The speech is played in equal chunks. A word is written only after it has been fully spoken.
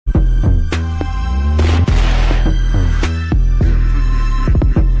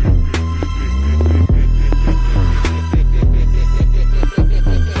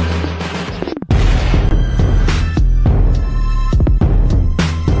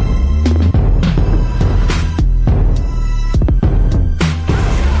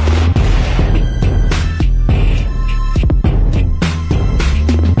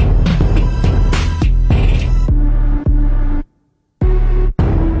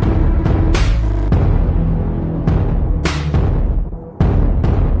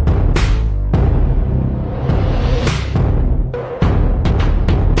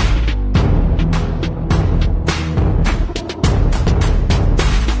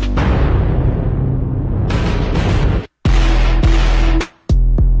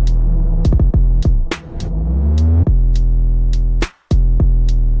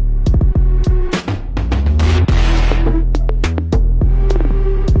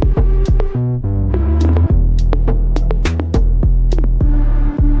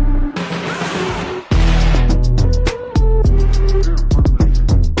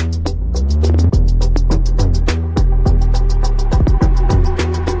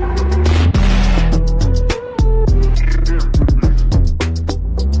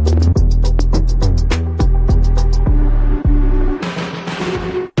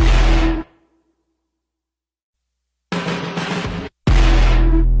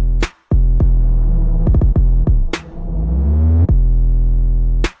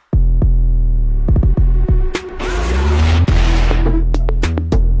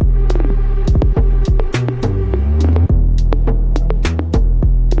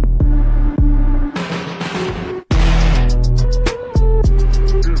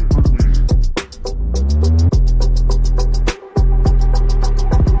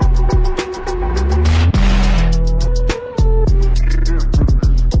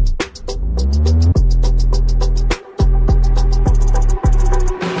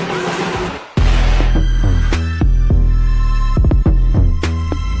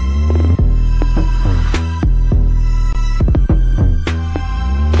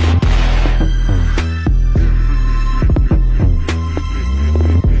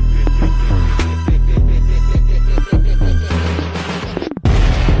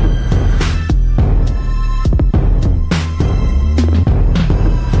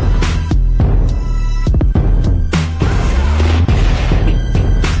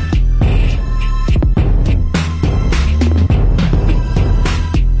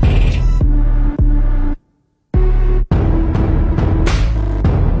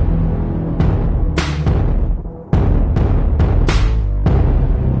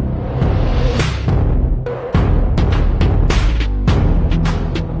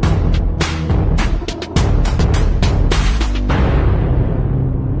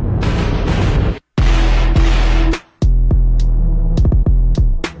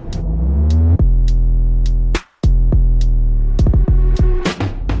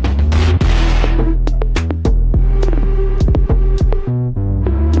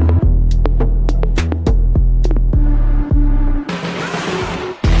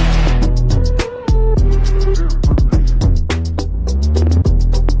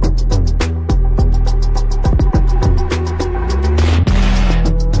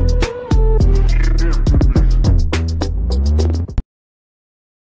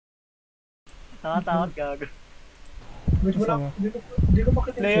Nakatakot gago. Wait, wala. Hindi ko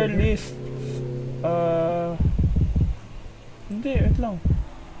makita. Player list. Hindi, wait lang.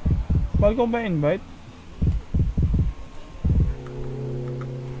 Mahal ko ba invite?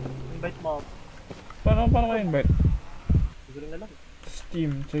 Invite mo. Paano ko invite? Siguro na lang.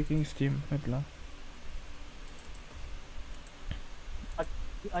 Steam, checking Steam. Wait lang.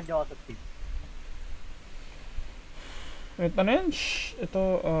 Add nyo ako sa Steam. Wait, ano yan? Shh! Ito,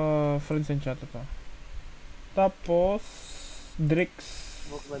 friends and chat ito. Tapos, Drix.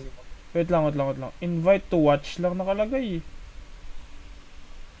 Wait lang. Invite to watch lang nakalagay.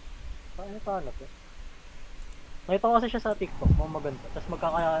 Paano to? Nakita ko kasi siya sa TikTok, mga maganda. Tapos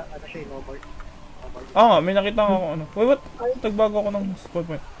ano siya, no board. Nga, may nakita ako ano. Wait, what? Tagbago ako ng spawn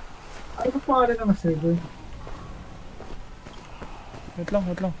point. Ano pa pangalan ng server? Wait lang.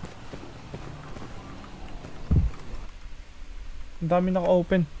 Ang dami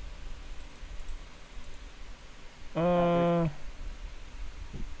naka-open.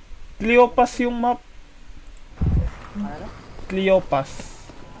 Cleopas yung map. Ano? Cleopas.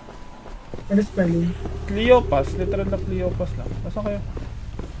 Ano spelling? Cleopas, literal na Cleopas lang. Nasaan kayo?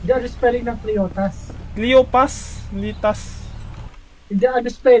 Hindi, ano spelling ng Cleotas? Cleopas, litas. Hindi, ano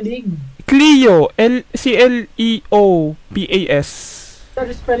spelling? Cleo, C-L-E-O-P-A-S. Ano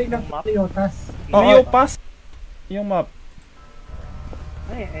spelling ng Cleotas? Cleopas, yung map.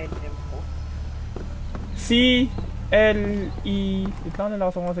 Ay, NMO. C-L-E... Wait lang,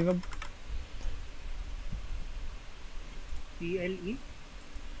 nalakas ako masigab. PLE?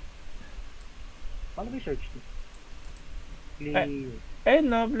 Paano ba i-search to?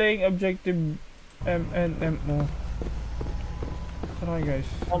 No, playing objective MNMO. Sorry guys.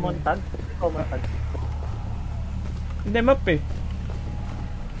 Common tag? Common tag. Hindi, map eh.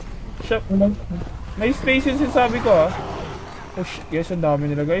 Shop. May space yung sinasabi ko ah. Oh shit guys, ang dami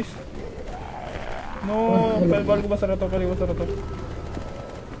nila guys. No, balik ko ba sa rato? Oh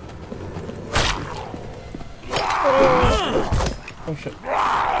shit.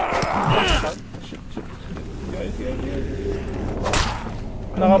 Shit. Guys.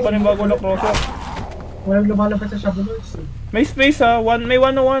 Nakapanibago na crosser. Walang lumalabas sa Shabuloids eh. May space ha, may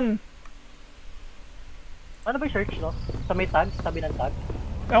 101. Ano ba i-search, no? Sa may tag, sa tabi ng tag?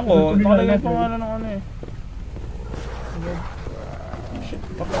 Ako, nakalagay yung pangalan ng ano eh. Shit,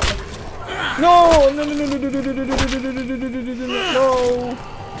 no!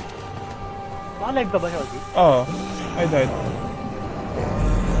 Naka-live ka ba, Shoggy? Oo, I died.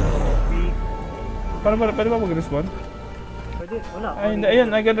 Pwede ba mag-respawn? Pwede, wala. Ay, hindi,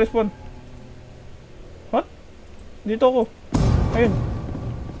 ayun, I can respawn. What? Dito ako. Ayun.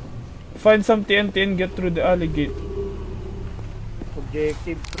 Find some TNT and get through the alley gate.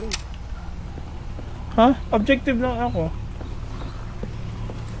 Objective 3. Ha? Objective lang ako.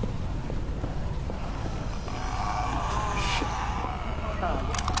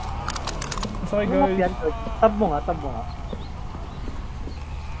 Sorry guys. Tab mo nga.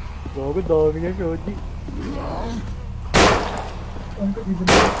 Gago, dami niya, Shoggy.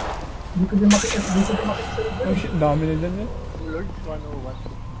 Hindi ko din makita. Oh shit, dami na dyan eh. Lord 101.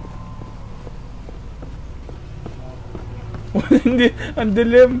 Hindi, ang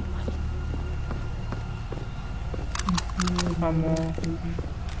dilim. Amo.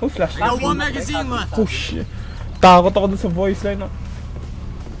 Oh, flash. I got one magazine left. Oh shit. Takot ako dun sa voice line. Oh.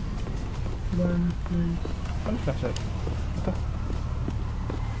 Ano flashlight? Ito.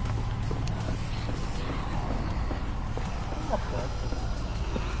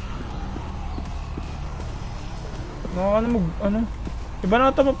 Ano? Iba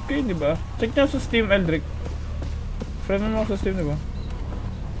na ata map kayo, di ba? Check nyo sa Steam, Eldrick. Friend mo ako sa Steam, di ba?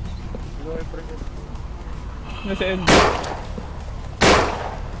 Nasa Eldrick.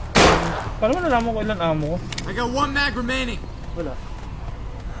 Paano mo nalaman ko ilan amo ko? I got one mag remaining. Wala.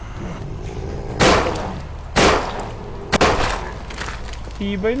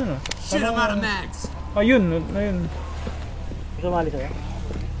 Tibay nun ah. Shit, I'm out of mags. Ayun. Sumali sa'yo?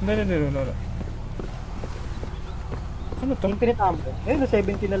 Hindi. Wala. Ano to? Infinite ammo. Ayun,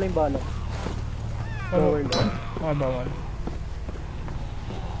 70 na lang yung bala. Bawal. Bawal.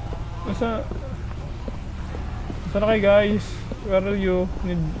 Nasa na kayo guys? Where are you?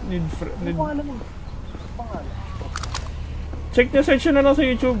 Need Pangalan mo. Check nyo, search nyo na lang sa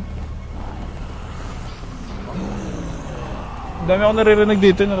YouTube. Dami ako naririnig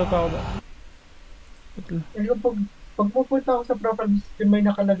dito, natatakot ako. Pag pupunta ako sa profile system, may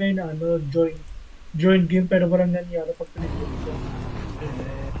nakalagay na ano, join game, pero walang nangyari pag pinigil ko.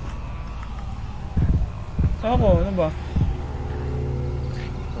 Ako, ano ba?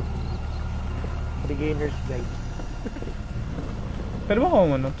 Beginner's guide. Pero ba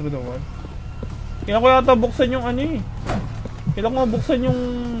ako through the wall? Kailangan ko yata buksan yung ano eh. Kailangan ko buksan yung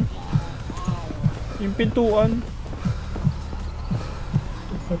pintuan.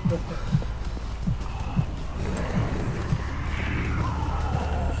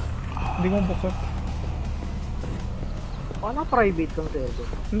 Hindi ko buksan. Paano private kang server?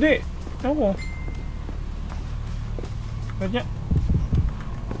 Hindi. Ako. Kanya.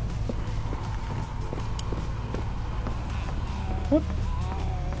 What?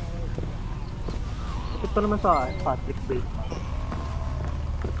 Ito naman sa akin, Patrick Bateman.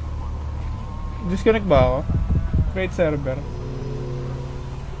 Disconnect ba ako? Create server.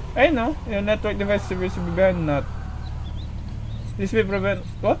 Ayun no? Yung network device to be behind not. This will prevent...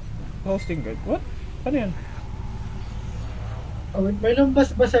 What? Hosting guide. What? Ano yan? Oh, wait, may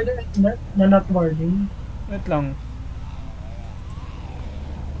lumabas ba sa na not warning? Wait lang.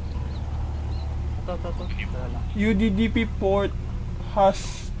 Ito. Wala lang. UDDP port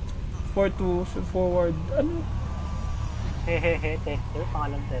has port to forward. Ano? Hehehe, tester,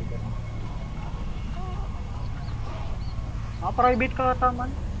 pangalan server. Private ka ata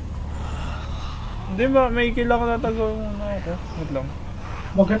man. Hindi ba? May kailangan natagaw muna ako. Wait lang.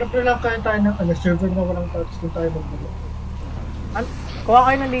 Maghanap na lang kaya tayo ng server na walang touch doon tayo magbulo. Kuha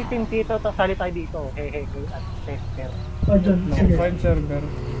kayo ng latency ito, tapos sali tayo dito. Hehehe, at tester. Oh, dyan. No, Sige. find server.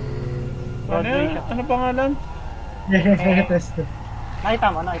 Ano yan? Ano pangalan? Hehehe, tester.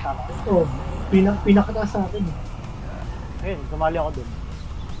 Nakita mo. Oh, pinakataas sa akin. Ayun, sumali ako dun.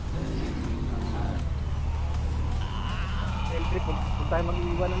 Electric, kung tayo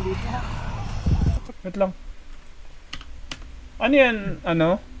mag-iwan ng dito ha. Wait lang. Ano yan?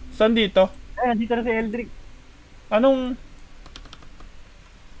 Ano? Saan dito? Ayun, dito na si Eldrick. Anong...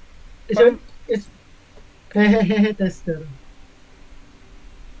 It's hehehe, tester.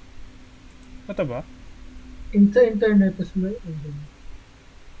 Ito ba? Internet is may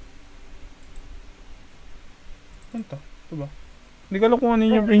Ito. Ito ba? Hindi ko alam kung ano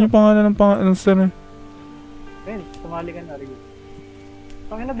yung pangalan ng sir. Ayun, sumali ka na rin.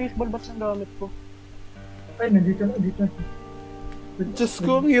 Tangin na baseball bat ng gamit ko. Ay, nandito na. Diyos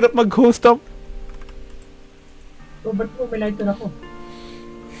ko, ang hirap mag-host up. Oh, ba't mo may lighter ako?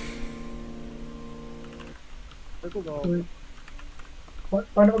 Ay ko gawa. Wait.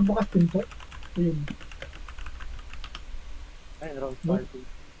 Paano magbukas pinto? Ayun. Ayun, round party.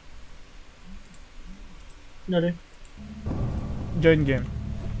 Nari. Join game.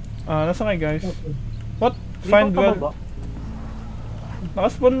 Nasa kayo guys? Okay. What? Find well.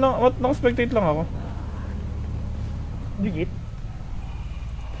 Nakaspawn lang. What? Nakaspectate lang ako. Legit?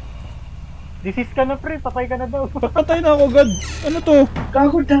 Disease ka na pre, patay ka na daw. Patay na ako, God. Ano to?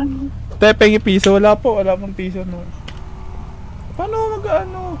 Gago dami. Pengi piso. Wala po. Wala pong piso. No. Paano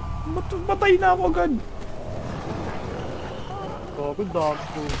mag-ano? Patay na ako, God. Gago, dog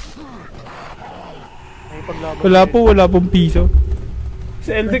po. May paglaban. Wala po. Wala pong piso.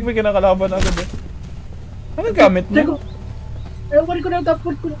 Si Eldrick may kinakalaban agad eh. Anong gamit Teko. mo? Ewan ko na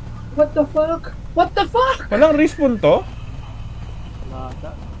tapos ko. What the fuck? What the fuck? Walang respawn to?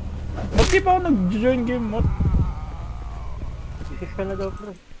 Nada. Ba't di pa ako nag-join game? What? Disease ka na daw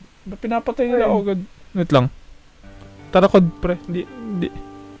pre. Ba't pinapatay nila ako, God? Wait lang. Tarakod, pre. Hindi.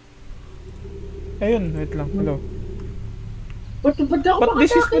 Ayun, wait lang. Hello. Ba't ako Ba't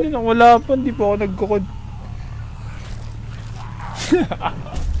disease ko din? Wala pa. Hindi pa ako nagkukod.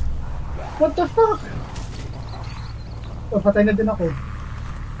 What the fuck? Oh, patay na din ako.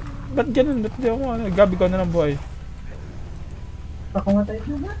 Ba't ganun? Ba't di ako gabi ko na ng buhay? Ako matay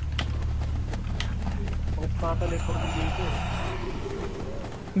na ba? Pag pa-teleport dito eh.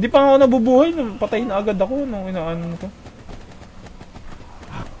 Hindi pa nga ako nabubuhay. Patay na agad ako nung inaanon ko.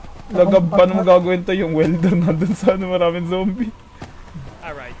 Lagab, paano mo gagawin to yung welder na dun sa maraming zombie?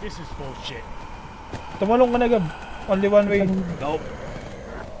 Alright, this is bullshit. Tumalong ka na, Gab. Only one way. Nope.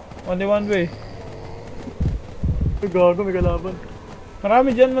 Only one way. Ay gago, may kalaban.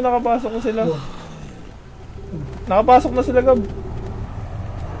 Marami dyan, nakapasok na sila. Nakapasok na sila, Gab.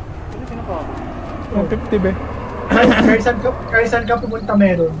 Ano pinapako? 150 be. Kahit saan ka pumunta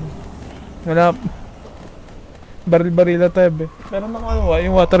meron. Wala. Baril-barila tayo be. Pero nakawa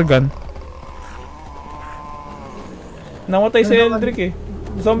yung water gun. Namatay si Eldrick eh.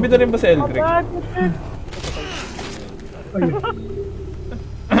 Zombie na rin ba si Eldrick? Ayun.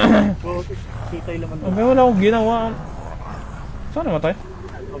 Gago, kitay laman Oh, may wala akong ginawa. Saan namatay?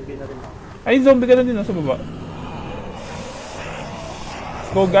 Zombie na rin ako. Ay, zombie ka na din nasa baba.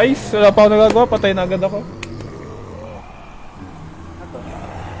 Go guys, wala pa ako nagagawa. Patay na agad ako.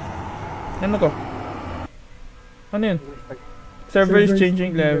 Ano to? Ano yun? Server is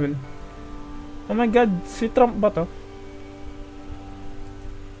changing level. Oh my god, si Trump ba to?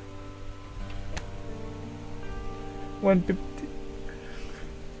 150.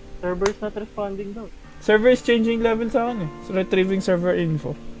 Server's not responding daw. Server is changing level sa akin eh. So, retrieving server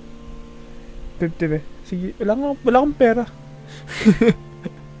info. 50 eh. Sige, wala akong pera.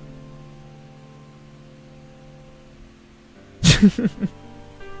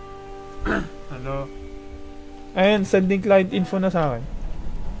 Hello. Ayun, sending client info na sa akin.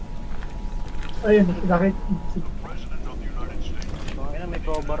 Ayun, nakit. Ayun, may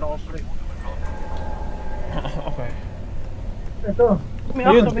crowbar ako pre. Okay. Ito, May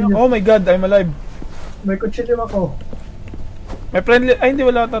Ayun. ako, may ako. Oh my god, I'm alive. may kutsilyo ako. May friendly, ay hindi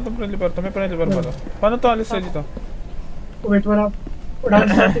wala ata itong friendly part. May friendly part ba to? Paano to alis tayo dito? Wait, wala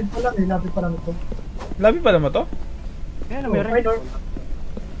sa atin pa lang eh, lapit pa lang ito. Lobby pa naman to? Ayun, Oh, may ay, rank. no.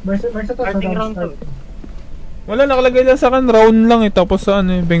 May sa to, Starting round to. Wala, nakalagay lang sa akin round lang eh. Tapos sa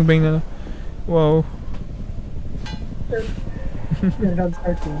ano eh, bang bang na lang. Wow. Yan, round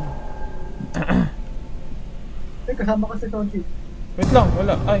starting. Ay, kasama ka si Tonti. Wait lang,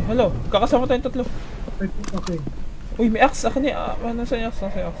 wala. Ay, hello. Kakasama tayong tatlo. Okay. Uy, may axe. Akin eh. Nasa yung axe,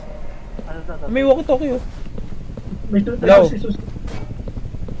 nasa yung axe. Ano to? May walkie-talkie oh. May tulad Hello. si Susi.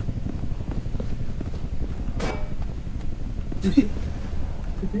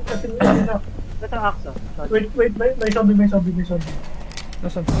 Ito ang axe. Wait, may zombie.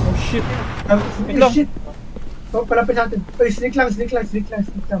 Nasaan? Oh shit. Wait Wait lang. shit! Oh, palapit sa atin. Ay, sneak lang.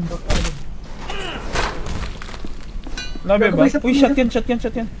 Baka ano. Labi ba? May isa- Uy,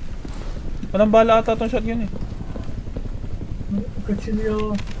 shotgun. Walang bala ata itong shotgun eh.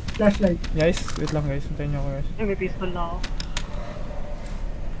 Kutsilyo, flashlight. Guys, wait lang guys. Hintayin nyo ako guys. Ay, may pistol na ako.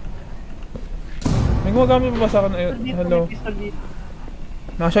 May gumagamit pa ba sa akin? Dito, Hello. may pistol dito.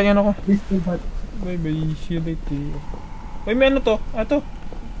 Naka-shotgun ako. Pistol bat. Bye bye. See you later. Uy, may ano to? Ito.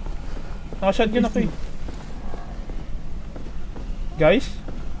 Naka-shotgun ako eh. Guys?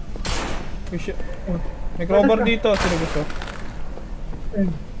 Uy, shit. May crowbar dito. Sino gusto?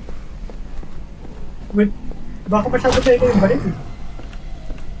 Ayun. Wait, baka masyado tayo yung balik eh.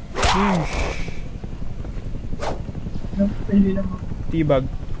 Sheesh. No, hindi lang. T-bag.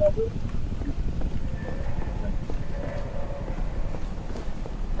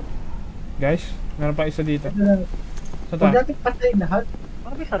 Guys, meron pa isa dito. Saan Huwag tayo? natin patayin lahat.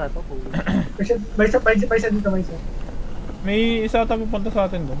 Ano ba sara to? Kasi may isa dito. May isa ata pupunta sa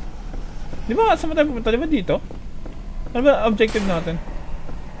atin doon. Di ba? Saan tayo pupunta? Di ba dito? Ano ba objective natin?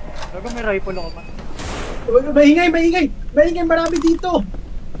 Bago may rifle ako pa. Maingay, marami dito.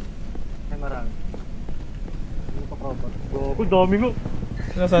 May marami. Ano pa crowbar? Gago, dami nga.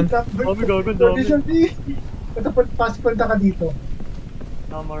 Nasaan? Dami. Ito, punta ka dito.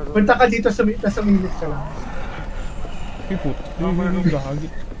 Number room. Punta ka dito sa milit ka lang. Ay put. Gagi.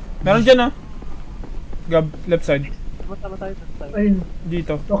 Meron dyan ah. Gab, left side. Tama tayo. Ayun.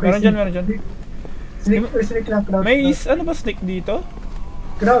 Dito. Okay, Meron dyan. Sneak lang, crouch. May ano ba snake dito?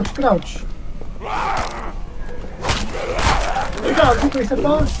 Crouch. Ikaw, dito isa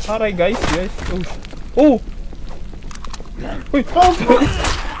pa. Aray guys. Oh! Uy!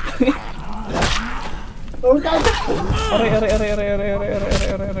 Oh,ekag! Aray.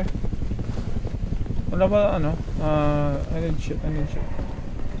 Wala ba ano? I need shit.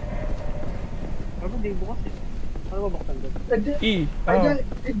 Bago di bukas eh. Ano ba buksan doon? E.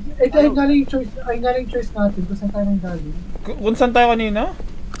 Ay, galing choice natin kung saan tayo nang galing. Kung saan tayo kanina?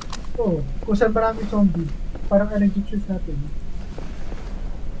 Oo, kung saan marami zombie. Parang energy choice natin.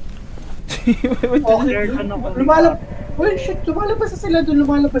 Lumalabas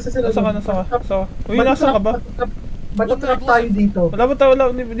na sila doon. Nasa ka? Uy, nasa ka ba? Matatrap tayo dito. Wala ba tayo?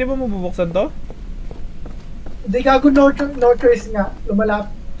 Di ba mabubuksan to? Hindi gago, no choice nga.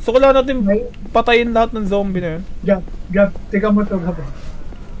 Lumalap. So kailangan natin patayin lahat ng zombie na yun. Gab, teka mo to, Gab.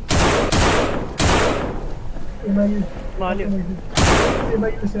 Mali.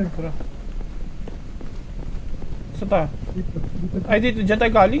 Sir. Tara. Saan tayo? Dito. Ay, dito. Dyan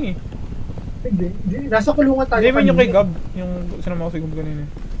tayo galing eh. Hindi. Nasa kulungan tayo. Hindi, yung kay kanina. Gab. Yung sinama ko si Gab kanina.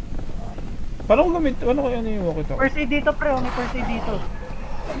 Paano ko gamit? Paano ko ano yung walkie talkie? First aid dito pre, may first aid dito.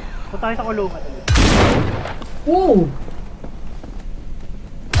 Punta tayo sa kulungan. Oo!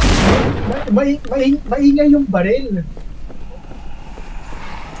 Maingay yung baril.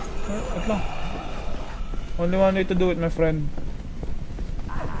 Wait lang. Only one way to do it, my friend.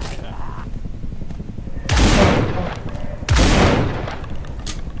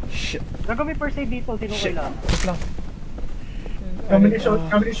 Shit. Bago may first aid dito, sino Shit. kailangan? Wait lang. Kami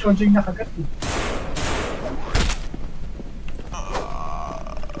ni Shojing nakagat eh.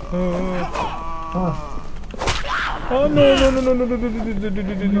 Oh no.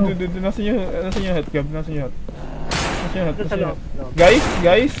 Nasaan yung hat, Gab? Nasaan yung hat? Ito sa loob.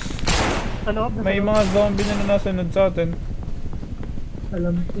 Guys? Sa loob, nasa May loob. mga zombie na nasunod sa atin.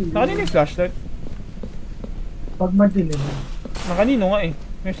 Alam ko. Nakanino yung flashlight? Pag madilim. Nakanino nga eh.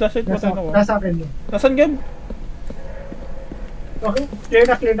 May flashlight ba tayo ako? Nasa akin yun. Nasaan Gab? Okay,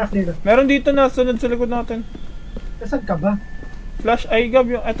 clear na. Meron dito na sunod sa likod natin. Nasaan ka ba? Flash, ay Gab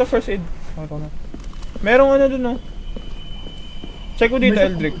yung, ito first aid. Ito na. Merong ano dun oh. Check ko dito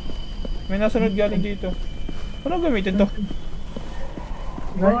Eldrick. May nasunod galing dito. Ano gamitin to?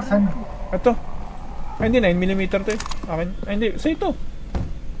 Right, saan? Ito. Ay hindi, 9mm to eh. Akin. Ay hindi, sa ito.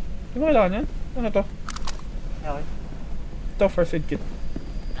 Hindi mo kailangan yan? Ano to? Okay. Ito, first aid kit.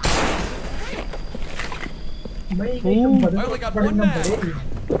 May ingay kang I only got baril one ng mag. baril.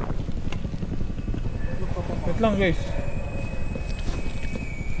 Wait lang guys.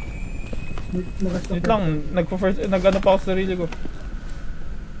 Wait lang, nag-ano pa ako sa sarili ko.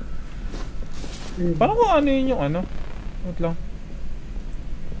 Parang kung ano yun yung ano. Wait lang.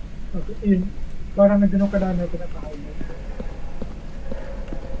 Okay, yun. Parang nagano'n ka na natin ang kahalan.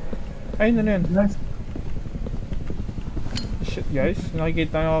 Ay, ano yun? Last, Shit guys,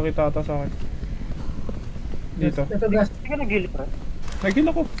 nakakita ata sa akin. Dito. ito last. Hindi ka nag-heal, pre. Nag-heal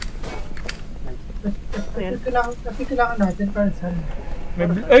ako. Kasi kailangan natin para saan.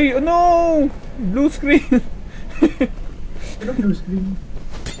 Ay, no! Blue screen! Anong blue screen?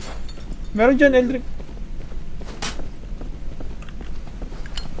 Meron dyan, Eldrick.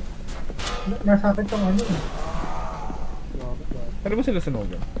 Nasa akin tong ano eh. Ano ba sila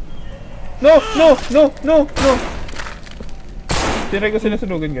sunugan? No! No! No! No! No! Tinry ko sila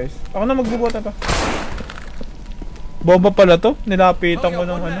sunugan guys. Ako na magbubuhat na to. Bomba pala to. Nilapitan ko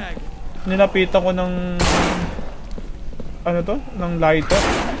ng ano. Nilapitan ko ng ano to? Ng lighter.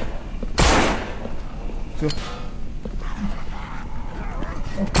 So,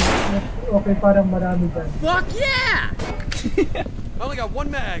 Okay, parang marami dyan. Fuck yeah! I only got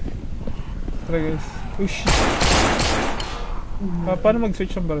one mag. try guys. Oh shit. Paano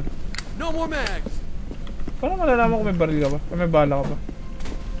mag-switch ng baril? No more mags. Paano malalaman kung may baril ka ba? Kung may bala ka ba?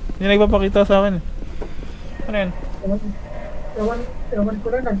 Hindi nagpapakita sa akin eh. Ano yan? Ewan ko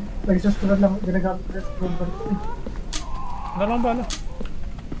lang, nag-susunod lang, ginagamit ko na sa bomber ko eh. Ano lang bala?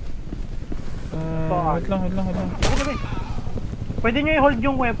 Wait lang. Okay. Pwede nyo i-hold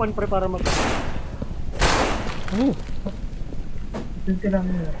yung weapon, pre, para mag... Oh, Yun kailangan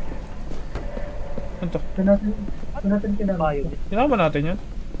nila. ano to? Ito natin kailangan. Bayo. Kailangan ba natin yan?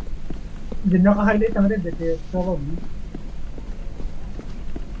 Hindi naka-highlight ang red eh, kaya probably.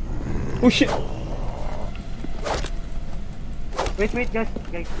 Oh shit! Wait, guys.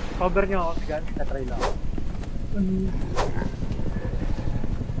 Cover nyo ako, guys. Tatry lang.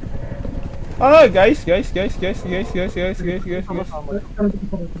 Ah, guys.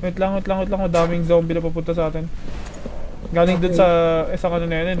 Wait lang. Madaming zombie na papunta sa atin. Galing dun sa isang ano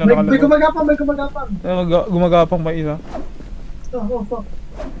na yun, May nakalagay. gumagapang! Gumagapang ba isa? Oh, fuck.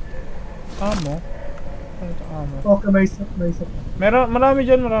 Amo. Ano ito, amo? Okay, may isa.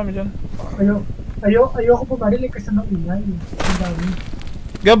 Marami dyan. Ayoko pumaril eh, kasi nang ingay. Ang dami.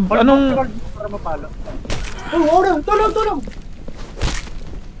 Gab, anong... Para mapalo. Oh, orang! Tulong!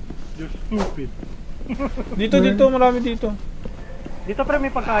 You're stupid. Dito, marami dito. Dito, pre, may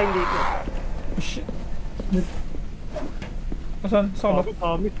pagkain dito. Oh, shit. Saan? Saan ba?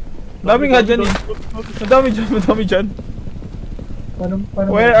 Dami. Dami nga dyan eh. Madami dyan. Paano?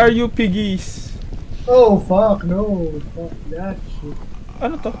 Where are you piggies? Oh, fuck, no. Fuck that shit.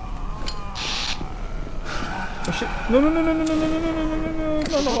 Ano to? Oh shit. No.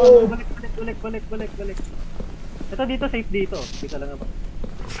 Balik. Ito dito, safe dito. Dito lang ba?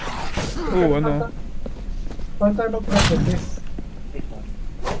 Oh, ano? Paano tayo mag-process? Safe one.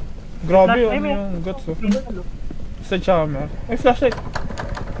 Grabe Ay, ano may- yung guts oh. Pistol, oh. Sa jammer. Ay, flashlight.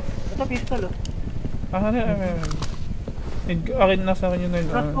 Ito pistol, oh. Ano akin nasa akin yun na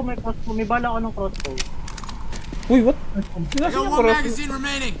Crossbow, may crossbow. May bala ako ng crossbow. Uy, what? I Nasa got yung one crossbow? magazine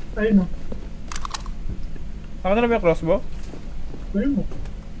remaining. Ayun no. Ako na ba yung crossbow? Ayun mo.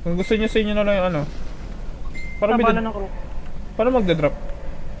 Kung gusto niyo sa inyo na lang yung ano. Para Ito, bala ng crossbow. Paano magda-drop?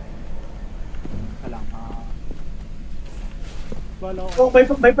 Alam, bala ako. Oh,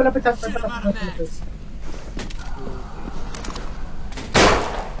 may palapit sa palapit.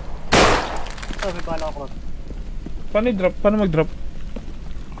 Ito, may bala ako crossbow. Paano i-drop? Paano mag-drop?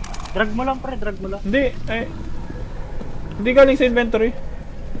 Drag mo lang, pre. Drag mo lang. Hindi, hindi galing sa inventory.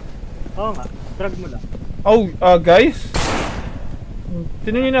 Oo nga. Drag mo lang. Oh, guys.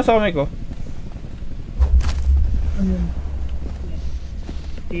 Sino yung nasa kamay ko? Ano yun?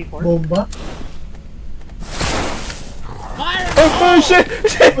 T4. Bomba? Oh shit!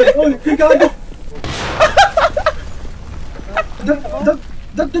 Oh, gago!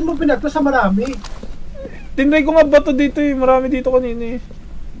 Doon mo pinato sa marami. Tinry ko nga bato dito eh. Marami dito kanina eh.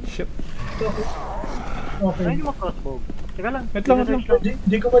 Shit. Okay. Ay, Okay. hindi mo crossbow. Teka lang. Wait lang, wait lang.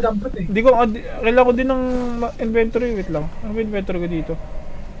 Di ko madampot eh. Hindi ko, kailangan ko din ng inventory. Wait lang. Ano ba inventory ko dito?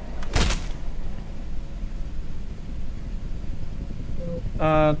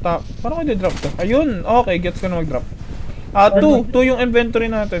 Paano ko i-drop to? Ayun! Okay, gets ko na mag-drop. 2 yung inventory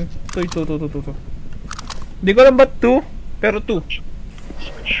natin. 2. Hindi ko alam ba't 2, pero 2.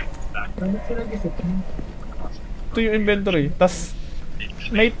 Ano sila gisip? 2 yung inventory. Tas,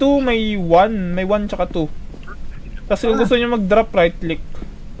 may 2, may 1. May 1 tsaka 2. Tas kung gusto nyo mag-drop, right click.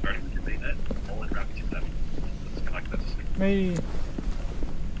 May...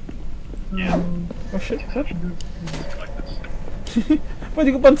 oh shit, what?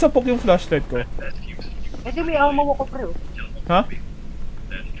 Pwede ko pansapok yung flashlight ko. Eh, di may ammo ko pre, oh. Ha?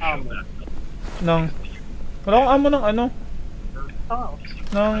 Ammo. Wala akong amo ng ano. Tanga, oh.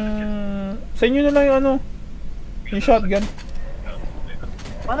 Sa inyo na lang yung ano. Yung shotgun.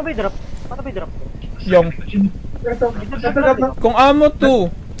 Paano ba i-drop? Paano ba i-drop ko? Yung. Ito, Kung amo 2.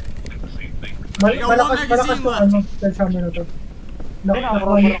 malakas to ano, dahil sa amin na to.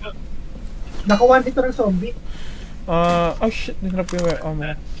 Naka-1 dito ng zombie. Oh shit, dinrop yung amo.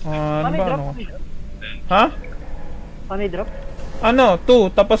 Ano Paano ba i-drop ano? ko siya? Ha? Paano i-drop? Ano,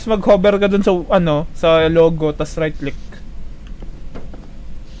 2. Tapos mag-hover ka dun sa ano, sa logo, tas right click.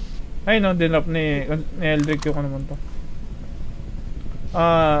 Ay no, dinrop ni Eldrick yung ano naman to.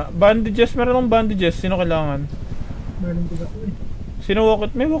 Bandages, meron akong bandages. Sino kailangan? Meron din ako eh. Sino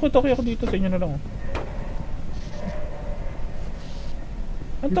walkie? May walkie-talkie ako dito, sa inyo na lang oh.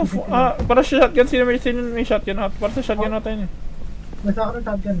 Ano to? Para sa shotgun, sino may shotgun? Para sa shotgun natin eh. Nasa ako ng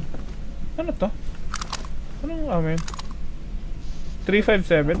shotgun. Ano to? Anong amin?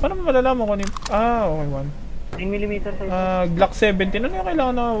 357? Paano mo malalaman ko ni... okay, 1. 9mm size. Glock 17. Ano yung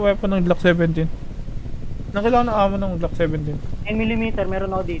kailangan na weapon ng Glock 17? Ano kailangan na ammo ng Glock 17? 9mm,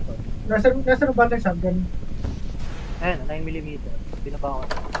 meron ako dito. Nasa ng bandang shotgun. Ayan, 9mm. Binaba ko.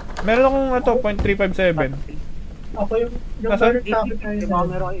 Meron akong ito, .357. Ako yung Nasaan? meron sa akin na Di yun. ba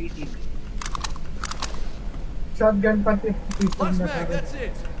meron ako ATV? Shotgun pati pistol Last na mag, that's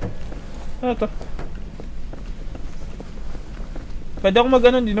it. Ano to? Pwede ako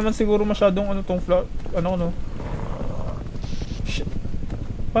mag-ano, hindi naman siguro masyadong ano tong ano. Shit.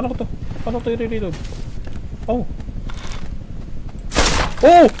 Paano ko to? Paano ko to i-reload? Oh!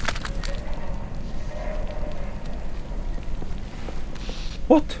 Oh!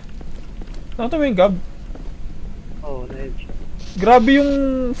 What? Ano to yung gab? Oo, na-head siya. Grabe yung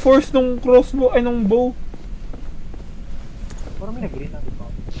force nung crossbow, ay nung bow. Parang may nag-green na, di ba?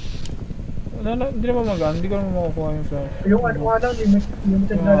 Hindi naman magaan, hindi ko naman makukuha yung flash. Yung ano nga lang,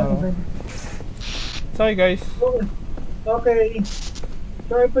 limited na lang. Sorry guys. Okay.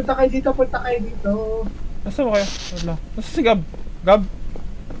 So, punta kayo dito. Nasaan ba kayo? Wait lang. Nasaan si Gab? Gab?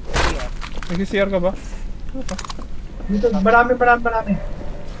 Yeah. Nag-CR ka ba? Ano to? Dito, marami.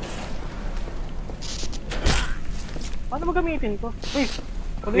 Paano ba gamitin ko? Uy!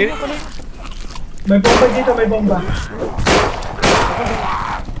 Tuloy mo. May bomba dito, may bomba.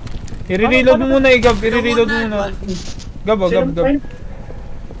 I-reload mo muna Gab. I-reload mo muna. Gab.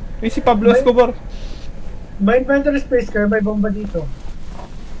 May si Pablo Escobar. May inventory space car, may bomba dito.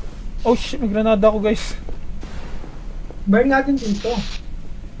 Oh shit, may granada ako guys. Burn natin dito.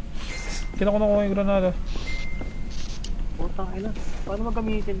 Kailan ko nakuha yung granada. Putang ina. Paano ba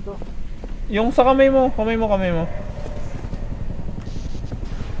gamitin to? Yung sa kamay mo. Kamay mo.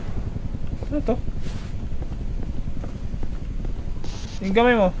 Ano to? Yung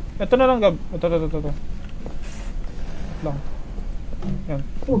kamay mo. Ito na lang Gab. Ito. Lang. Yan.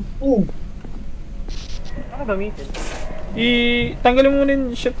 Paano gamitin? Tanggalin mo muna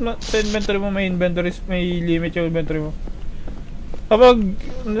yung shit sa inventory mo. May limit yung inventory mo. Kapag,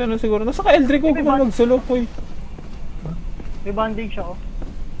 ano siguro, nasa ka Eldrick ko pa mag-solo. Uy. May bandage ako.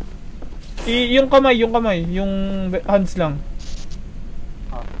 Yung kamay, yung hands lang.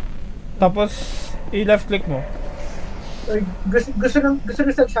 Tapos, i-left click mo. Ay, gusto ng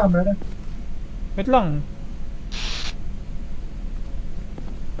sledgehammer. Wait lang.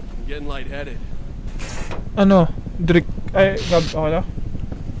 I'm getting lightheaded. Ano? Drick. Ay, Gab, ako na.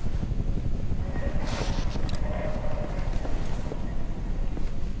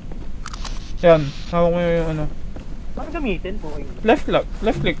 Yan, hawak mo yung ano. Paano gamitin po kayo? Left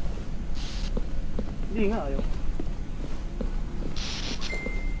click. Hindi nga, ayaw.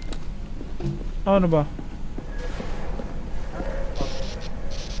 Ano ba?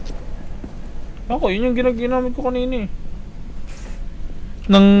 Ako, yun yung ginamit ko kanina eh.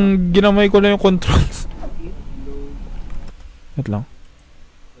 Nang ginamay ko lang yung controls. Wait lang.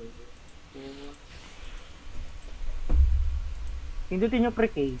 Pindutin nyo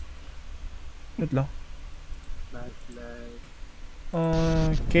pre-K. Wait lang. Flashlight.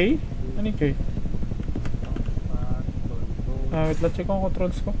 K? Ano yung K? Wait lang, check ang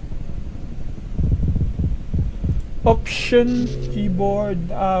controls ko. Option,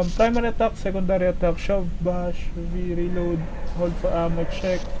 keyboard, primary attack, secondary attack, shove, bash, V, reload, hold for ammo,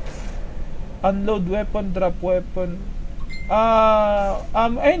 check, unload weapon, drop weapon.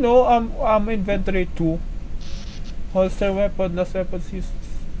 I know, inventory 2, holster weapon, last weapon used.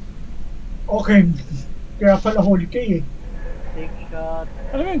 Okay. Kaya pala holy K eh. Take shot.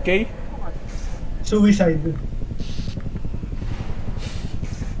 Ano yung K? Suicide.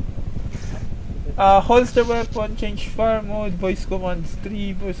 Holster weapon, change fire mode, voice commands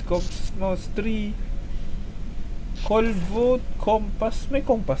 3, voice commands mouse 3, call vote, compass. May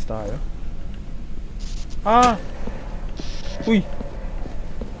compass tayo. Uy,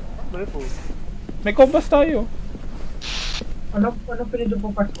 Ano po? may compass tayo. Ano pinito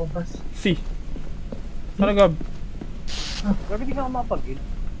po part compass? C. Ano gab? Grabe di ka mapag-heal.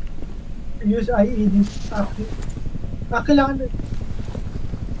 Use IED. Kailangan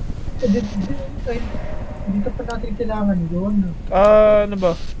dito pa natin kailangan yun. Ano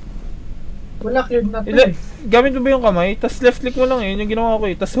ba? Wala, cleared na to eh. Gamit mo ba yung kamay? Tas left click mo lang eh, yun yung ginawa ko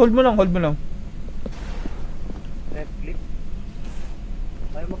eh. Tas hold mo lang. Left click.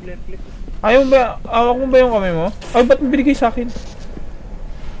 Ayaw mag-left click. Ayaw mo ba, awak mo ba yung kamay mo? Ay, ba't mo binigay sa akin?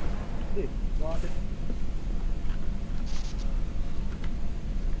 Hindi. Bakit?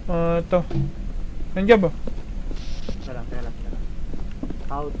 Ito. Nandiyan ba? Tara lang.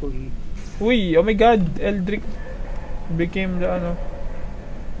 How to heal. Uy, oh my god, Eldrick became the ano.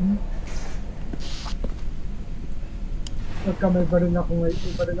 Nagkamay pa rin ako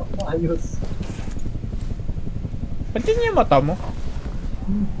maayos. Ba't yun yung mata mo?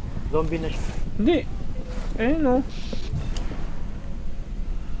 Zombie na siya. Hindi. Ayun o.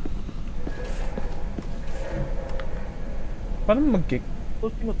 Paano mo mag-kick?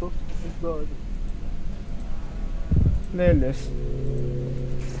 Sino to? Oh God. Leles.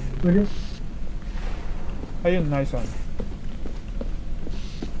 Pwede? Ayun, nice one.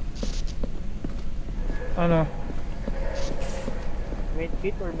 Ano? Med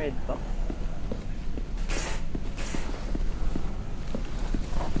kit or med pack?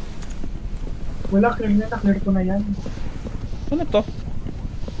 Wala, clear ko na yan. Ano to?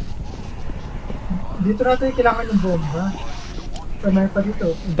 Dito natin kailangan ng bomba. Kamay pa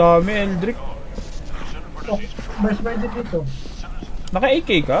dito. Dami, Eldrick. Oh, mas din dito. Naka-AK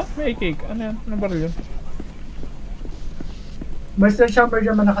ka? May AK ka? Ano yan? Ano baril yun? Mas lang chamber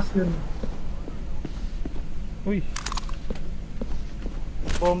dyan malakas yun. Uy.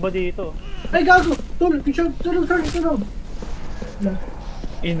 Bomba dito. Ay, gago! Tulog! Wala.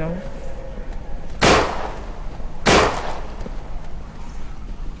 Inaw.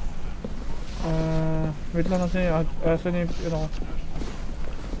 Wait lang kasi saan yung ano ko?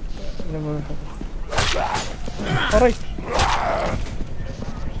 Ano ba ito? Aray!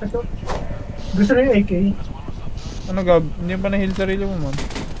 Ito. Gusto na yung AK? Ano gab? Hindi pa na-heal sarili mo man.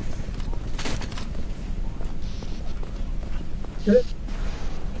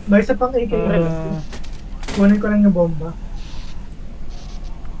 May isa pang AK. Kunin ko lang yung bomba.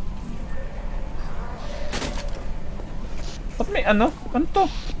 Ba't may ano? Ano to?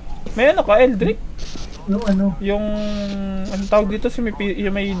 May ano ka, Eldrick? Yung ano? Yung... Anong tawag dito? Yung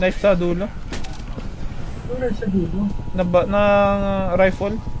may knife sa dulo? Wala sa dulo. Na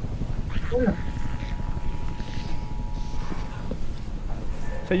rifle? Wala.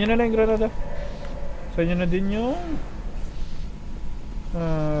 Sa inyo na lang yung granada. Sa inyo na din yung...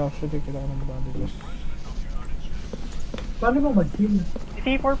 actually, kailangan ng bandages. Paano mo mag-heal?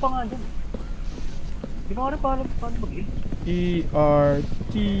 C4 pa nga dyan. Di ba nga rin paano mag-heal? E-R-T-U-I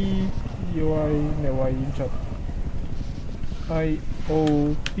may Y yung chat.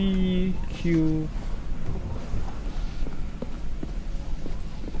 I-O-P-Q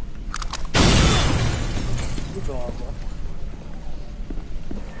Dito nga ba?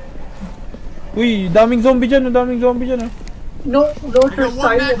 Uy, daming zombie dyan ah. No, Lord I got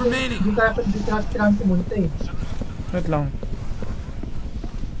one side. mag remaining. Hindi tayo kailangan pumunta eh. Wait lang.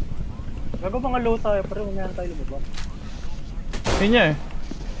 Gago mga low tayo, pero umayan tayo lumabas. Yun niya eh.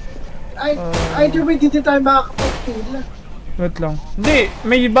 Either way, dito tayo makakapag-heal. Wait lang. Hindi,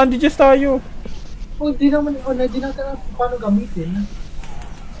 may bandages tayo. O, di naman natin alam kung paano gamitin.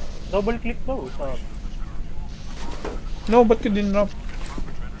 Double click daw sa... No, ba't ko din drop?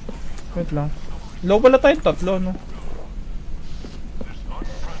 Wait lang. Low pala tayo tatlo, no?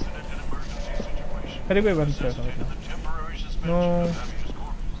 Pwede ba yung bandages? Wait lang. No.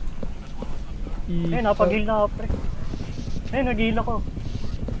 Eh, napag-heal na ako, pre. Ayun, nag-heal ako.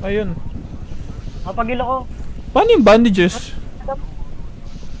 Ayun. Napag-heal ako. Paano yung bandages?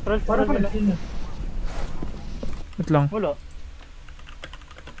 Troll, Para troll, pala wala. sino. Wait lang. Wala.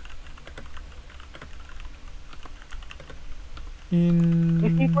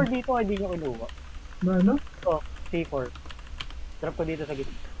 May C4 dito, hindi nyo kinuha. Na ano? Oh, C4. Drop ko dito sa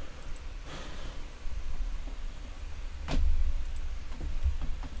gitna.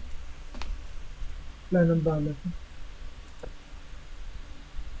 Wala nang balat.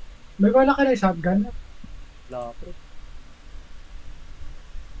 May bala ka na yung shotgun? Wala, pre.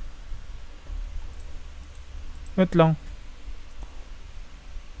 Wait lang.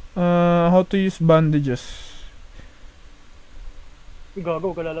 How to use bandages.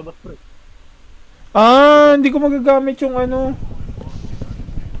 Gago, ka lalabas, pre. Hindi ko magagamit yung ano.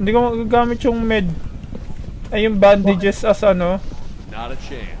 Hindi ko magagamit yung med. Ay, yung bandages as ano. Not a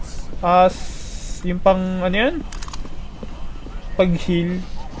chance. As yung pang ano yan? Pag heal.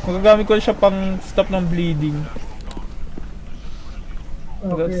 Magagamit ko siya pang stop ng bleeding.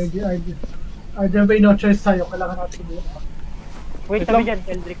 Okay, I don't have no choice sa'yo. Kailangan natin buo. Wait, Wait tabi lang. dyan,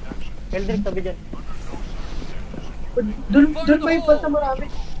 Eldrick. Eldrick, tabi dyan. Doon may pa sa marami.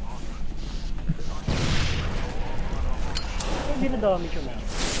 Hindi na damage yun, ah.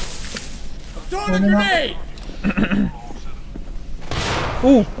 Throwing a grenade!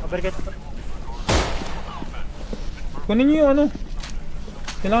 Overget. Kunin niyo yung ano.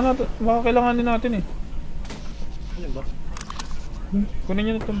 Kailangan natin, baka kailanganin natin eh. Ano ba? Kunin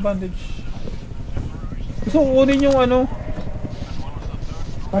niyo na itong bandage. Gusto ko kunin yung ano.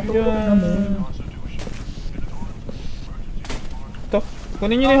 Patutok na mo. Ito.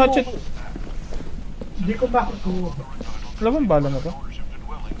 Kunin niyo na yung hatchet. Hindi ko makukuha. Wala bang bala na to?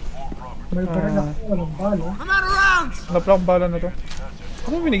 May parang ako, walang bala. I'm out of rounds! Wala pala akong bala na to.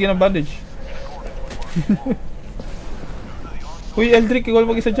 Ano yung binigyan ng bandage? Uy, Eldrick, ikaw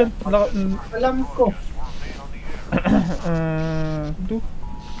mag-isa dyan. Wala ka... Alam ko. Do?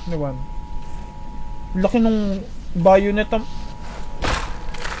 Ano one? Laki nung bayonet am...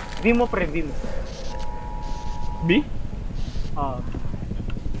 V mo, pre, V mo. B?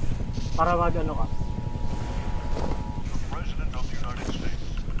 Para mag ano ka.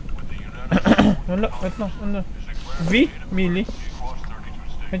 Wala, wait lang, ano? V? Melee?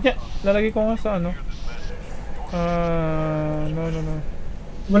 Wait nga, lalagay ko nga sa ano. No.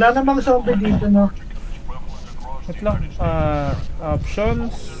 Wala namang zombie dito, no? Wait lang,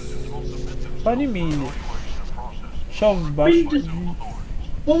 options. Paano yung melee? Shove ba?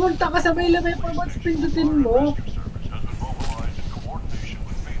 Pumunta ka sa may lamay pa, mas pindutin mo.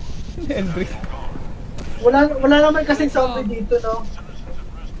 Eldrick. Wala naman kasing zombie dito, no?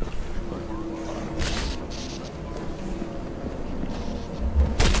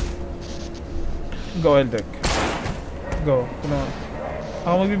 Go, Eldrick. Go. Ano?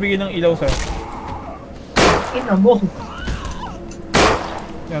 Ako magbibigay ng ilaw sa'yo. Ina mo.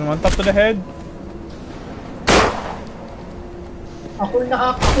 Yan, one tap to the head. Ako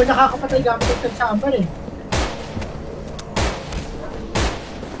nakakapatay gamit ng tag-summer eh.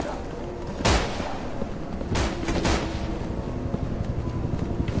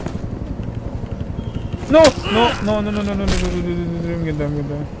 No!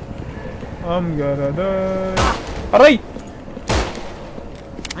 I'm gonna die. Aray!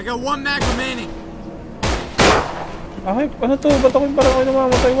 I got 1 mag remaining. Ay, ano to? Ba't ako yung parang ako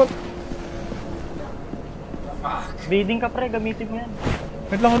namamatay? What? Bleeding ka, pre, gamitin mo yan.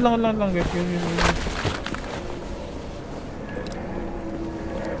 Wait lang, guys.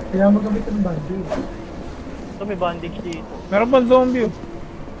 Kaya magamit ng bandage. Ito, may bandage dito. Meron pa zombie oh.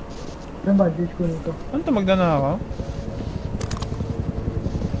 Yung bandage ko nito. Ano to, magdana ka?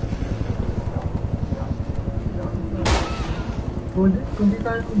 Kung di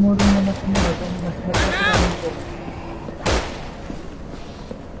tayo umurong na mas matapos ko.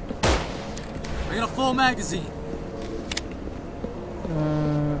 I got a full magazine.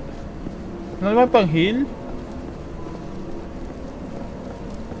 Ano ba pang heal?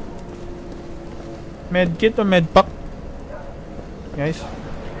 Medkit o medpack? Guys.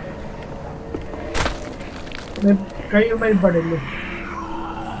 Kayo may baril eh.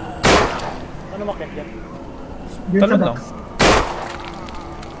 Ano makit yan? Dito sa Talon box. lang.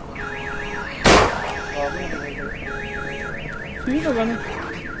 Sino gano'n?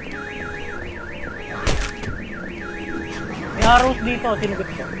 May arrows dito, sinugot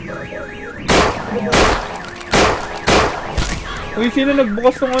ko. Uy, sino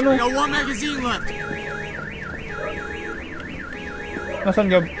nagbukas ng ano? I got 1 magazine left. Nasaan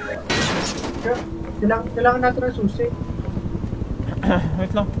Gab? Kailangan natin ng susi.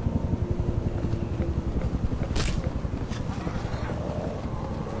 Wait lang.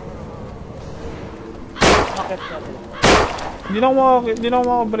 Cut natin. Hindi na ako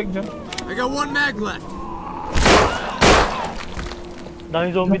makabalik dyan. I got 1 mag left.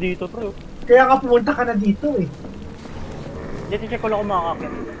 Daming zombie dito, bro. Kaya nga pumunta ka na dito eh. Dito check ko lang kung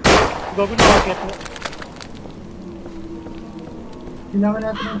makakakit. Gago na kakit mo. Kailangan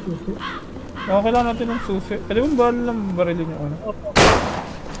natin ng susi. Okay lang natin ng susi. Pwede mo ba lang barilin yung ano?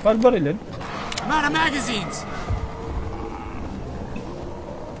 Barilin? I'm out of magazines.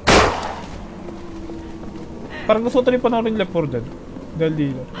 Parang gusto ko rin panoorin Left 4 Dead. Dahil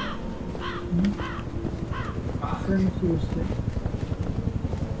dito. Saan yung susi?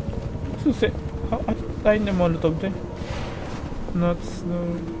 Susi. Tayo na molotov tayo. Nuts,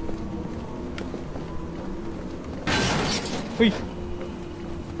 no. Uy!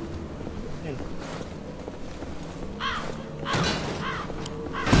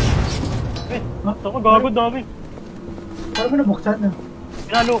 Ito ko, gago dami. Paano mo nabuksan na?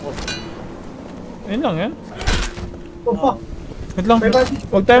 Pinalo ko. Ayun lang yan. Oh fuck! Wait lang. May body.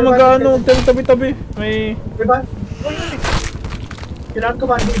 Huwag tayo mag-ano, huwag tayo tabi-tabi. May... Diba? Kailangan ko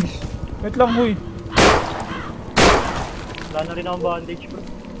bandage. Wait lang, huy. Wala na rin akong bandage, bro.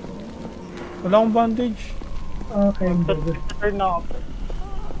 Wala akong bandage. Okay, good. Turn na ako.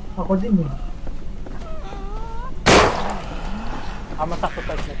 Ako din eh. Masakot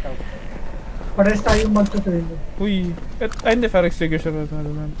tayo na tao. Pares tayong mag-turn. Huy. Ay, hindi, fire extinguisher na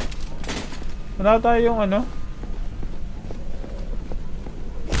naman. Wala tayong ano?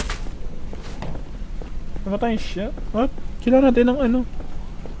 Wala tayong shit? What? Kailangan natin ng ano?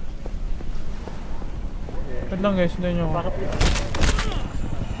 Wait lang guys, hindi nyo ako. Bakit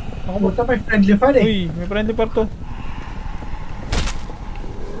Ako buta may friendly fire eh. Uy, may friendly part to.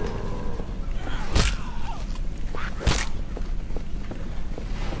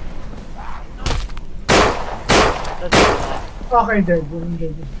 Okay, dead.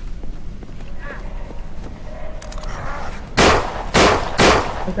 Dead.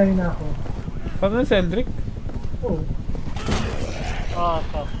 Patay na ako. Paano na si Eldrick? Oh.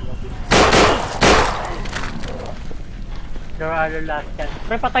 Fuck. There are your last chance.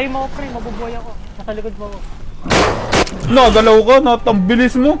 Pre, patay mo ako, pre. Mabubuhay ako. Nasa likod mo ako. Nagalaw ka, ang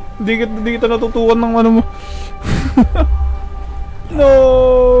bilis mo. Di kita natutukan ng ano mo. No.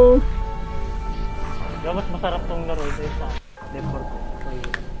 Diba, mas masarap tong laro ito yung sa Left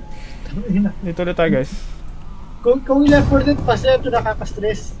 4 Dead. Dito ulit tayo guys. Kung Left 4 Dead pa siya, ito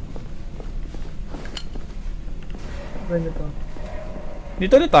nakaka-stress. Ano to?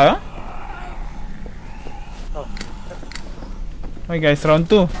 Dito ulit tayo? Oh. Okay guys, round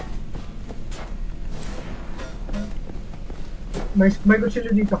 2. May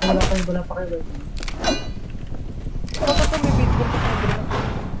kutsilyo dito kung wala pa kayo. Ito, may baseball pa sa green.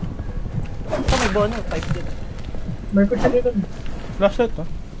 Ito, may bono, 5 din. May kutsilyo dun. Flashlight to.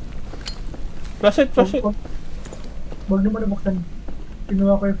 Flashlight. Huwag naman nabuksan.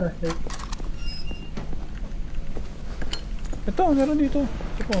 Pinuha ko yung flashlight. Ito, meron dito.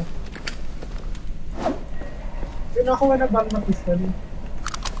 Ito. Pinakuha na bang na pistol yun?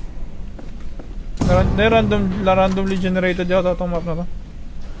 Randomly generated yata itong map na to.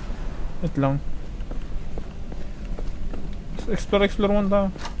 Wait lang. Explore mo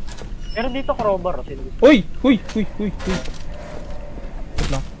tayo. Meron dito crowbar. Uy! Wait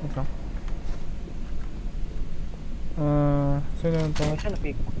lang. Saan naman to?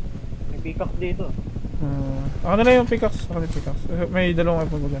 May pickaxe dito. Ako na lang yung pickaxe. May dalawang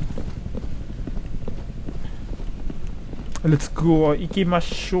iPhone ko dyan. Let's go.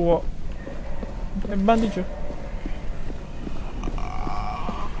 Ikimashou. May bandage oh.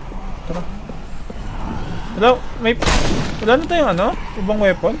 Tara. Hello? Wala na tayong ano? Ibang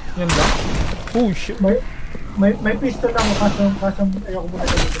weapon? Yan ba? Oh shit. May pistol ako kaso ayoko muna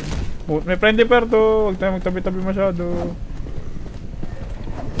gamitin. Oh, may friendly pair to. Huwag tayo magtabi-tabi masyado.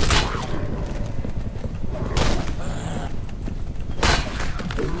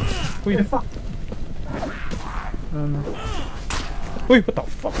 Uy. Fuck. Ano? Uy, what the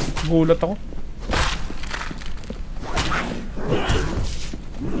fuck? Gulat ako.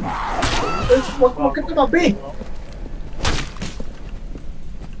 Huwag ka tumabi!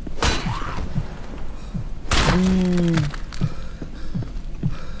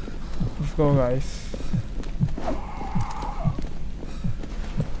 Let's go guys.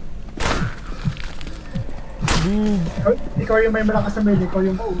 Ikaw yung may malakas na melee, ikaw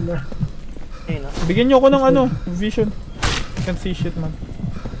yung mauna. Bigyan nyo ako ng ano, vision. Can't see shit man.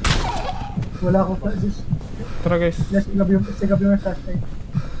 Wala akong flashes. Tara guys. Yes, sigab yung flashlight.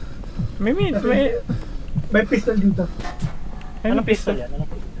 May pistol dito. Anong pistol yan?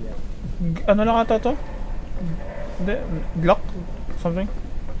 Ano lang ata to? Hindi, Glock? Something?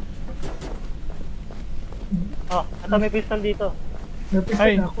 Oh, ito may pistol dito. May pistol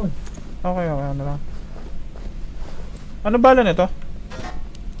Ay. na ako. Okay, ano lang. Ano bala nito?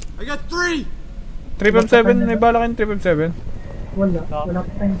 I got 3! 357, may bala kayong 357? Wala. Wala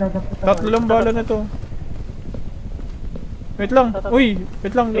pa tayong dadapot. Tatlo lang bala nito. Wait lang. Uy,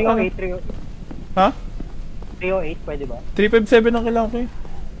 wait lang. 308, 308. Ha? 308, pwede ba? 357 ang kailangan ko eh.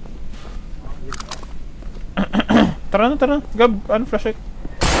 Tara na, tara. Gab, ano, flashlight.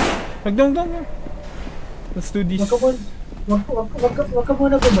 Nagdong. Let's do this. Wag ka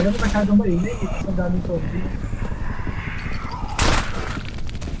muna gumalang, masyadong maingay. Ito sa daming zombie.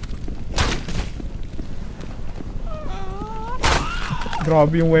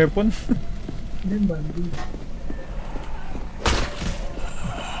 Grabe yung weapon. Hindi, bandi.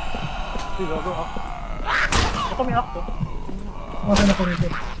 Uy, gago ako. Ito may ako. Okay na ko nito.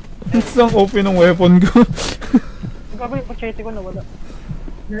 Isang open ng weapon ko. Ang gago yung machete ko nawala.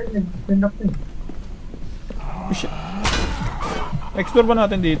 Nag-up na eh. Oh, shit. Explore ba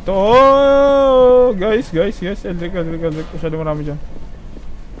natin dito? Oh, guys. Eldrick. Masyado marami dyan.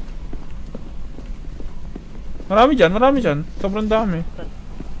 Marami dyan. Sobrang dami.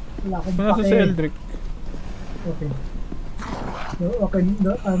 Wala akong Kung nasa si Eldrick. Okay. No, okay.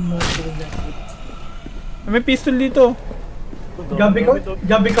 No, I'm not doing that. May pistol dito.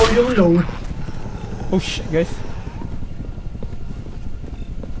 Gabi ka yung low. Oh shit, guys.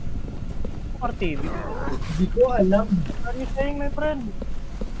 RTV. Hindi ko alam. Are you saying, my friend?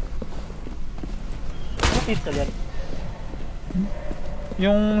 Ano pistol yan?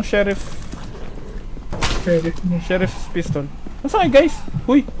 Yung sheriff's pistol. Nasaan kayo, guys?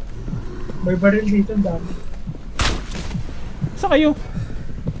 Huy! May baril dito, ang dami. Saan kayo?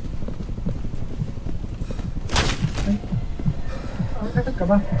 Nasaan ka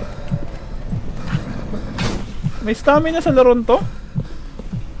ba? May stamina sa laron to?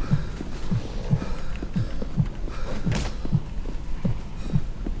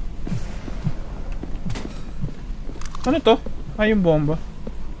 Ano to? Ay, yung bomba.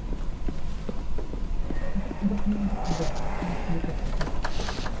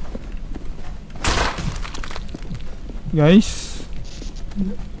 Guys.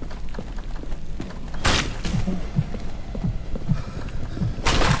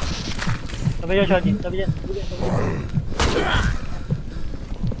 Sabi yan, Shoji. Sabi yan.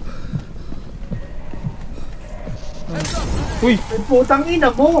 Uy! Ay, putang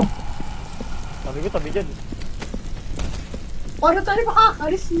ina mo! Sabi ko, tabi dyan. Paano tayo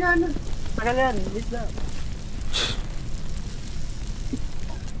makakalis niyan? Tagal yan, wait na.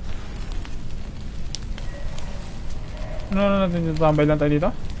 Ano natin dito? Tambay lang tayo dito?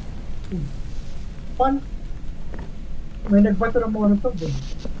 Paano? May nagbato ng molotov eh.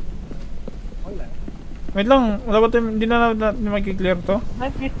 Wala. Wait lang, wala ba tayo, hindi na natin makiklear to? May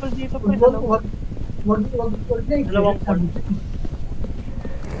pistol dito po. Wag na eh. Dalawang port.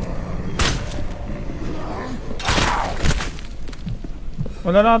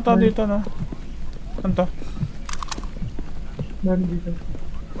 Wala na ata dito, no? Ano to? Meron dito.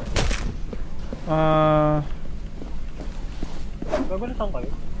 Gago na saan kayo?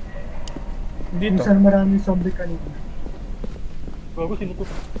 Dito. Kung saan maraming zombie kanina. Gago, sino to?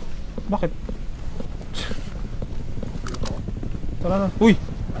 Bakit? Tara na. Uy!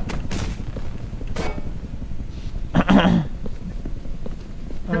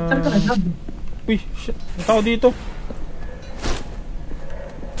 Saan ka nagab? Uy, shit. May tao dito.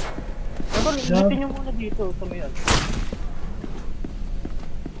 Gago, litin nyo muna dito. Sa may yan.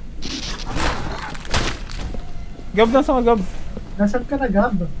 Gab na sa Gab. Nasaan ka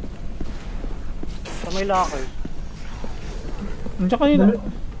nagab? Sa may locker. Nandiyan kanina.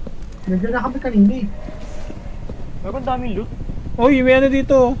 Nandiyan na kami kanina eh. Gago, ang daming loot. Uy, may ano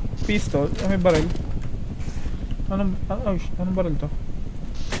dito. Pistol. May baril. Anong baril to?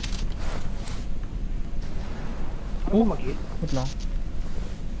 Ano ba mag-hit? Wait lang.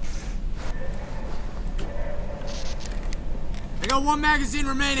 I got 1 magazine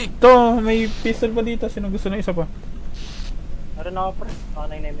remaining. Ito, may pistol pa dito. Sino gusto na isa pa? Meron ako pre.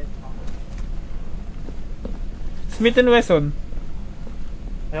 9mm. Smith & Wesson.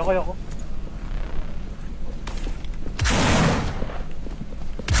 Ayoko.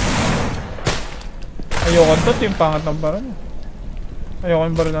 Ayoko to. Ito yung pangat ng baril. Ayoko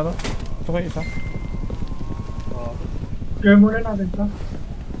yung baril na to. Ito kayo isa. Clear muna natin to.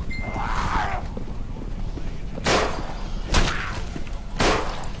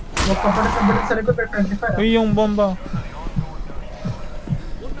 Huwag ka pa nakabalik sa likod, may friendly fire. Uy, yung bomba.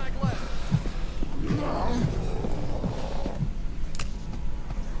 One mag left.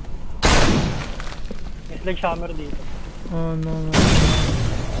 May sledgehammer dito. Oh, no.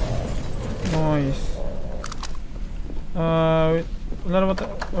 Nice. Wala na ba ito?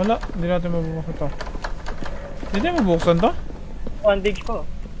 Wala, hindi natin mabubuksan ito. Hindi natin mabubuksan ito? Bandage ko.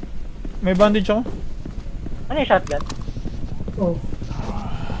 May bandage ako. Ano yung shotgun? Oh.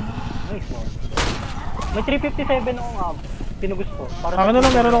 Nice mo. May 357 akong pinugos ko. Para Akin na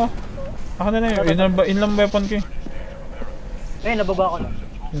lang, meron ako. Akin na lang yun. Yun lang weapon ko eh. Eh, nababa ko na.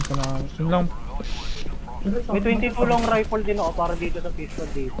 Yun pa na. Yun lang. May 22 long rifle din ako para dito sa pistol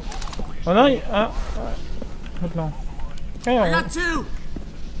dito. Wala, wait lang. Kaya I ako. got two.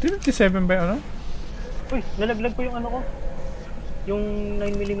 357 ba yung ano? Uy, nalaglag ko yung ano ko. Yung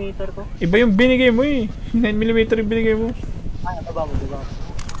 9mm ko. Iba yung binigay mo eh. 9mm yung binigay mo. Ay, nababa mo, diba?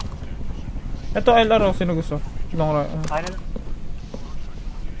 Ito LR oh, sino gusto? Long Kaya na.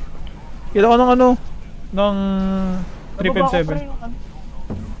 Kita ko ng ano? Ng Nababa ako 357. pre, yung ano.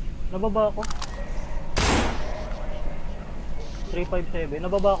 Nababa ako. 357.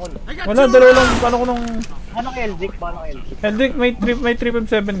 Nababa ako na. I got Wala, two dalawa lang. rounds. Paano ko nung... Paano ka Eldic? Paano ka Eldic? Hendrik, may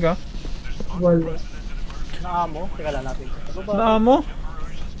 357 ka? Wala. Na amo? Teka lang natin. Nababa Na mo?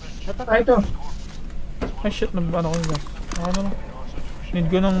 Ah, ito. Ay shit, ano ko yung gas? Ano na? Need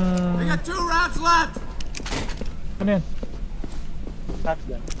ko ng... I got 2 rounds left. Ano yan?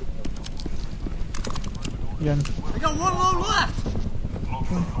 shotgun. Yan. I got 1 load left.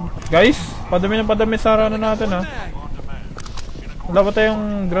 Guys, padami ng padami sa ano natin ha. Wala ba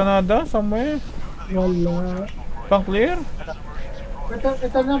tayong granada somewhere? Wala. Pang clear?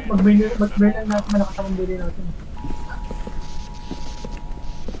 Ito na, mag-mail lang natin, malakas akong bili natin.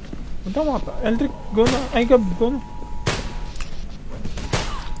 Punta mga ta. Eldrick, go na. Ay, Gab, go na.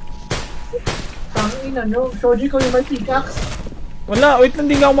 Tangin na, no? Shoji ko yung may pickaxe. Wala, wait lang,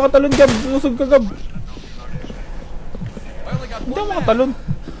 di nga ako makatalon, Gab. Busog ka, Gab. I only got Hindi ako one mag. makatalon.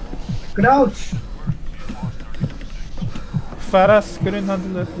 Crouch. Faras, couldn't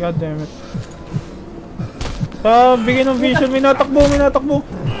handle it. God damn it. Bigay ng vision, may natakbo, may natakbo.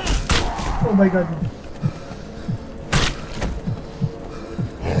 Oh my god.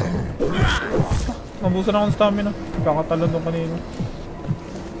 Mabusan ako ng stamina. Kakatalon doon kanina.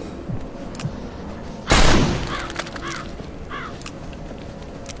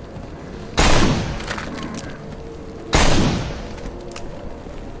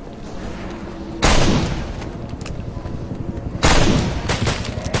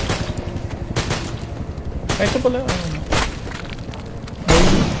 Ay, ito pala.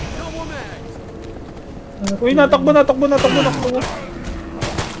 No more mags. Uy, natakbo.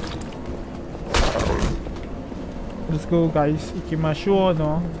 Let's go, guys. Ikimashu,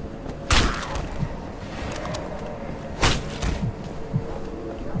 no?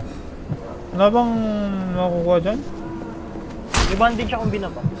 Wala bang makukuha dyan? May bandage akong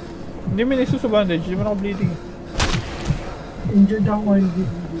binaba. Hindi may naisus sa bandage. Hindi mo na ako bleeding. Injured ako hindi.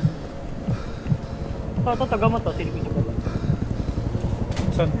 Ito, taga mo to. Silipin ko ba?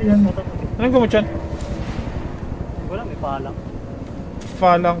 Saan? Ayan. Anong gamot yan? Wala, may palang.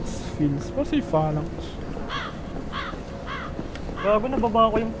 Phalanx fields. What's a phalanx? Gago, nababa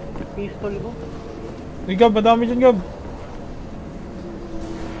ko yung pistol ko. Hey, Gab, madami dyan, Gab.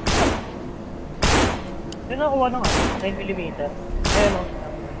 Hindi nakuha ng 9mm. Ayan o.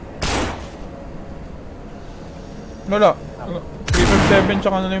 Wala. 357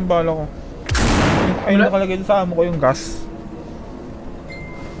 tsaka na yung bala ko. Ay, nakalagay dun sa amo ko yung gas.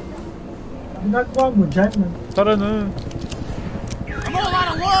 Ginagawa mo dyan, man. Tara na. I'm all out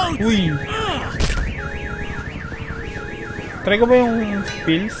of loads. Uy. Try ko ba yung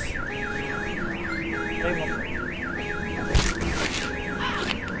pills? Try mo.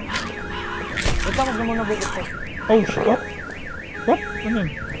 Wait lang, huwag mo na bukit ko. Oh, shit. What? What? Ano yun?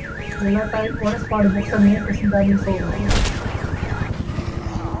 Wala tayong oras para buksan ngayon kasi daming soul.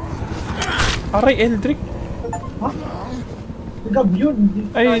 Aray, Eldrick. Ha? Gab yun.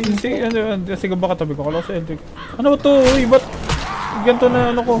 Ay, sige ba katabi ko? Kala ko si Eldrick. Ano ba to? Uy, ba't ganito na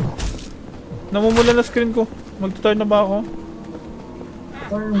ano ko? Namumula na screen ko. Magtuturn na ba ako?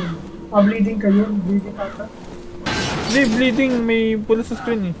 Bleeding kayo. Bleeding ata. Hindi, bleeding. May pula sa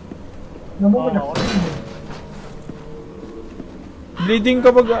screen eh. Namumula Oo. ka. Bleeding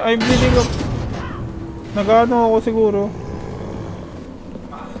kapag... Ay, bleeding kapag... Nag-ano ako siguro.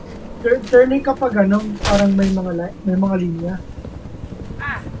 Turning kapag ano, parang may mga linya.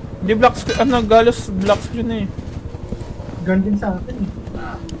 Hindi black screen. Ano, galos black screen eh. Gan din sa akin eh.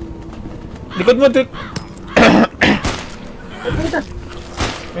 Likod mo, Drake. Ay, puta!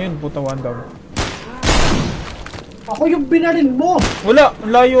 Ayun, puta, one down. Ako yung binaril mo! Wala!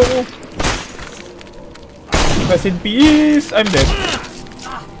 Ang layo ko. Rest in peace! I'm dead.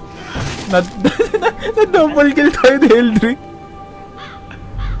 Na-double kill tayo ni Eldrick.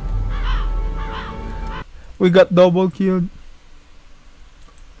 We got double killed.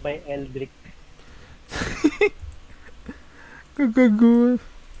 By Eldrick. Kagagulo.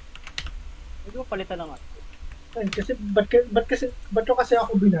 Hindi ko palitan lang ah. Ay, kasi, ba't ko kasi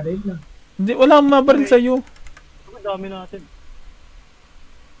ako binaril na? Hindi, wala akong mabaril sa'yo. Ang dami natin.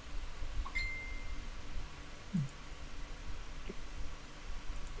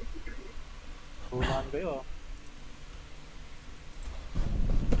 Sunahan kayo ah.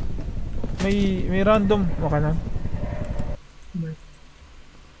 May random. Okay na.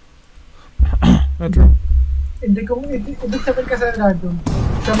 Metro. Hindi sabihin ka sa random.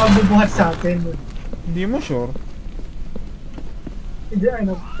 Siya magbubuhat sa atin. Hindi mo sure. Hindi,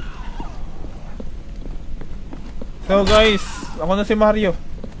 ano. So guys, ako na si Mario.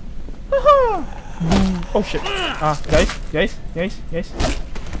 Haha! Oh shit. Guys.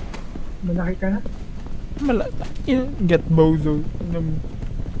 Malaki ka na? Get bozo.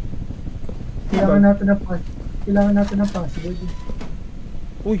 Kailangan natin ng password.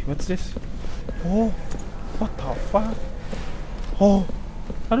 Uy, what's this? Oh, what the fuck? Oh,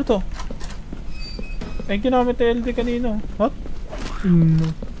 ano to? Ay, ginamit yung LD kanina. What?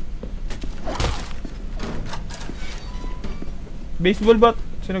 Baseball bat.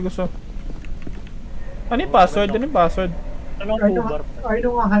 Sino gusto? Ano yung password? Ano yung password? Anong Uber? Ay,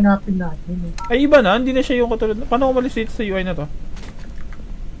 nung hanapin natin. Ay, iba na. Hindi na siya yung katulad. Paano ko malis dito sa UI na to?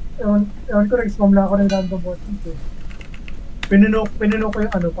 Ewan ko, nag-spam lang ako ng random buttons eh. Pinunok ko yung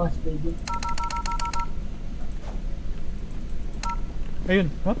ano, password yun.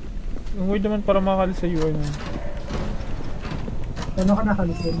 Ayun. What? Ang weird naman para makalis sa UI na. Ano ka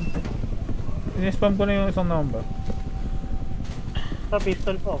nakalisin? In-spam ko na yung isang number. Sa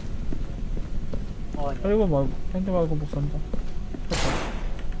pistol ko. Okay. Ano ba bago? Ay, hindi bago buksan to. Okay.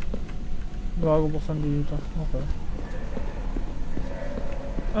 Bago buksan dito. Okay.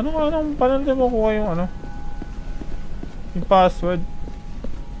 Anong paano mo kuha yung ano? Yung password?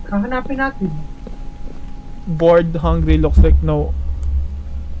 Kahanapin natin. Bored, hungry, looks like no.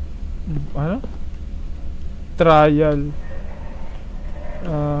 Ano? Trial.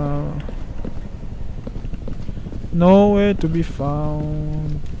 Nowhere to be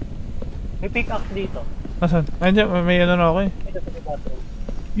found. May pickaxe dito. Asan? Ay, hindi. May ano na ako eh. Ito sa may bathroom.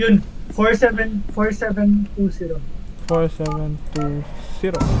 Yun, 4720. 4720.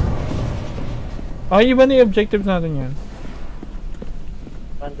 Ay, iba na yung objectives natin yan.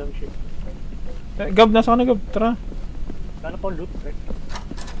 Random shit. Gab, nasa ka na Gab? Tara. Gano'n pa loot, right?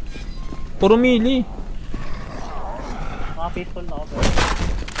 Puro melee. Mga pistol na ako pero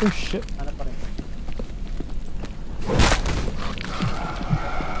Oh shit. ano pa rin.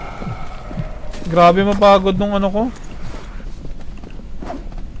 Grabe mapagod nung ano ko.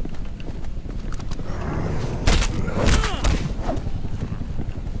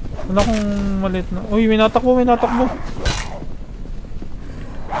 Wala kong malit na. Uy, may natakbo. Hindi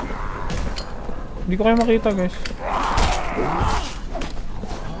ko kayo makita, guys.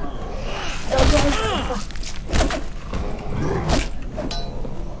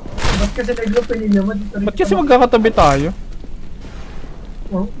 Ba't kasi nag-loop ninyo mo? Ba't kasi magkakatabi tayo?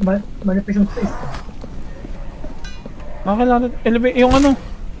 Oh, manipis yung space. Kailangan elevate yung ano.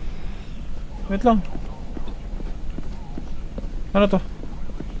 Wait lang. Ano to?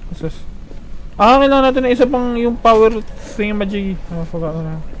 What's this? Kailangan natin na isa pang yung power thingamajig. Forgot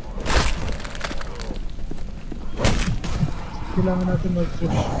na. Kailangan natin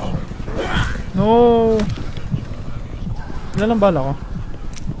mag-push. No. Ilan lang bala ko?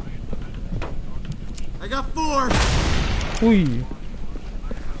 I got 4. Uy.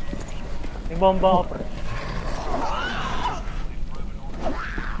 May bomba ako pre.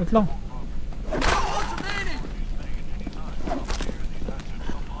 Wait lang.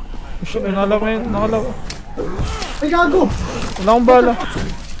 Oh, shit, nakalaw. Ay, gago! Wala akong bala.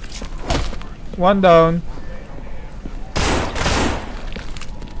 One down.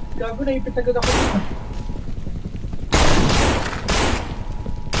 Gago, naipit agad ako.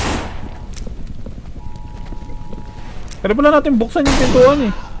 Pero pala natin buksan yung pintuan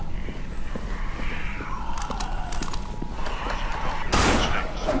eh.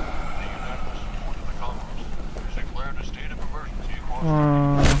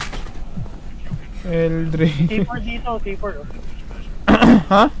 Eldrin. T4 dito, T4 oh.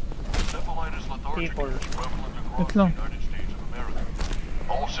 Ha? T4. Wait lang.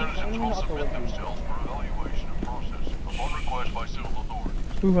 All citizens will submit themselves for evaluation and process upon request by civil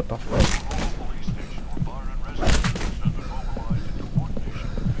authorities. Uy, what the fuck? Police station or fire and rescue has been mobilized into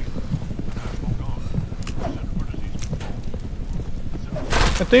coordination with National Guard, Center for Disease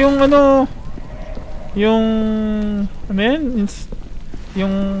Control. Ito yung ano. Yung... Ano yan?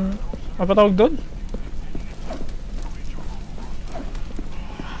 Yung... Ano pa tawag doon?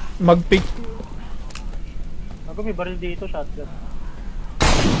 mag-pick. Ako may baril dito, shotgun.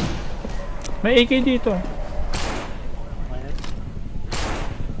 May AK dito. Ayun.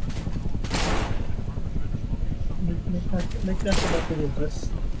 May klase ba ito yung press?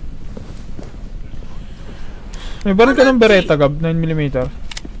 May baril ka ng Beretta, Gab, 9mm.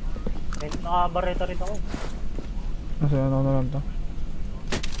 May nakabareta rin ako. Nasa ano na lang to.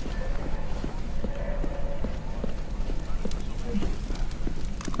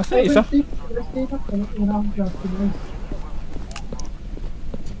 Kasi isa. Press dito. Wala akong klase guys.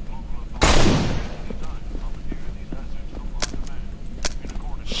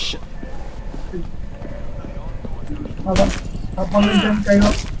 Shit. Habang nandyan kayo,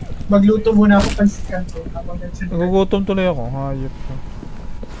 magluto muna ako pansikan ko. Habang nandyan kayo. Nagugutom tuloy ako. Hayop ko.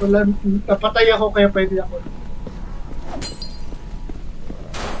 Wala, napatay ako kaya pwede ako.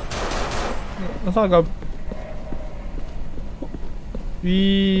 Nasa Gab?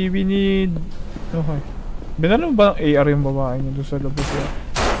 We need... Okay. Binalo mo ba ng AR yung babae niyo doon sa labas yan?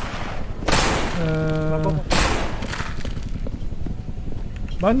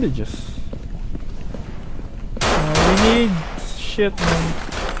 Bandages. We need... Shit, man.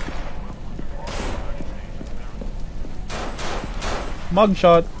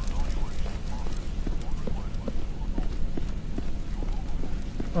 Mugshot.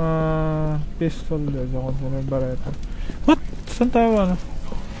 Pistol din ako sa may bareta. What? Saan tayo ano?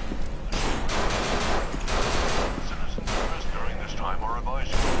 Citizens arrested during this time are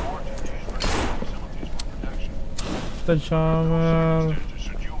advised to report to these medical facilities for protection. Sledgehammer.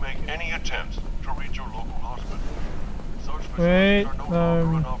 Should you make any attempts to reach your local hospital, such Wait, facilities are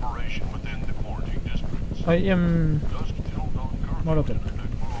no longer in operation within the quarantine districts. I am Thus, till dawn curfew Molotov. is in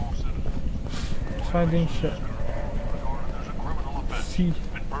effect for all citizens. finding shit. Regarded as a criminal offense, See.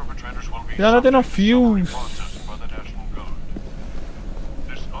 and perpetrators will be Kailangan natin ng subject to summary fuse. processing by the National Guard.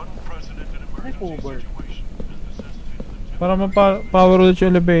 This unprecedented emergency Uber. situation has necessitated the Para ma-power ulit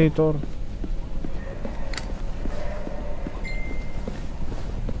yung elevator.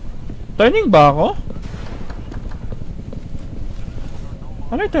 Turning ba ako?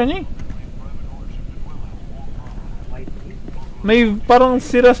 Ano yung turning? Might be. May parang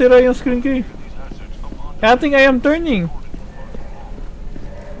sira-sira yung screen ko eh. I think I am turning.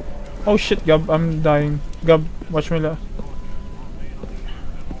 Oh shit, Gab, I'm dying. Gab, watch me la.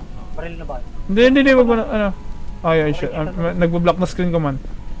 Baril na ba? Hindi, wag mo na, ano. Ay, shit. Nagbo-block na screen ko man.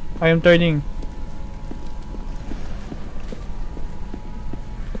 I am turning.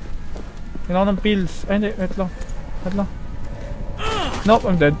 Kailangan ng pills. Ay, hindi, wait lang. Wait lang. Nope,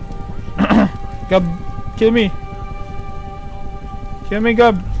 I'm dead. Gab, kill me. Kill me,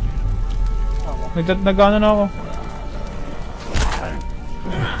 Gab. Nagano na ako.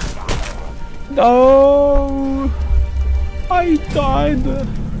 No! I died!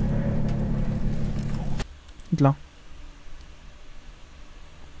 Wait lang.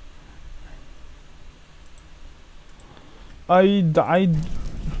 I died.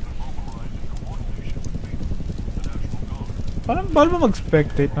 Parang bawal ba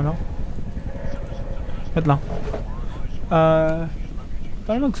mag-spectate, ano? Wait lang.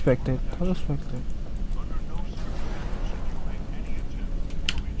 Paano mag-spectate? How to spectate?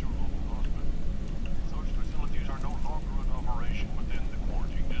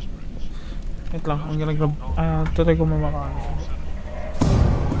 Wait lang, ang gonna-grab. Tuloy ko mamakaan.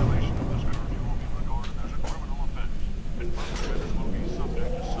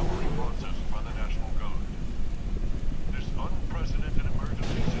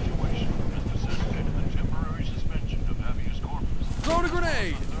 Throw a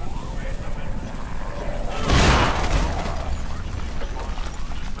grenade!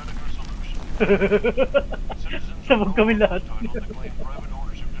 Sabog kami lahat.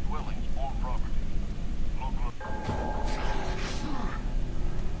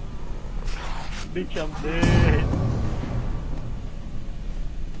 Bitch, I'm dead.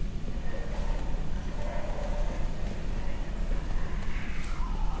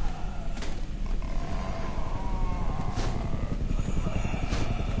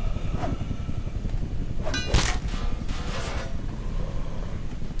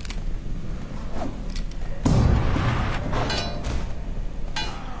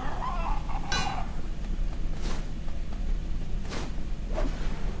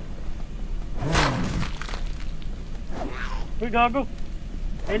 Uy, gago!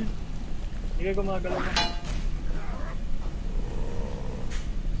 El! Hindi ka gumagalaw na.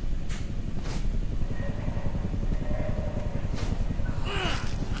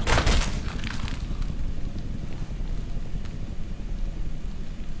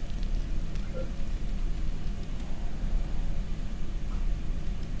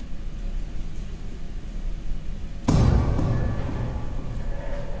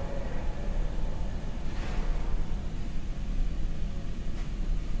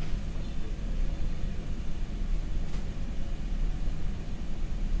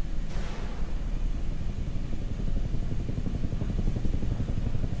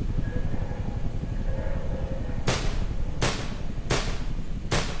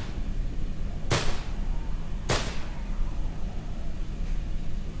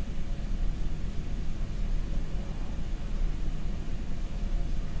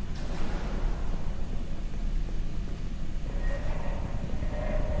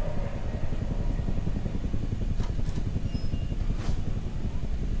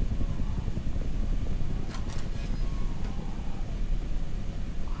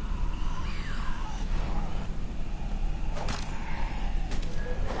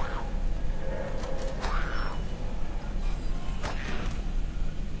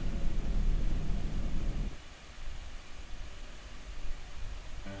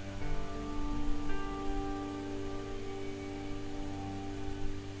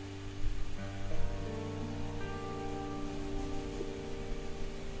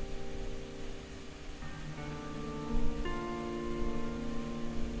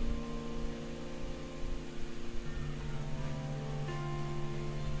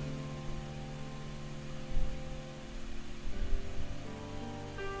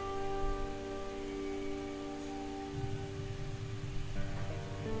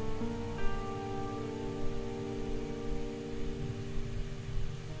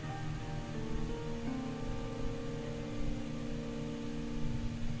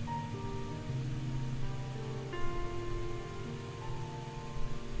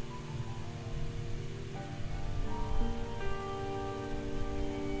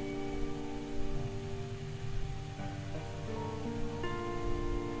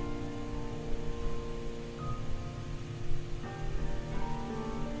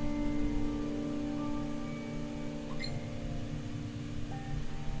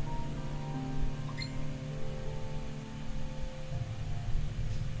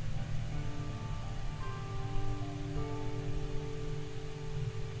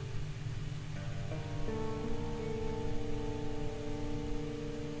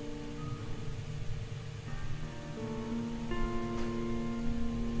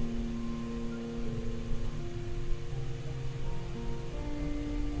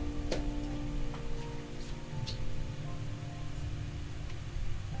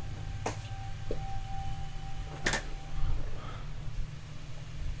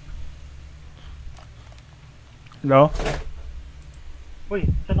 Hello? Uy,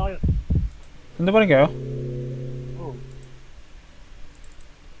 saan na kayo? Nandun pa rin kayo? Oh.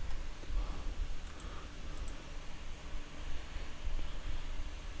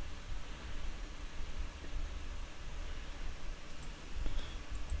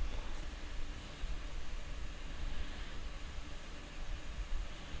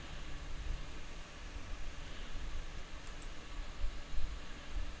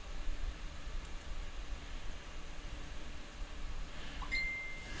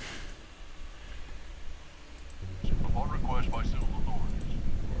 Upon request by civil authorities.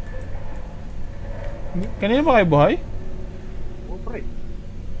 Kanina pa kayo buhay? Oh, pre.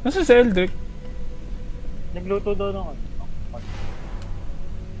 Nasaan si Eldrick? Nagluto daw ng ano.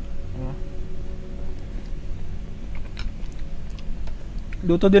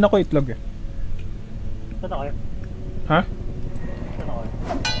 Luto din ako itlog eh. Saan na kayo? Ha? Saan na kayo?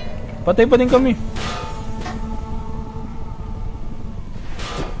 Patay pa din kami.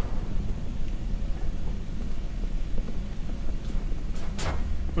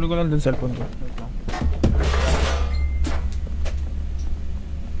 Puno ko lang dun cellphone ko. Wait lang.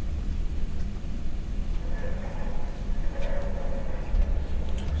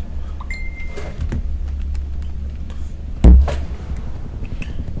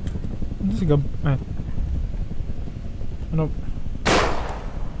 Ano si Gab? Ay. Ano?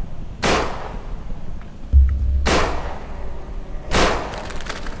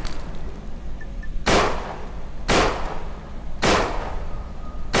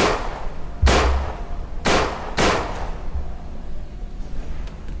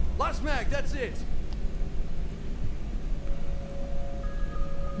 Last mag, that's it.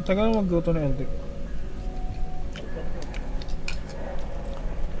 Tagal na magluto ng Eldrick.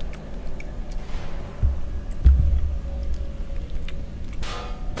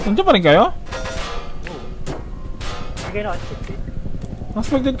 Nandiyan pa rin kayo? Sige na, expected.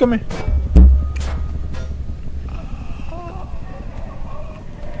 Expected kami.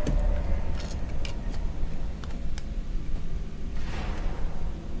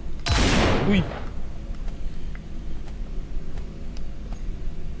 Uy.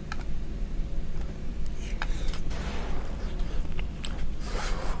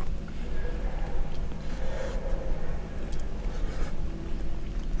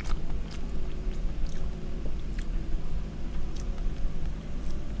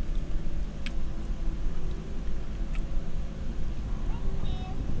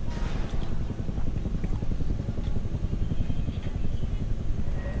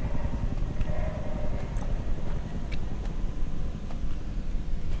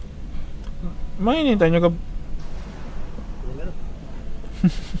 Mahinintay nyo Gab.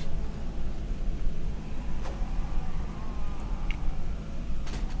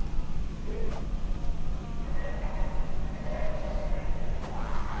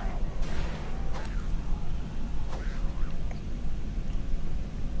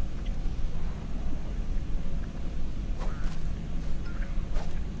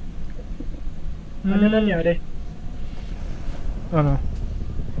 Ano nangyari? Ano?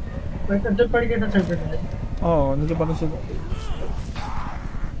 Wait, andun pa rin kayo sa server na yun. Oo, nandiyan pa rin sila.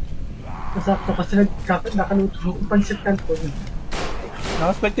 Masakto kasi nakaluto ko pansit canton.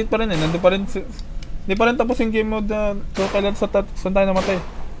 Naka-expected pa rin eh. Nandun pa rin hindi pa rin tapos yung game mode na kailan saan tayo namatay.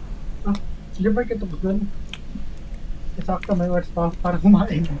 Ah, sige ba kayo tapos doon? Masakto may words pa para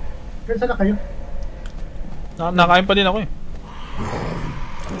kumain. Pero saan na kayo? Nakain pa din ako eh.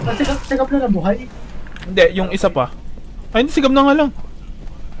 Kasi sigap na nabuhay. Hindi, yung isa pa. Ay, hindi, sigam na nga lang.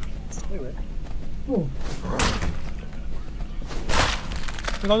 Oo.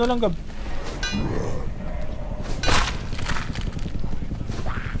 Ikaw na lang, Gab.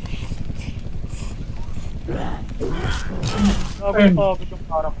 Grabe yung pagod yung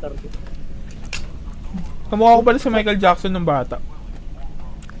character ko. Kamukha ko pala si Michael Jackson ng bata.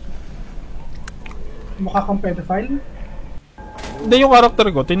 Mukha kang pedophile. Hindi yung karakter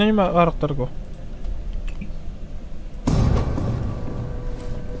ko. Tingnan yung karakter ko.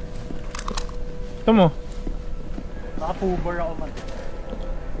 Ito mo. Naka-puber ako man.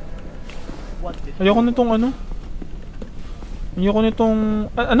 What this? Ayoko nitong ano. Ayoko nitong...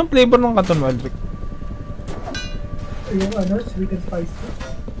 anong flavor ng Canton mo, Eldrick? Yung ano, sweet and spicy.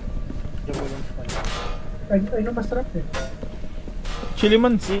 Diyan yung spice. Ay, no, masarap eh. Chili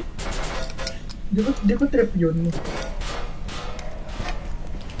mansi. Di ko trip yun.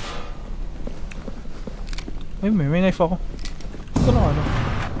 Ay, may knife ako. Ito na ano.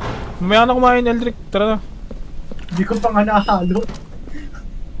 Mamaya na kumain, Eldrick. Tara na. Di ko pa nga nakahalo.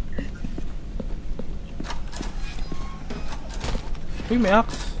 Uy, may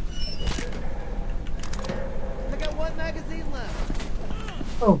axe. one magazine left.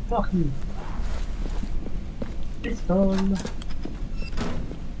 Oh, fuck you. Pistol.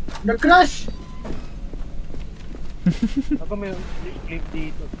 Nag-crash! Ako may clip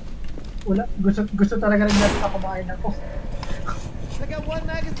dito. Wala. Gusto talaga rin natin na kumain ako. I got one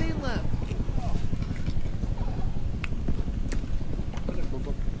magazine left.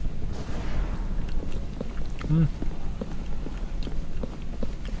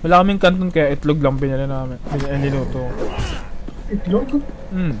 Wala kaming kanton kaya itlog lang binili namin. Niluto. Itlog?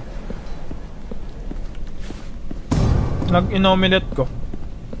 Nag-inomelette ko.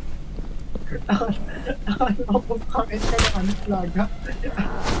 Akala ko kakain ka ng ano plaga.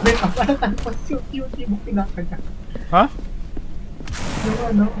 May kapalatan pa cute mo pinakaga. Ha? Yung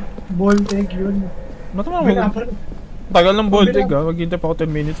ano, boiled egg yun. Matamal ako. Tagal ng boiled egg ha. Maghintay pa ako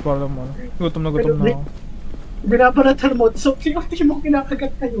 10 minutes para lang ano. Gutom na ako. Binabalatan mo, so cute mo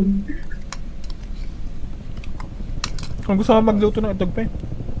kinakagat na yun. Kung gusto ka magluto ng itlog pa eh.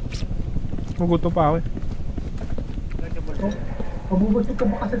 Magutom pa ako eh. Mabubusog ka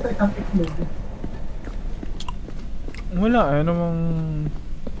ba kasi sa isang itlog? Wala eh, namang...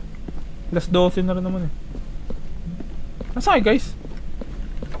 Last 12 na rin naman eh. Nasaan kayo guys?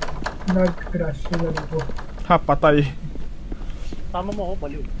 Nag-crash sila nito. Ha, patay. Tama mo ako,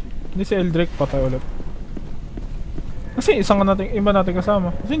 baliw. Hindi si Eldrick, patay ulit. Kasi isang natin, iba natin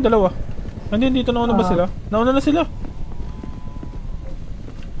kasama. Kasi yung dalawa. Nandiyan dito, nauna ba sila? Nauna na sila.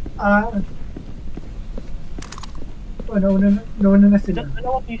 Nauna na sila.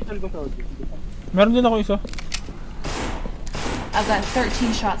 Dalawa pistol ko sa audio. Meron din ako isa. I've got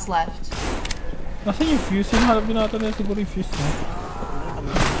 13 shots left. Nasaan yung fuse? Hinahanap din natin na siguro yung fuse mo.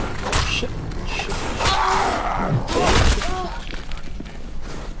 Shit.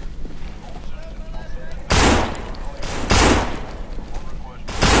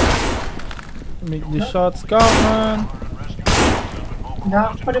 Make the shots count, man.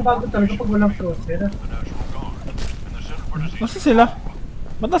 Nakakapanibago talaga pag walang crosshair. Nasaan sila?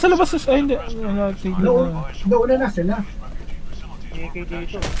 Ba't nasa labas? Ay, hindi. Nauna na sila. AK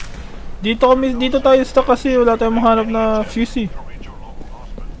dito. Dito tayo stuck kasi wala tayong mahanap na fuse eh.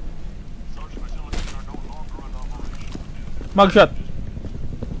 Mugshot.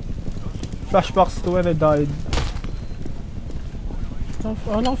 Flashbacks to when I died.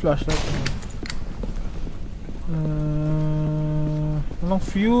 Walang flashlight. Walang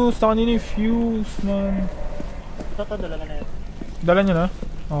fuse. Kanina yung fuse, man. Ito, dala na yun. Dala niya na?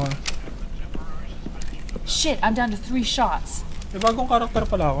 Okay. Shit, I'm down to 3 shots. May bagong karakter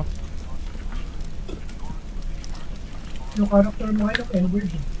pala ako. Yung character mo ngayon ng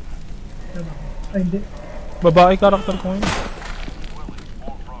Edward. Ay, hindi. Babae karakter ko ngayon.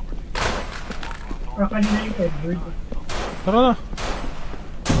 Kanina yung Edward. Tara na.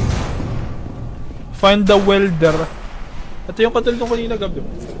 Find the welder. Ito yung katil ko kanina gabi.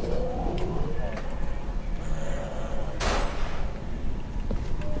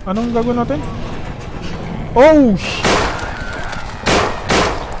 Anong gagawin natin? Oh!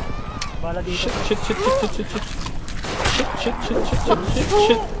 Bala dito. Shit.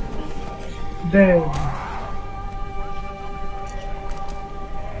 Then,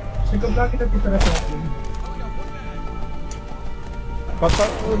 siguro lang kita titira sa akin. Baka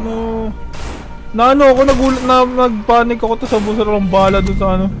ano... Naano ako, nagulat na nagpanik ako to sa busa ng bala dun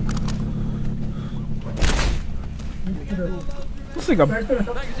sa ano. Kasi gab.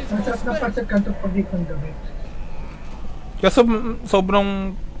 Masarap na pansat kanto pag ikong gabi. Kasi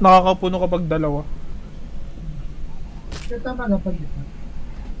sobrang nakakapuno kapag dalawa. Kaya tama na pag isa.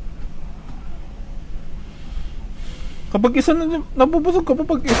 Kapag isa na, nabubusog ka pa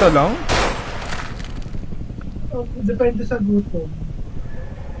pag isa lang? Oh, depende sa gutom.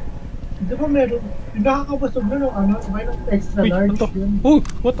 Di ba meron, yung nakakabasog na nung ano, may extra large yun. Uy,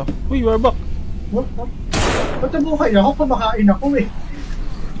 what the? Uy, we're back. What? Ba't nabuhay ako? Kumakain ako eh.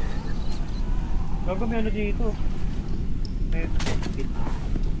 Gago may ano dito. May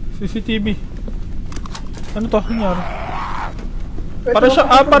CCTV. Ano to? Nangyari?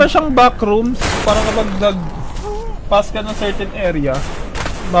 Para siyang backrooms. Parang kapag nag-pass ka ng certain area,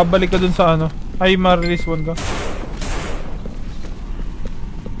 babalik ka dun sa ano. Ay, ma-respawn ka.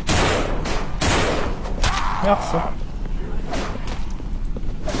 Yaks ah.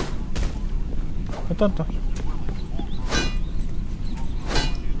 Ito.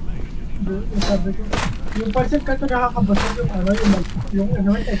 Yung sabi ko, yung pansat kanto nakakabasog yung ano,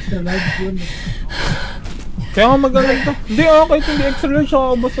 yung extra large yun. Kaya nga magaling to. Hindi kahit hindi extra large,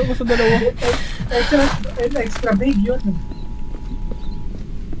 nakakabasog ko sa dalawa. Extra big yun.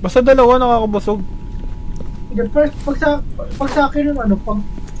 Basta dalawa nakakabasog. First, pag sa akin yung ano,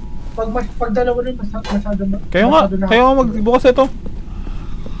 Pag dalawa rin, masyado na. Kayo nga magbukas ito.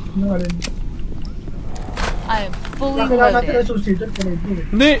 Ano nga rin. I am fully Kailangan natin loaded. ang suicide kung ito eh.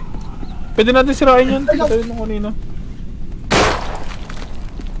 Hindi. Pwede natin sirain yun. Patayin nung kanina.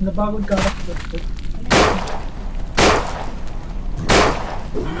 Napagod character.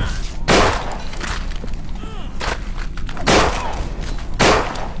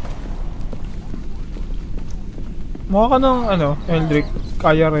 Mukha ka ng Eldrick,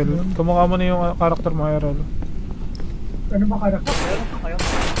 IRL. Kamukha mo na yung karakter mo IRL. Ano ba character? Meron pa kayo?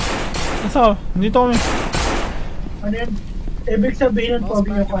 Nasa ka? Dito kami. Ano yan? Ibig sabihin ng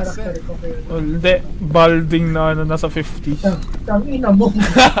pogi yung character ko kayo. Well, hindi. Balding na nasa 50. Tangina mo.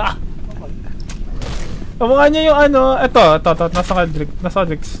 Kamukha niya yung ito, nasa ka Drix.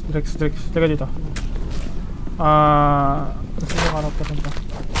 Teka dito. Nasa yung karakter nito.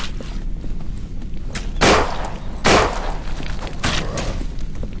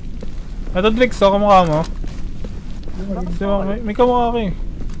 Ito Drix, kamukha mo. Diba, may kamukha ka eh.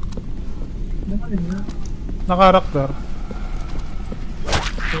 Na karakter.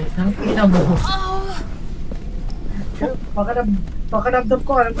 Tangina mo. Pakanamdam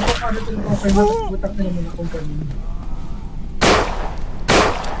ko, alam ko kung ano ito yung okay mo. Butang na naman akong ganun.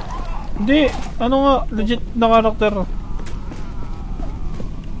 Hindi, legit na karakter.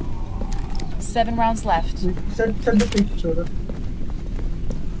 7 rounds left. Send the picture.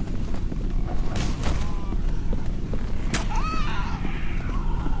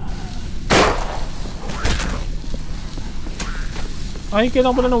 Ay,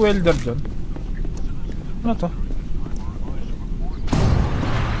 kailangan pala ng welder dyan. Ano to?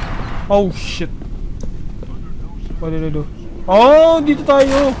 Oh shit. What did I do? Oh, dito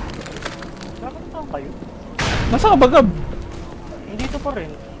tayo. Bakit saan kayo? Nasa ka ba, Gab? Hindi ito pa rin.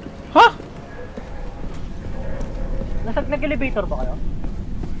 Ha? Nag-elevator ba kayo?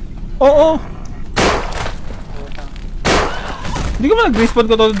 Oo. Hindi ka ba nag-respawn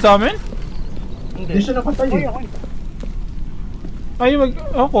ka tulad sa amin? Hindi. Hindi siya napatay eh. Okay. Ay,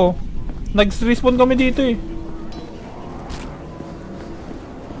 ako. Nag-respawn kami dito eh.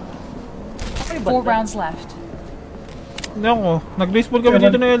 Okay ba? 4 rounds left. Hindi ako. Nag-respawn kami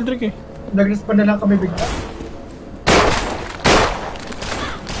dito na Eldrick eh. Nag-respawn na lang kami bigla.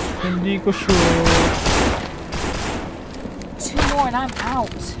 Hindi ko sure. 2 more and I'm out.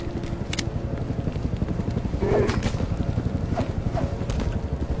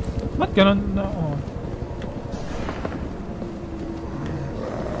 Ba't ganun na?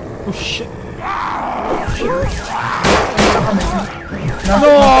 Oh shit.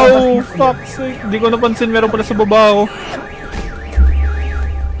 No! Fuck sake. Hindi ko napansin meron pala sa baba ako.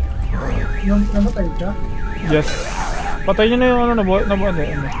 Yung namatay ka? Yes. Patay nyo na yung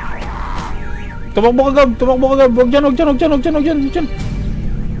Tumakbo ka, Gab! Huwag dyan!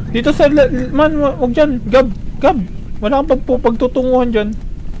 Dito sa man, huwag dyan! Gab! Wala kang pagtutunguhan dyan.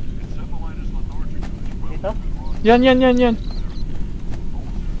 Dito? Yan.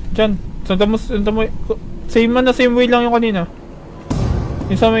 Diyan. Santa mo, same way lang yung kanina.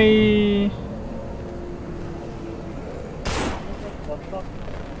 Yung sa may...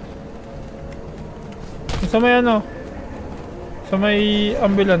 Yung sa may sa may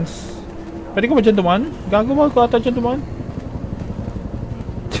ambulance. Pwede ko ba dyan dumaan? Gagawa ko ata dyan dumaan.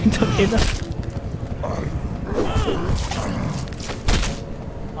 Tingnan.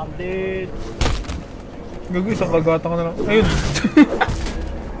 I'm dead. Gagawin, isang kagata ka na lang. Ayun.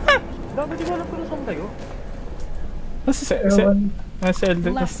 Dapat di ko alam kung saan kayo. Nasa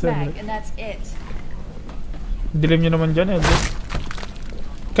Eldrick. Last mag, and that's it. Dilim nyo naman dyan, Eldrick.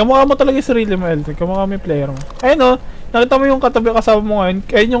 Kamukha mo talaga yung sarili mo, Eldrick. Kamukha mo yung player mo. Ayun nakita mo yung katabi kasama mo ngayon.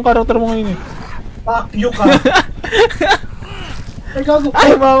 Ayun yung karakter mo ngayon eh. Fuck you ka! Ay, gago.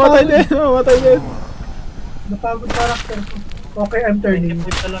 Ay, mamatay din. Napagod character ko. Okay, I'm turning.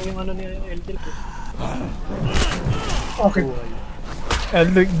 Tip na lang yung ni Eldrick. Okay.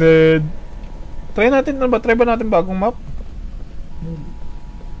 Eldrick dead. Try ba natin bagong map?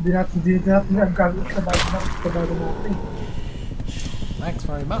 Hindi natin ang gagawin sa bago natin. Thanks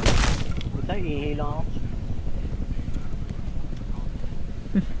very much. Buta, ihilang ako.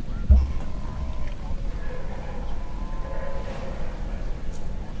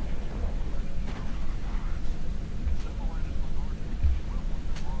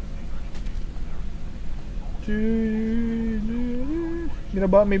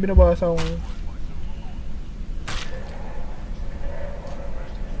 May binabasa ako.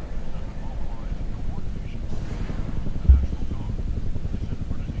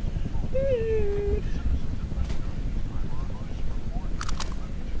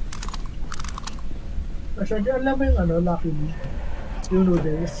 Kasi alam mo yung Lucky Me. Yung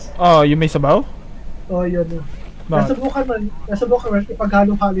noodles. Oh, yung may sabaw? Oh, yun. Bakit? Nasubukan mo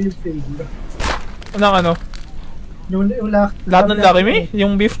ipaghalo-halo yung flavor. Anong ano? Yung Lahat ng Lucky Me?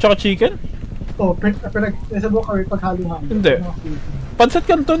 Yung beef tsaka chicken? Oh, nasubukan mo ipaghalo-halo. Hindi. Yung mga flavor. Pansat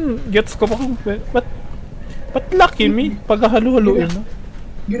Canton, gets ko pa kung... Ba't Lucky Me? Pagkahalo-haloin mo?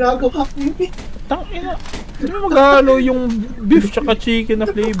 Ginagawa ko yun eh. Tangina. Hindi mo maghalo yung beef tsaka chicken na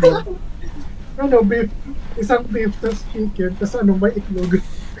flavor. Ano, beef. Isang beef, tas chicken, tas may itlog.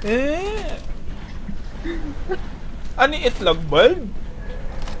 Ano yung itlog, Bald?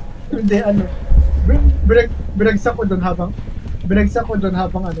 Hindi, binagsak ko doon habang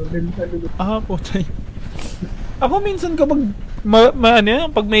niluluto. Putay. Ako minsan kapag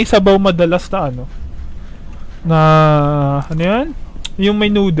pag may sabaw madalas ano yan? Yung may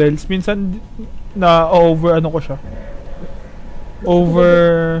noodles, minsan na over ko siya.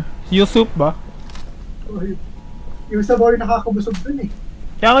 Over yung soup ba? Yung sabaw yung nakakabusog dun eh.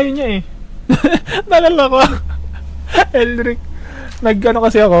 Kaya ngayon niya eh. Nalala ko. Elric.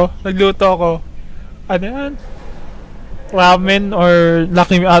 Nagluto ako. Ano yan? Ramen or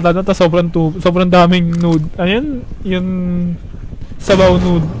Lucky Me ata na, sobrang daming ano yan? Yung sabaw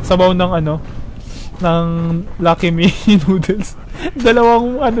ng Lucky Me noodles.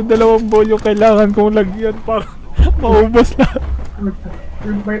 Dalawang bowl yung kailangan kong lagyan para maubos na.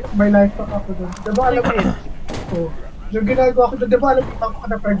 May life pack ako doon. Diba alam mo yun? Oo. Yung ginagawa ko doon, diba alam mo ko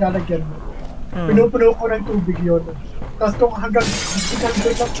na parang lalagyan mo? Pinupuno ko ng tubig yun. Tapos kung hanggang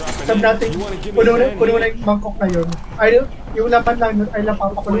sabi natin, puno na yung mangkok na yun. Ay, yung laman lang yun, ay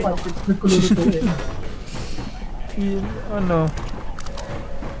napapakuluan. Nagkululutuin. Ano?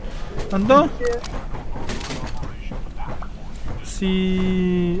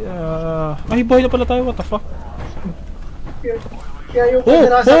 Ay, boy na pala tayo, what the fuck? Kaya yung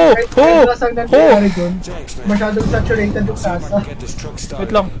kadrasang nangyayari doon, masyadong saturated yung kasa.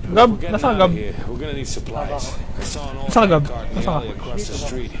 Wait lang, Gab, nasaan Gab? Nasaan Gab? Nasaan ka?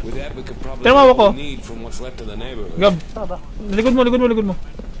 Tinawawa ko. Gab, likod mo.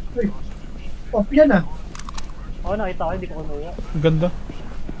 Uy, off yan ah. Oo, nakita ko, hindi ko kunuha. Ganda.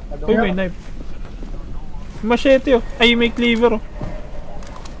 Uy, may knife. Machete oh. Ay, may cleaver oh.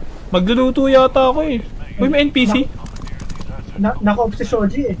 Magluluto yata ako eh. Uy, may NPC. Naka-off si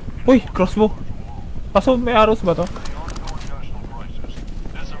Shoji eh. Uy, crossbow. Kaso may arrows ba to?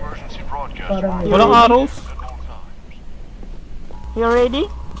 Parang Walang arrows. You ready?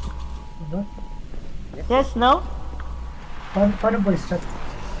 Ano? Yes, no? Paano voice chat?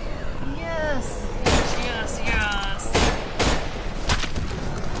 Yes.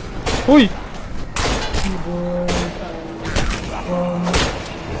 Uy!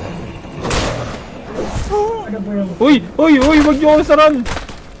 Ano ba yung... Uy, wag niyo ako saran!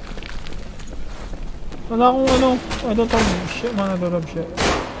 Wala akong I don't know, shit, man, I don't have shit.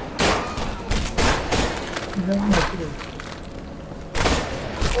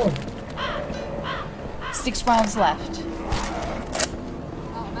 Oh, 6 rounds left.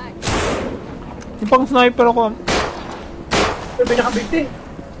 Yung pang sniper ako. may pinakabigti.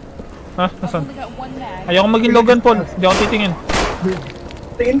 Ha? Nasaan? Only got 1 mag. Ayoko maging Logan Paul, hindi ako titingin.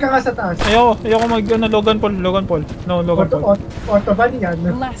 Tingin ka nga sa taas. Ayoko mag Logan Paul. No, Logan Paul. Auto ban yan.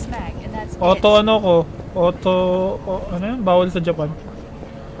 Last mag, and that's it. Ano yan? Bawal sa Japan.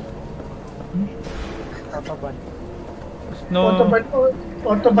 Tataban. No.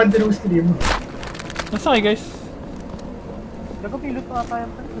 Auto ban din yung stream. Nasaan kayo guys? Nagpapilot pa tayo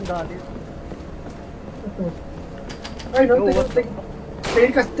ng dali. Ito. Ay no,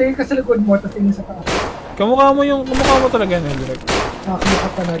 tingin ka sa likod mo, tapos tingin sa taas. Kamukha mo talaga yan, direct. Nakakamukha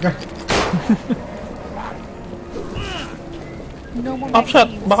talaga. No more Top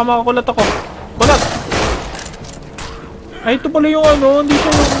shot, magazines. baka makakulat ako. Kulat! Ay, ito pala yung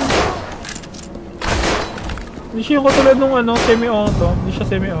hindi siya yung katulad nung semi-auto. Hindi siya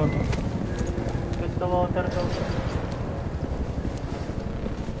semi-auto. Ganda water daw.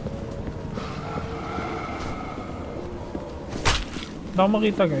 Hindi ako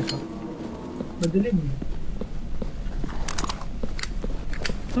makita guys. Madilim.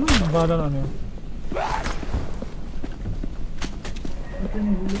 Ano yung bala na yun?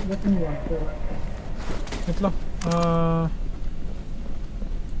 Ba't yung water? Wait lang.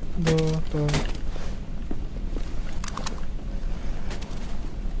 Ito.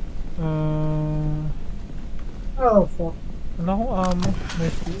 Oh, fuck. Wala akong ammo.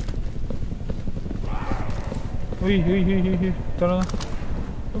 Nice. Uy. Tara na.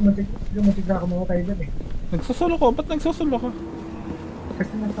 Lumatik na ako mamatay dyan eh. Nagsusolo ko? Ba't nagsusolo ka?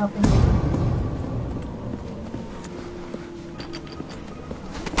 Kasi nasa akin.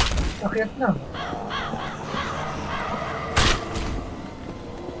 Akyat na.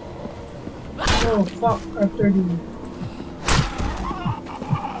 Oh, fuck. After the...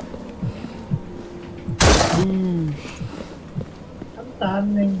 Ang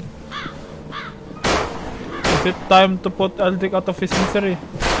taning. Is it time to put Aldrich out of his misery?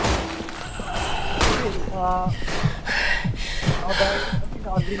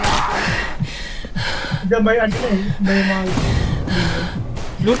 Naka-agree na ako. Hindi, may ano na eh. May mga...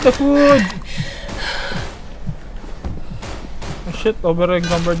 Loot the food! Oh shit,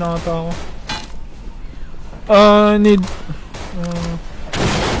 over-encumbered na ata ako. Need...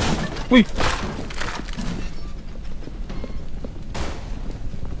 Uy!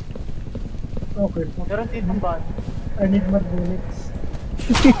 Okay. Meron din ng ban. I need more bullets.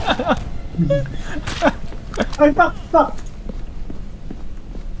 Ay, fuck! Fuck!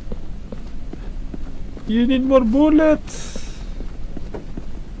 You need more bullets!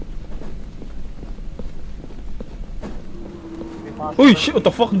 May pasok. Uy, shit, what the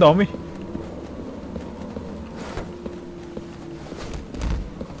fuck, ang dami.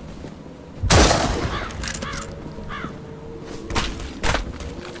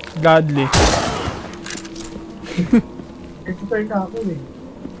 Godly. Ito tayo na ako eh.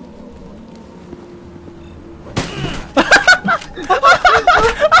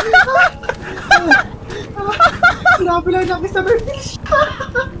 Sinabi lang namin sa may fish.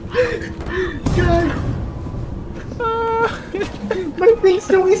 God. May pills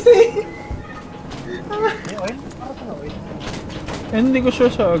yung isa eh. May oil? Para sa oil. Hindi ko sure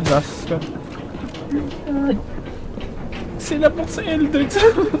sa gas ka. Sinapak sa Eldritch sa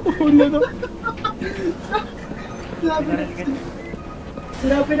ulo no.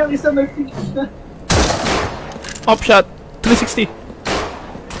 Sinabi lang isa may fish na. Up shot. 360.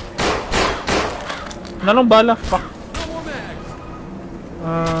 Nanong bala? Fuck.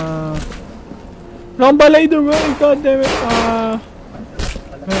 Nanong bala either way. God damn it.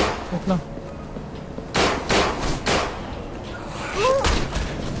 Wait lang.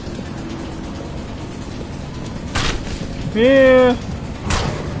 Yeah.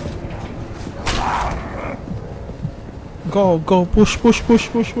 Go, go, push. I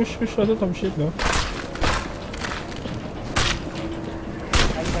don't have shit though.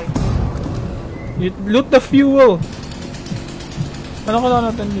 Loot the fuel! Ano ko lang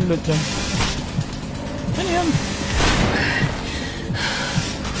natin yung loot dyan? Ano yan?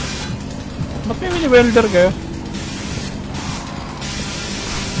 Ba't may mini-welder kayo?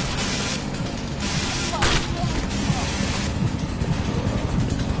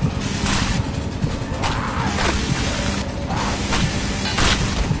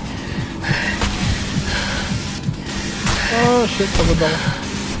 Oh shit, pagod ako.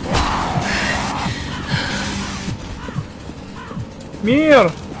 Mir!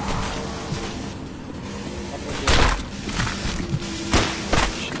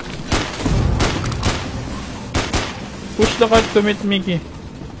 Push the cart to meet Mickey. 6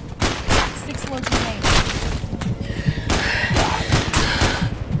 loads remain.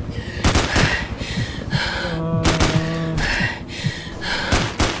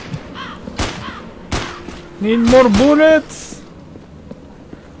 Need more bullets!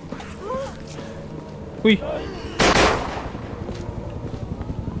 Uy!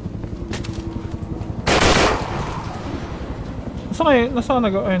 Nasa ka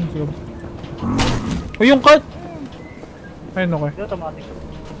nag- ayun, sige. O yung cart! Ayun, okay. Hindi automatic.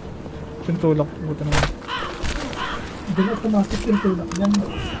 Pintulak, buta naman. Hindi na automatic yung tulak yan.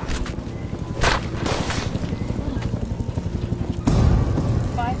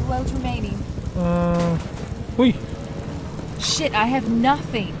 Five loads remaining. Uy! Shit, I have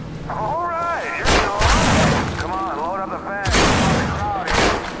nothing. Alright, you're going. Come on, load up the van.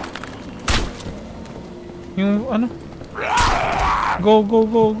 Yung ano? Go!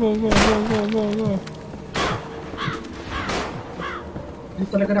 Hindi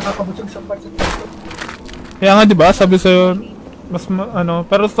talaga nakakabusog sa part sa tayo. Kaya nga diba, sabi sa'yo, mas ano,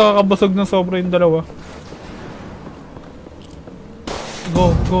 pero sa kakabusog ng sobra yung dalawa.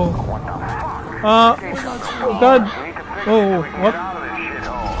 Go! Oh god! Oh, what?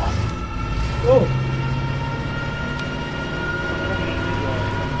 Oh!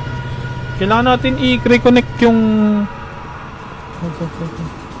 Kailangan natin i-reconnect yung... I've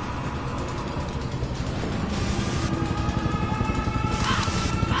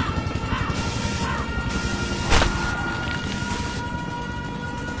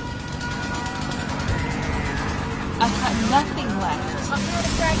got nothing left. I'm gonna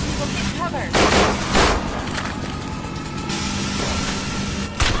drag people get cover.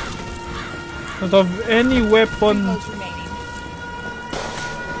 Not of any 3 weapon, loads remaining.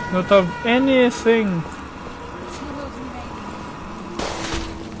 not of anything. 2 loads remaining.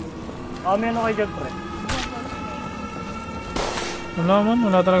 May ano kayo dyan, pre? Wala man,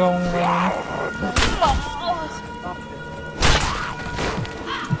 wala talaga akong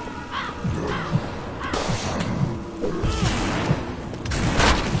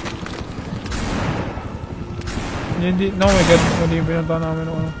Hindi, no my god, hindi yung pinunta namin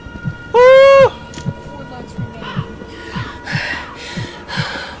ng ano. Ah!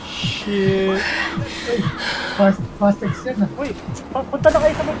 Shit. Fast exit na. Uy, punta na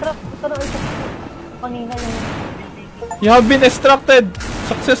kayo sa may truck. Punta na kayo sa kanina yung... You have been extracted!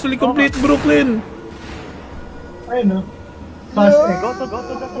 Successfully complete Brooklyn! Ayun no. Fast Go exit. to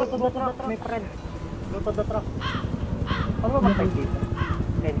the truck, my friend. Go to the truck. Ano ba ba dito?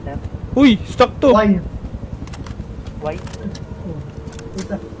 Enter. Uy! Stuck to! Why? Why?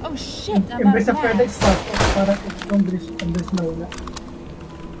 Ito. Oh shit, I'm Imbes sa out of FedEx gas. stop, parang itong bilis na wala.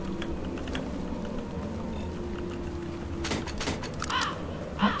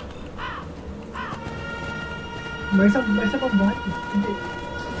 May isa pang buhay. Hindi.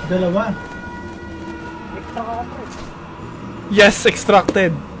 Dalawa. Extra ka pre. Yes!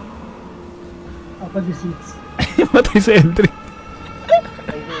 Extracted! Apat yung seats. Matay sa entry.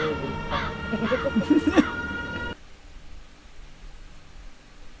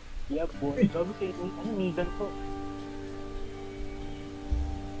 Ay, yeah, boy. Gago kayo. Ano, nigan to.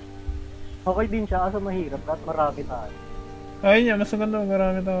 Okay din siya, kaso mahirap. At marami tayo. Ayun niya, mas maganda kung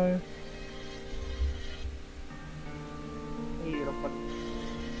marami tayo. Mahirap pa.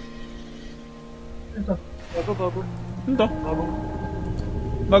 Ito. Bago. Ano to? Bago.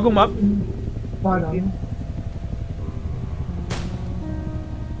 Bagong map? Parang.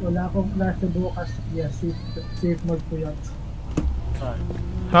 Wala akong klase bukas. Yeah, safe mode po yan.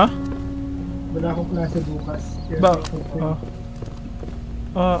 Ha? Wala akong klase bukas. Yeah, Ba? safe mode po yan.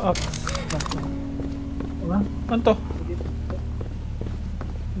 Up. Diba? Ano to?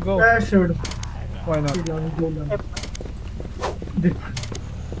 Go. Sure. Why not? Sige lang, go lang. Hindi pa.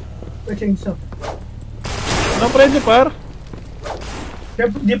 Pa-change up. Ano prende par? Kaya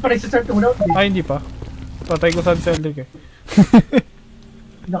di pa rin sa start mo na. Ay, hindi pa. Patay ko sa electric eh.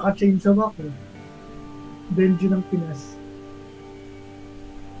 Naka-change up ako. Benji ng Pinas.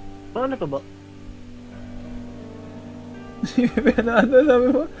 Paano to ba? Ano sabi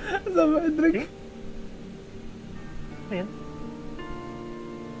mo? Sabi mo, Edric? Ayan.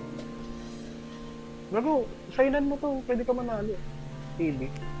 Gago, signan mo to. Pwede ka manalo.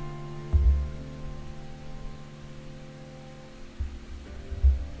 TV.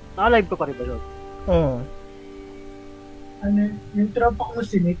 Naka-live ko pa rin ba doon? Oo. Ano, yung tropa ko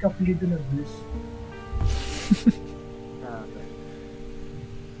si Nick, apelido na Bliss. Okay.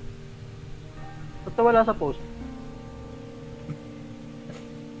 Ba't wala sa post?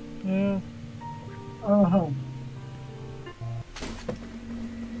 Aha.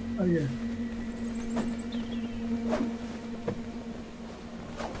 Ayan.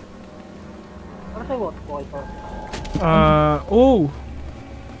 Para sa what? Okay to. Oh!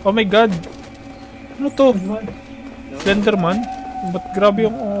 Oh my god! Ano to? Diba? Slenderman? Ba't grabe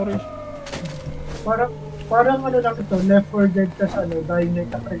yung orange? Parang ano lang ito, Left 4 Dead tas ano, Dying Light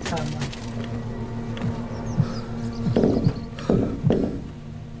at Exama.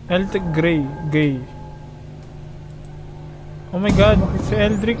 Celtic Gray. Gay. Oh my god, si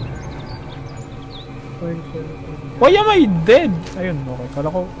Eldrick. Why am I dead? Ayun, okay.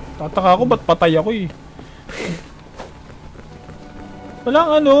 Kala ko, tataka ako, ba't patay ako eh.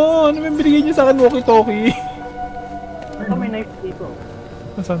 Walang ano may binigay niyo sa akin walkie-talkie? Ito may knife dito.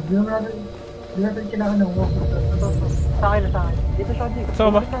 Nasaan? Di natin kailangan ng walk. Sa akin. Dito siya, Jake.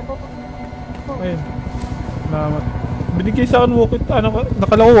 Saan ba? Ayun. Salamat. Binigay sa akin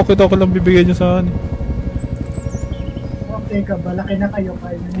nakala ko walkie-talkie lang bibigay niyo sa akin. Okay ka, balaki na kayo,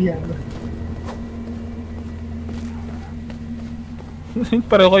 kaya nangyayari.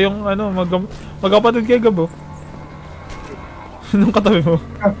 Pareho kayong magkapatid kayo Gabo. Anong katabi mo?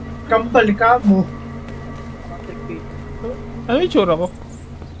 Kampal ka mo. Ano yung tsura ko?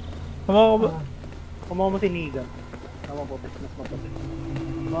 Kamawa ko ba? Kumawa mo si Nigan. Tama po, business mo po.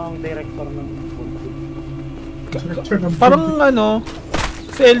 Ang director ng food. Parang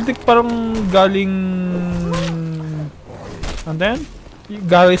si Eldrick parang galing... Ano yan?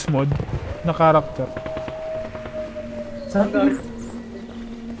 Garry's Mod na character. Sabi,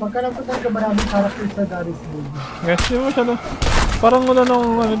 pagka napuntan ka maraming characters sa Garry's Mod. Yes, yun masyado. Parang wala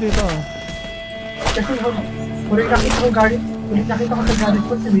nang dito ah. Kasi huling nakita ko sa Garry's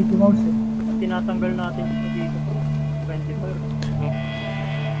Mod si Mickey Mouse eh. Tinatanggal natin ito dito.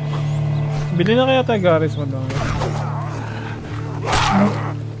 24. Bili na kaya tayo Garry's Mod lang.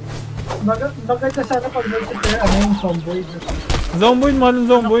 Maganda sana pag multiplayer yung Zomboid. Zomboid, mahal ng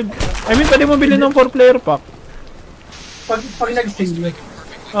Zomboid. I mean, pwede mo bilhin ng 4-player pack. Pag nag-save.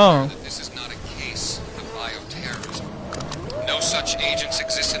 Oo. This is not a case of bioterrorism. No such agents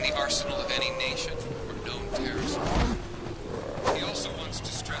exist in the arsenal of any nation or known terrorist. He also wants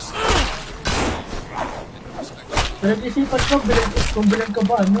to stress that Pinag-isipan ko, kung bilan ka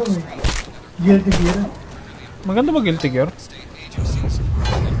ba, ano eh. Guilty Gear. Maganda ba Guilty Gear? state agencies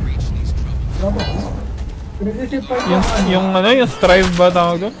that reach these troubles. Tama. Pinag-isipan ko, Yung Strive ba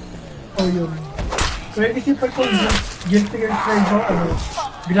tawag doon? oh yun. Pinag-isipan ko, Guilty Gear Strive ba, ano,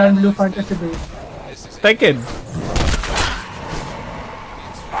 Grand Blue Fantasy Bay. Tekken.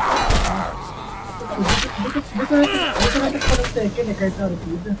 Dito natin pa ng Tekken eh, kahit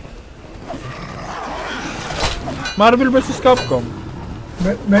arcade. Marvel vs. Capcom.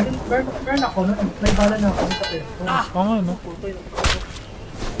 Meron ako, may bala na ako sa pesto. Oo nga, no?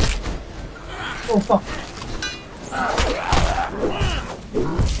 Oh fuck.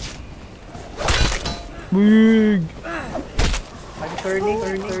 Big! I'm turning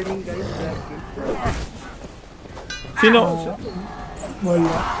guys. Sino?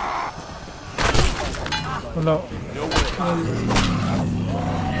 Wala. Wala.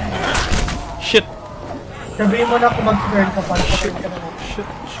 Shit! Sabihin mo na kung mag-turn ka para pa-turn ka na.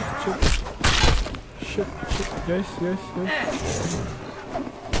 Shit. Guys.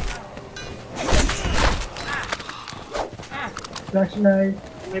 Flashlight.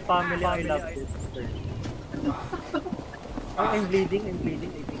 May family, I love this. I'm bleeding, I think.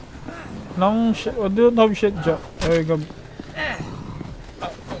 Nang shit, I don't have shit dyan. Ay, gab.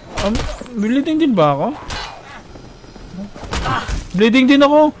 Bleeding din ba ako? Bleeding din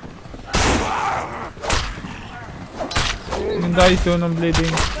ako! Yung guys yun ang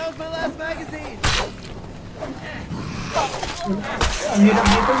bleeding. Ang hirap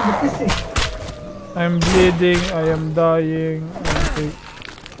dito, lupis eh. I'm bleeding, I am dying, I'm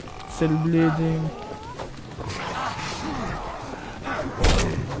still bleeding.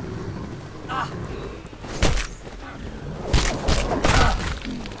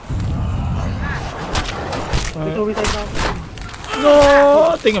 Suicide na ako. No!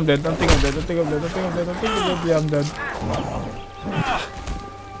 I think I'm dead. Yeah, I'm dead.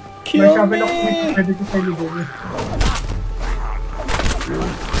 May Kill sabi na kung me! pwede ko sa libo eh.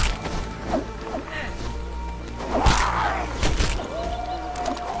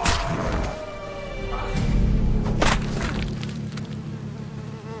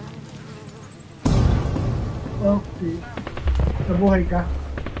 Okay. Nabuhay ka.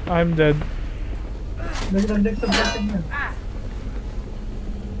 I'm dead. Naglandag sa button yan.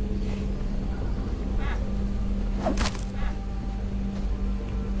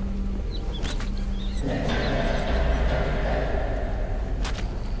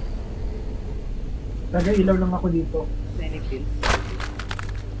 Taga-ilaw lang ako dito. Any kill?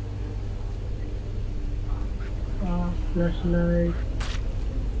 Flashlight.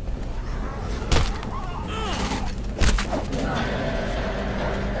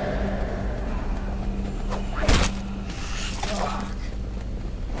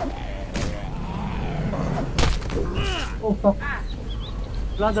 Oh fuck.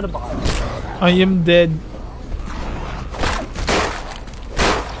 Wala na ba ka? I am dead.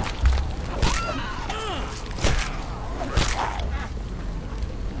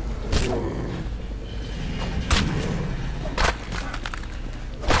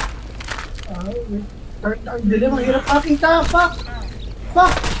 Wait. Ang dilim, ang hirap makita. Fuck!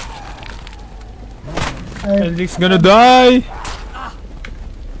 Fuck! Ay, Alex gonna die!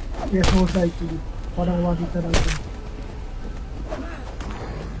 yes, most likely. Parang makita lang ito.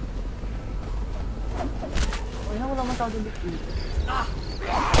 Ay, wala masyadong dito.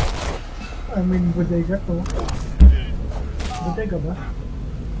 I mean, bodega to. Bodega ba?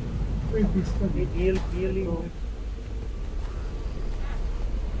 Wait, pistol. Heal.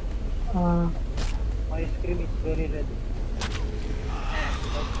 My screen is very red.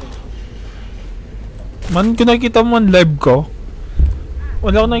 Man, kung nakikita mo ang live ko,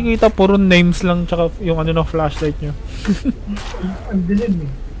 wala akong nakikita, puro names lang tsaka yung ano ng flashlight nyo. Ang dilim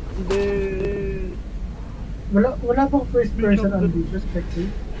eh. Hindi. Wala bang first person ang dito,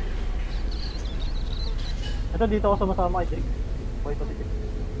 perspective? Ito dito ako sama-sama, I think. Boy, positive.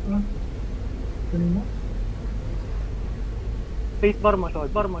 Ganun mo? Spacebar mo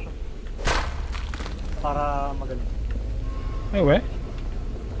siya. Para magaling. Ay, we?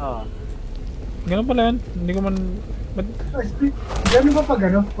 Ganun pala yan. Hindi ko man... Gano'n ba pag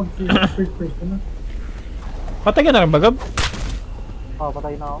ano? Pag first person? Patay ka na rin, bagab?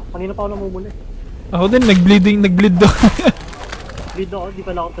 Patay na ako. Kanina pa ako namumuli. Ako din, nag-bleed daw. Bleed ako, di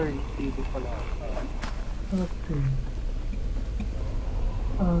pala ako turn. Bleed pala ako. Okay.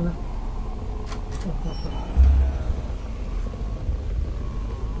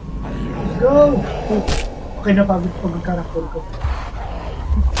 Go! Okay, napagod pag ang karakter ko.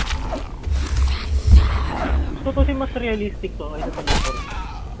 Gusto to si mas realistic to. Ay, ito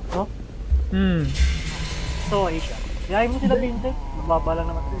no? So, Asia. Yayin mo sila, Vincent. Mababa lang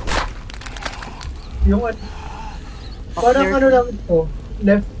naman sila. Yung parang ano lang ito,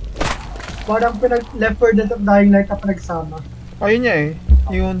 left, parang left for the Dying Light na pinagsama. Ayun niya eh.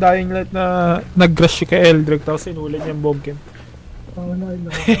 Yung Dying Light na nag-rush siya kay Eldrick tapos inulit niya yung Bogem. Oo na,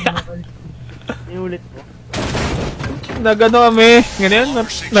 Inulit mo. Nag-ano kami, ganyan,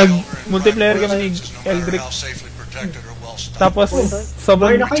 nag-multiplayer kami ni Eldrick. Tapos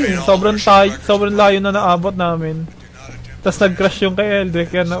sobrang layo na naabot namin. Tapos nag-crash yung kay Eldrick,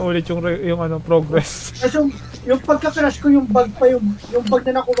 yan na ulit yung ano, progress. Kasi yung pagka-crash ko, yung bug pa, yung bug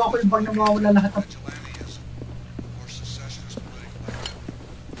na nakuha ko, yung bug na mawawala lahat ng...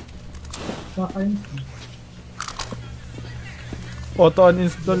 Kakain. Auto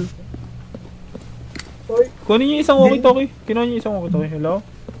uninstall. Oy, Kunin niyo isang walkie-talkie. Kinuha niyo isang walkie-talkie. Hello?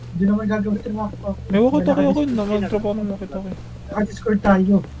 hindi naman gagawin yung mga ko. May walkie-talkie ako. Nag-drop ako ng walkie-talkie. Naka-discord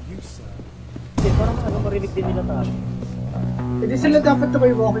tayo. Hindi, parang ano, marinig din nila tayo. Hindi sila dapat na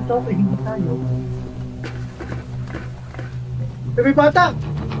may walkie-talkie, hindi tayo. May bata!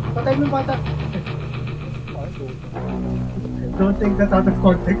 Patay mo yung bata! Don't take that out of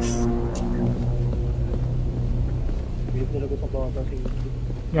context. Bilip talaga sa bata si...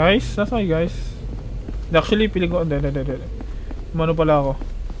 Guys, nasa kayo guys? Actually, piling ko... Hindi. Umano pala ako.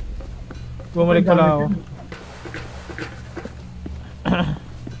 Bumalik pala ako.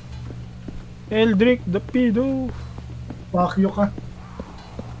 Eldrick, the pedo! Fuck you ka.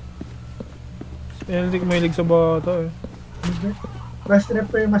 Eldrick mahilig sa bata eh. Best rep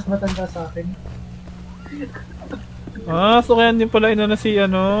pa yung mas matanda sa akin. So kaya din pala ina na si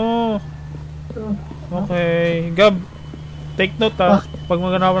ano. Okay, Gab. Take note pag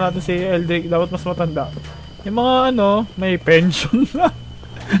maganapan natin si Eldrick, dapat mas matanda. Yung mga ano, may pension na.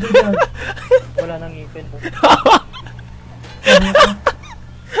 Wala nang ngipin.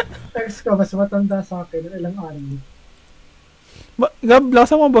 Text ko, mas matanda sa akin. Ilang araw. Gab,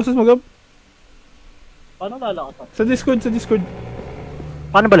 lasa mo ang boses mo, Gab. Paano lalakasan? Sa Discord.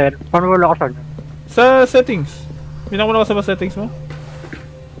 Paano ba yan? Paano lalakasan? Sa settings. Pinakuna ko sa settings mo?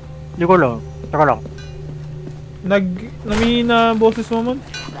 Hindi ko lang. Taka lang. Namihina boses mo man.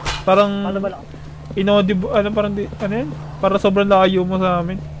 Parang Paano ba lang? inaudible, parang di, ano yan? Para sobrang layo mo sa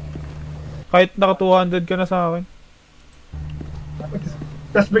amin. Kahit naka 200 ka na sa akin.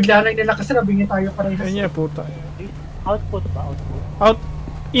 Tapos bigla na nila kasi nabingi tayo parang Ayun niya, puta. Output ba? Output?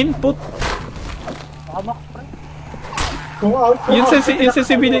 Input. Tama. kung output. Yung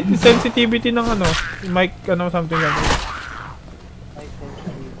sensitivity ng ano, mic, ano, something like that.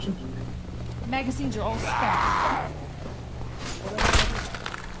 Magazines are all spent.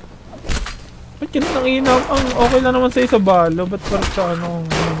 Ba't yun ang inam? Ang okay lang naman sa isa balo. Ba't parang sa ano ang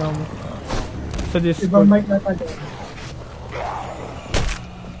inam mo? Sa Discord. Ibang mic na tayo.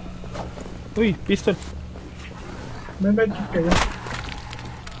 Uy, pistol. May medkit kayo.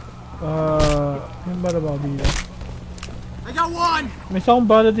 Yung bala ba dito? I got one! May isa akong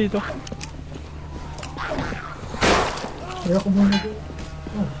bala dito. Ayoko muna dito.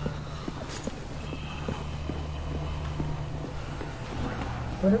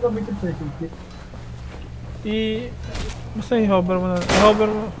 Paano gamitin sa ticket? Basta i-hover mo na. I-hover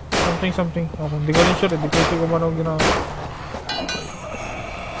mo. Something. Okay, hindi ko rin sure. Hindi ko kung ano ginawa.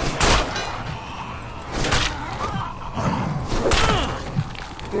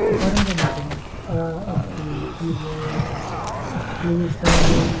 Paano gamitin?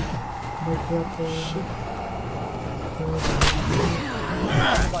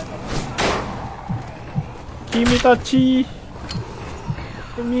 Kimitachi!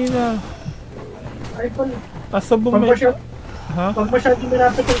 Kumina! Ay, Asa pag bumay? masyadong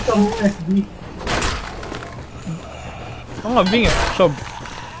malapit yung sa USB. Ang nga, bing eh. Shob.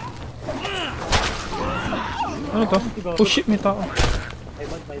 Ano to? Oh shit, may tao. May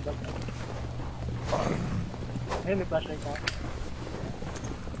bag. Ayun, may flashlight ako.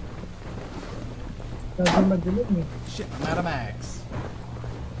 Sabi madilim eh. Shit, I'm out of mags.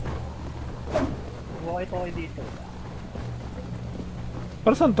 Buka ito kayo dito.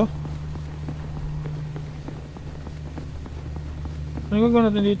 Para saan to? Ano gagawin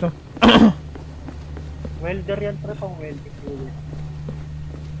natin dito? Welder yan, pre, pang welding fluid.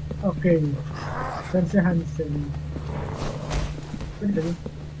 Okay. Saan si Hansen? Pwede ba yun?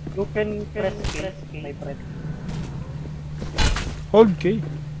 You can press may press. Hold key.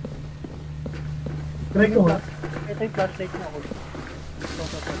 Try ko nga. Ito yung flashlight mo.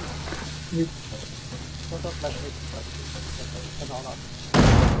 Wait. to, flashlight. Ano ako na?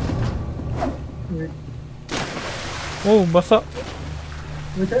 Wait. Oh, basa.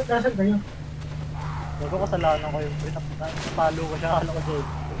 Wait, nasan kayo? Bago kasalanan ko yung napalo ko siya, ano ko dyan.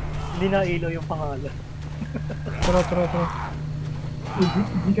 Hindi na ilaw yung pangalan. Tara.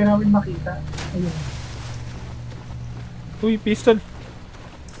 Hindi ka namin makita. Ayun. Uy, pistol.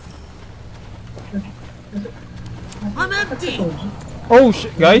 I'm empty! Oh,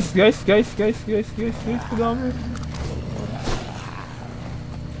 shit. Guys. Madami.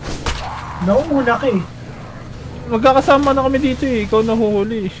 Nauuna ka eh. Magkakasama na kami dito eh. Ikaw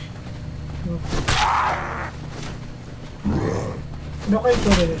nahuhuli eh. Ano kayo ito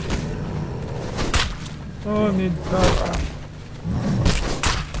rin? Oh, need that.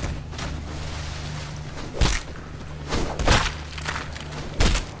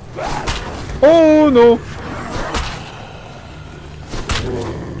 Oh no!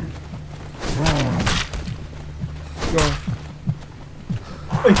 Go.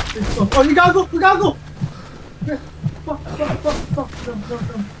 Ay! Oh, gago! Gago! Fuck!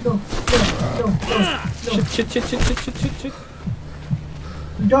 No! Shit.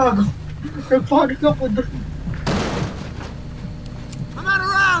 Gago! Nagpanik ako doon. I'm out of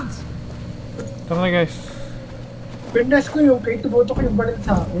rounds! Tara na guys. Pindas ko yung kay tumoto ko yung balat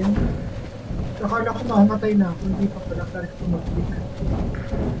sa akin. Akala ko mamamatay na ako, hindi pa pala correct tumatik.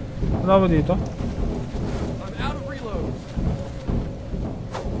 Wala ba dito? I'm out of reloads.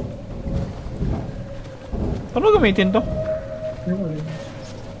 Ano gamitin to? Yung orange.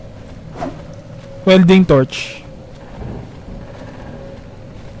 Welding torch.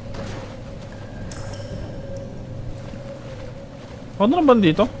 Ano naman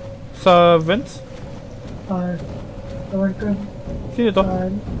dito? Sa vents? Tawag ka. Sino to?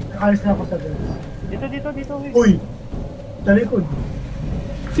 Nakalis na ako sa girls. Dito, wait. Uy! Talikod.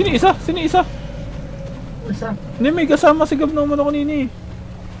 Sino isa? Isa. Hindi, may kasama si Gab na umano kanina eh.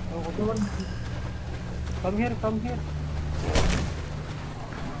 Come here.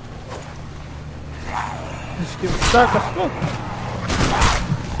 Let's get start, let's go.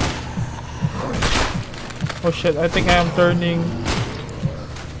 Oh shit, I think I am turning.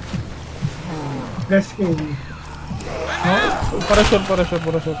 Less scary. No? Parachute.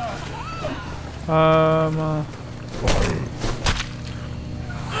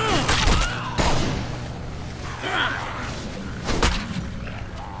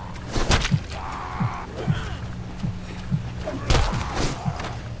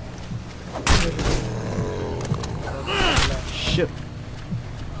 Shit.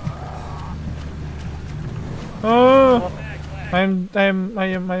 Oh,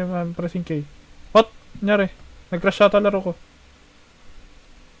 I'm pressing K. What? Nangyari? Nag-crash yata laro ko.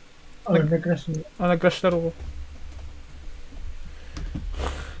 Nag-crash mo. Nag-crash laro ko.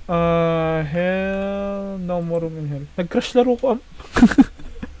 Hell, no more room in hell. Nag-crash laro ko.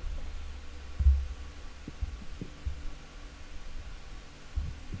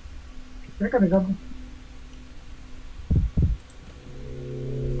 Teka, nagabo.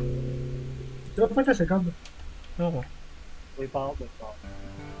 Dapat pa siya sa gabo. Ako. Uy pa ako.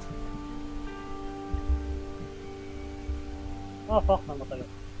 Ah, fuck, namatay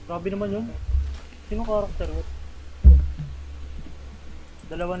ako. Grabe naman yun. Sino character yun?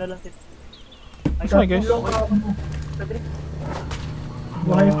 Dalawa na lang tit. Ay, Sorry guys. Cedric.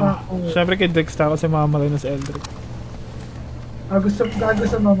 Buhay pa ako. Siyempre kay Dexter kasi mamamatay na si Eldrick. Gusto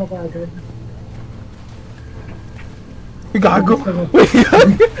mama pa agad. Gago! Gusto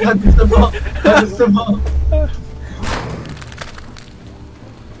mo.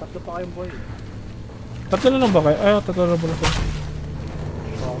 Tatlo pa kayong boy. Tatlo na lang ba kayo? Ay, tatlo na pala sila.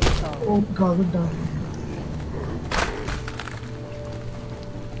 Oh, gago daw.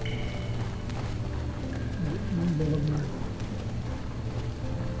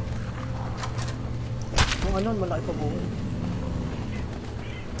 Kung ano, malaki pa buhay.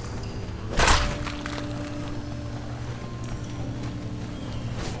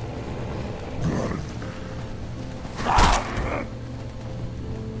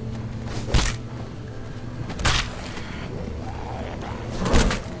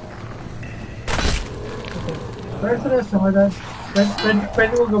 Pero seryoso ka dad.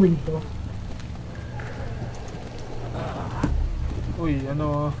 Pwede mo gawin to. Uy,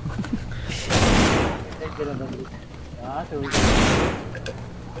 ano... Thank you na naman. So...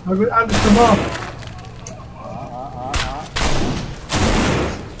 Gusto mo.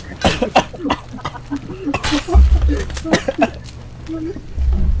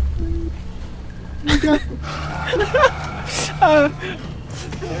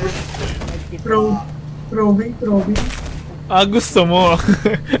 Throwing. Gusto mo.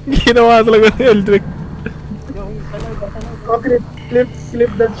 Ginawa talaga ni Eldrick. Oh, clip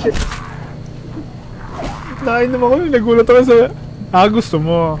that shit. Nainom ako, nagulat ako sa... gusto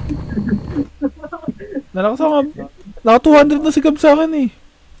mo. Nalakas ako. Naka 200 na si Gab sa akin eh.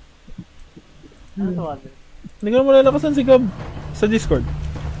 Ano to, ano? Hindi ko na malalakasan si Gab sa Discord.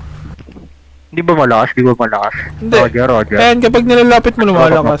 Hindi ba malakas? Di ba malakas? Hindi. Roger. Ayan, kapag nilalapit mo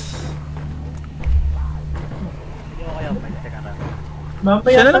lumalakas. Hindi ko kaya pwede. Teka na.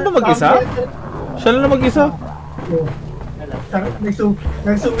 Mamaya Siya na lang ba mag-isa? Siya lang na mag-isa? Oo.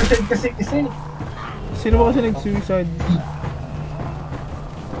 Nag-suicide kasi. Sino ba kasi nag-suicide?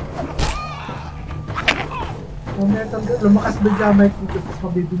 Mamaya lumakas bigla may video, tapos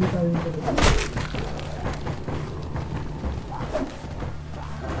mabibili tayo yung dalawa.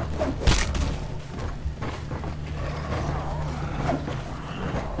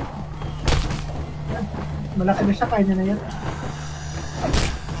 Malaki na siya, kaya niya na yan.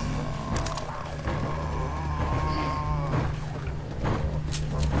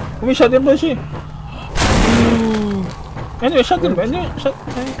 May shotgun ba siya? Anyway, shotgun ba? Anyway,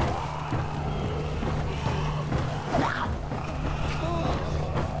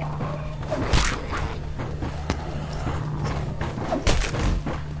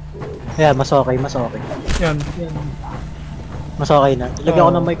 Ayan, mas okay. yan. Mas okay na. Ilagyan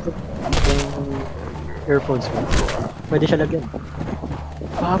ko ng mic yung earphones ko. Pwede siya lagyan.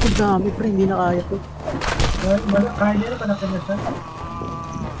 Pagod dami pre, hindi na kaya to. Kaya niya na, malaki na siya.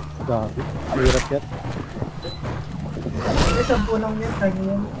 Gabi, hirap yan. Hindi, 10 lang yan, kaya niya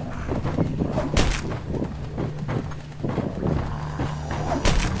yan.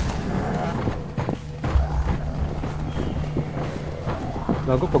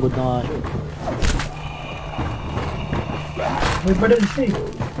 Gago, pagod na nga siya. May badal siya eh.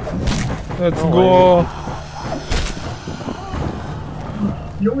 Let's go.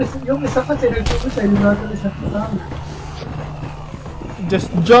 Yung isa kasi nagsumisay, yung natin isa kasama. Just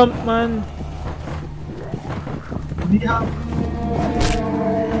jump, man. Hindi ha.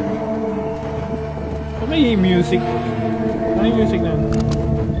 May music. Ano yung music na yun?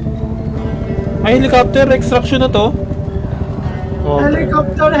 Ay, helicopter. Extraction na to. Oh,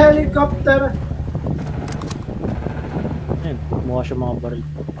 Helicopter! Ayan, mukha siya mga baril.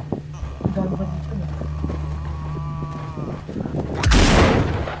 Dami ba dito?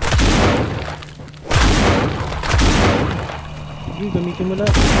 Gamitin mo lang.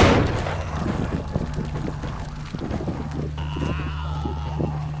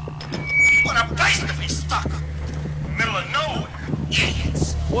 What a place to be stuck! Middle of nowhere!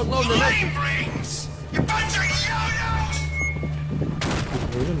 Idiots! What load the next? Flame rings! You bunch of yo-yos!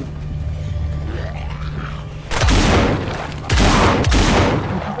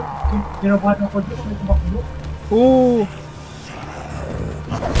 Ginabahan ako dito, may tumakbo. Ooh.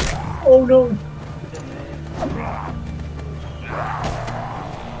 Oh no!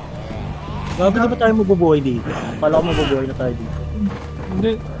 Gabi na ba tayo mabubuhay dito? Kala ko mabubuhay na tayo dito.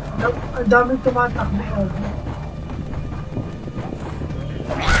 Hindi. Ang daming tumatakbo.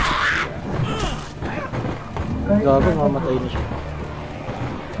 Gabi, mamatay na siya.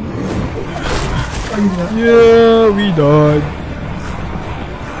 Ayun na. Yeah, we died.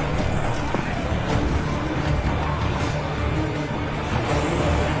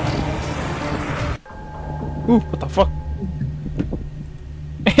 What the fuck?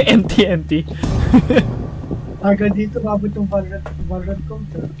 NT. Hanggang dito mabot yung Valorant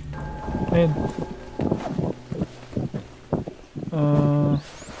counter. Ayun.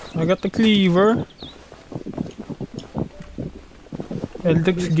 I got the cleaver.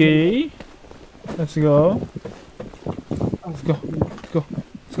 Eldex gay. Let's go.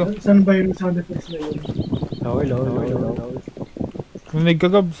 Saan ba yung sound effects na yun? Low. May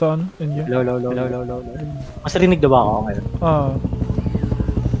nagkagab saan? Andiyan. Low. Mas rinig na ba ako ngayon?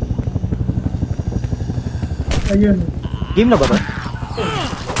 Ayun. Game na ba ba?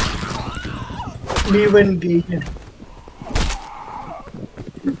 Liwen game yan.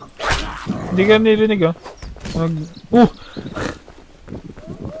 Hindi ka nirinig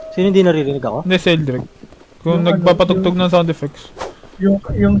Sino hindi naririnig ako? Hindi, Seldrick. Kung Yung nagpapatugtog ng sound effects. Yung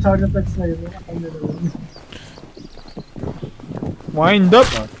sound effects na yun, ako nila yun. Wind up!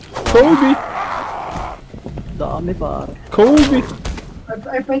 Kobe! Dami pare. Kobe!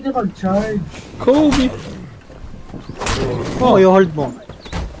 Ay, pwede mag-charge. Kobe! Oh, yung hold mo.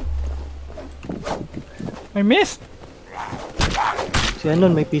 I missed! Si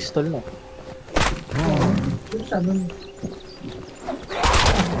Anon may pistol na. Yung siya nun.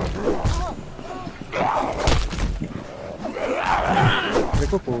 Sabi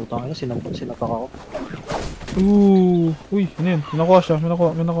ko, putang ina, sinapak ako. Uy, ano yun? May nakuha siya, may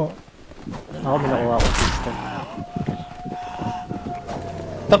nakuha. Ako, may nakuha ako pistol.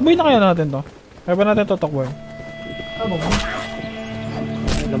 Takboy na kaya natin to? Kaya ba natin to takboy? Ano ba?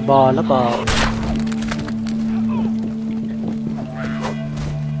 Nabala pa ako.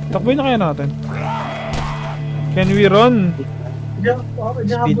 Takboy na kaya natin? Can we run?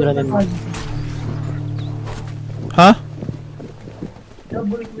 Speedrunin mo. Ha?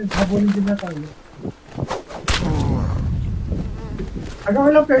 Habulin din na tayo. Hanggang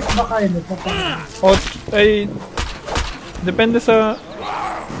ilang pairs ba kayo? O, ay... Depende sa...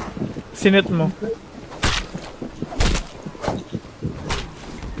 Sinet mo.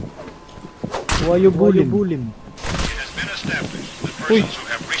 Why you bully? It has been established that persons who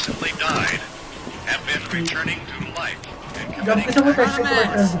have recently died have been returning to life and committing Gusto mo text ko ba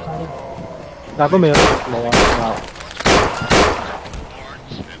friends ko? Gago meron. Wow.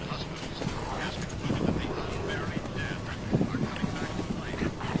 wards and hospitals has concluded that the unburied dead are coming back to life,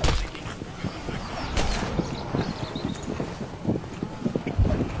 seeking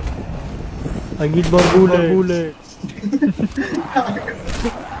I need more bullets.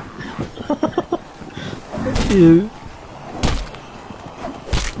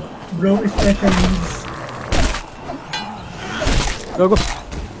 Bro is special needs. Gago.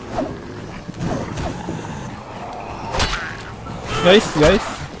 Guys.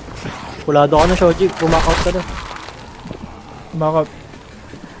 Kulado ka na, Shoji. Bumakot ka na. Backup.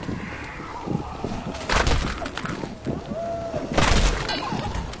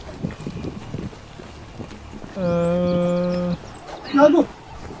 Gago!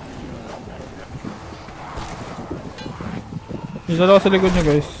 Isa lang sa likod nyo,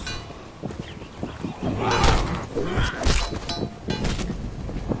 guys.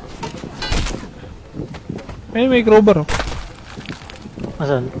 May crowbar, oh.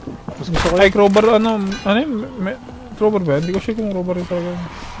 Asan? Mas gusto ko Ay, crowbar, ano yun? Crowbar ba? Hindi ko sure kung crowbar yun talaga.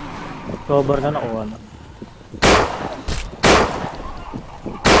 cover na nakuha na.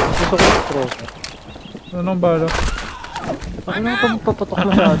 Mas gusto ko yung crowbar. Anong bala? Ano ka magpapatok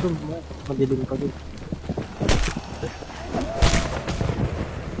masyado? Madilim ka dun.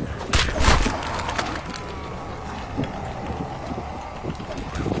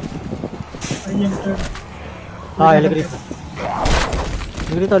 Ayun, sir. Elegrito.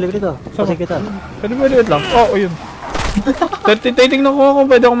 Elegrito. Kasi kita. Pwede lang. Oh, ayun. Titingnan ko kung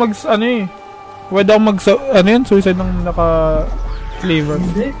pwede ako Pwede ako suicide ng naka-flavor.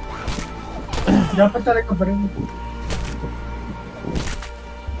 Hindi. Dapat talaga ba rin?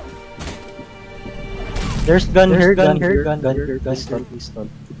 There's gun here. Pistol.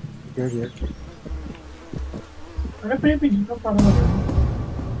 Here. Ano pa yung pili ko para mag-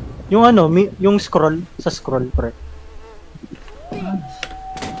 Yung yung scroll, sa scroll, pre.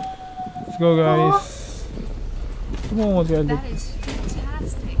 Let's go, guys. Tumungo si Aldo. That is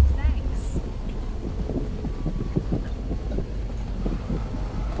fantastic. Thanks.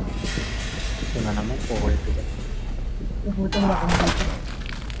 Ito na naman, forward to that. Nabuta wala akong dito.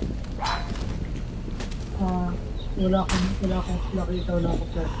 Wala akong nakita, wala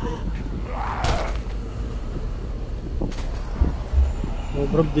akong flashlight. No,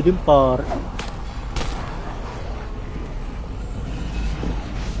 bro, dilim par.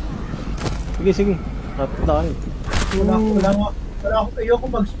 Sige. Rapid na kayo. Ayoko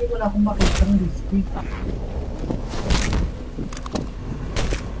mag-speak, wala akong makita ng speak.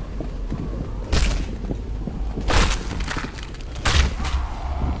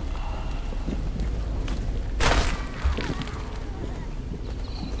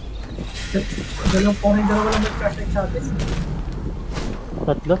 Dalawa lang may flashlight sa atin.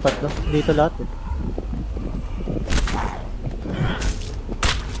 Tatlo. Dito lahat eh.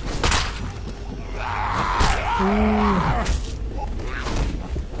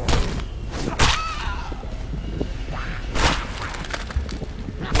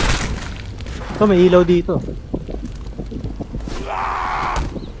 Ito, may ilaw dito.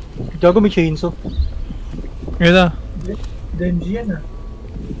 Gago, may chainsaw. Yun na. Denji yan ah.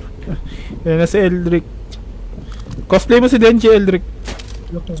 Yan na si Eldrick. Cosplay mo si Denji, Eldrick.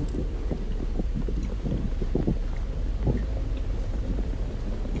 Loko.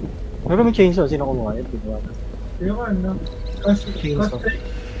 Gago, may chainsaw. Sino kumuha yun? Ayoko ano.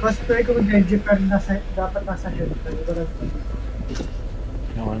 Cosplay ko ng Denji pero dapat nasa head.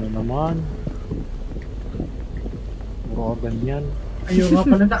 Ano naman? Puro ganyan. Ayaw nga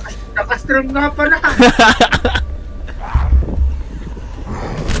pala, nakastrom nga pala!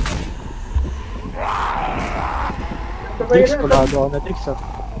 Tricks, kulado ako na tricks ah.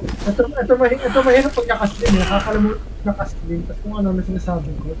 Ito mahirap pag nakaslim eh. Nakakalam mo nakaslim. Tapos kung ano na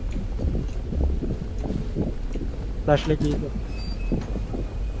sinasabi ko. Flashlight dito.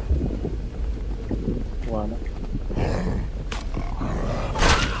 Wala.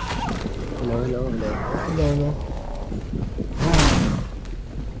 Lolo.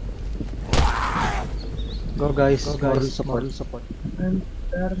 Go guys, moral support. I'm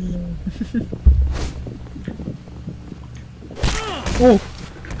turning. Oh!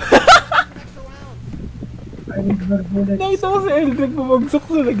 I need more bullets. Nakita ko si Eldrick bumagsak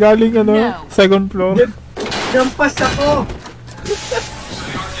sa galing ano, No. second floor. Jampas ako!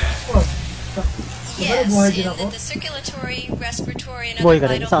 Oh, Yes, buhay and din ako. that the circulatory, respiratory, and Buhay other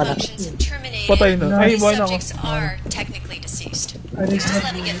ka rin. vital Saan? functions have terminated. Patay na. Ay, These buhay na ako. subjects are technically deceased. I need Just more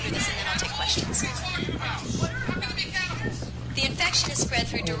let me get bullets. through this and then I'll take questions. The infection is spread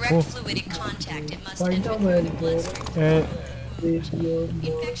through direct Oh. fluidic contact. It must Find enter out through where the to go. bloodstream. Eh, Radio mo.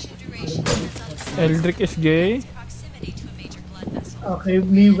 Infection duration depends on the Eldrick is gay. proximity to a major blood vessel. Okay,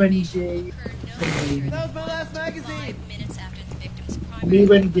 me when gay. Occurred no later That was than my last magazine. 5 minutes after the victim's Me primary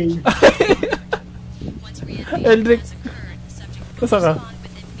when gay. once reanimation Eldrick. has occurred, the subject will Nasa ka? respond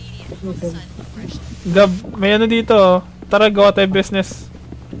with immediate homicidal aggression. Gab, may ano dito. Tara, gawa tayo business.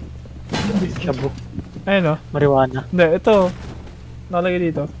 Shabu. Ayun o. Marijuana. Hindi, ito. Nakalagay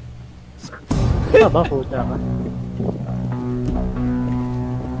dito. Ba, puta ka.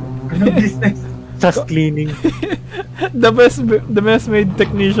 Anong business? Just cleaning. The best made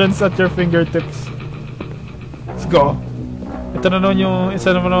technicians at your fingertips. Let's go. Ito na naman yung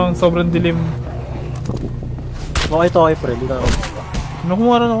isa naman ng sobrang dilim. Okay to, okay pre. Dito ako.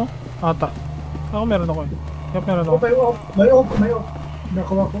 Nakuha na ako. Ata. Ako meron ako eh. Yup, meron ako. Oh, may off.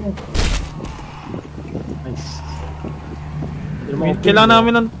 Nakuha ko off. Nice. Kailangan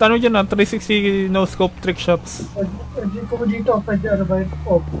namin ng tanong dyan 360 no scope trick shots. Hindi ko dito, pwede ano ba yun?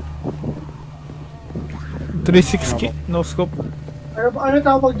 Off. 360 no scope. Ano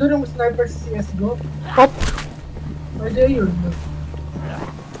tawag doon yung sniper sa CSGO? Op! Pwede yun.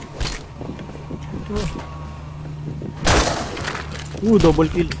 Double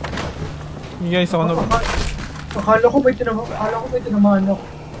kill. Guys, ako na. Akala ko may tinamaan ako.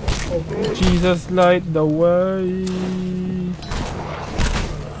 Okay. Jesus light the way.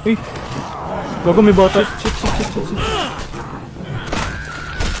 Uy! Gago, may bota. Shit.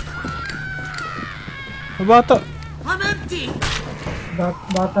 May bata.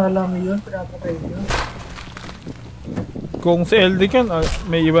 Bata lang yun, pinapatay yun. Kung si Eldrick yan,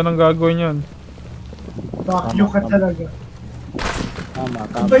 may iba nang gagawin yan. Bakyo ka talaga.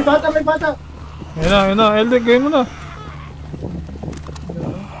 Tama. May bata! Ayun na, Eldrick, gawin mo na.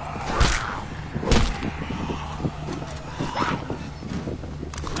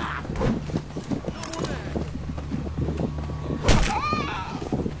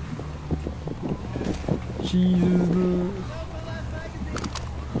 Jesus.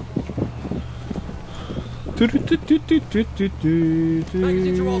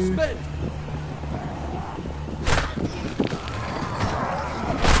 Magazines are all spent.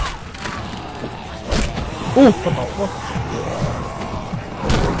 Patakbo.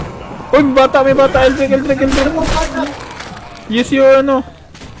 Uy, may bata, Eldrick. Yes, your ano.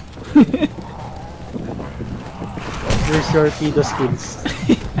 Here's your pedo skills.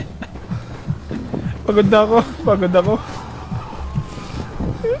 Pagod ako.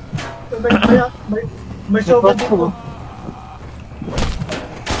 May soba dito.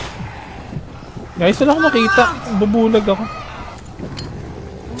 Guys, wala akong makita. Bubulag ako.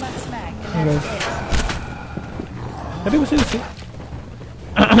 Let's mag. Hey guys. Sabi ko sila si...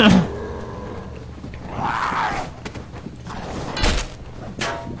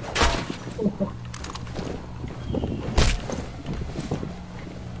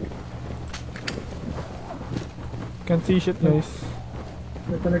 Can't see shit guys.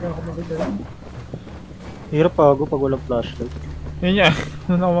 May talaga ako makita. Hirap ako pag walang flashlight. Yun yan.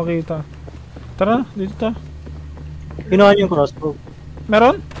 Doon ako makita. Tara, dito ta. Kinuha niyo yung crossbow.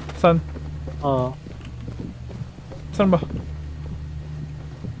 Meron? Saan? Oo. Saan ba?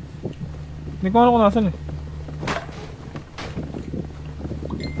 Hindi ko alam kung nasan eh.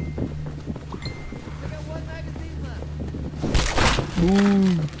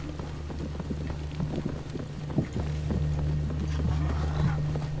 Ooh.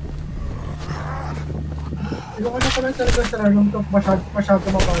 Yung ano ko lang talaga sa ranong to, masyado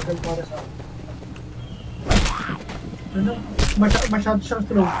mabagal para sa akin. Ano? Masyado siyang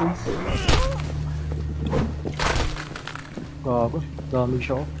slow pace. Gago. Damage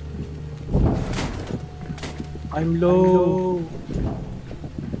ako. I'm low.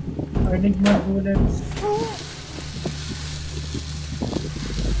 I need more bullets.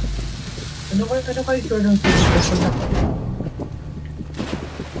 Ano kayo ito ng situation na?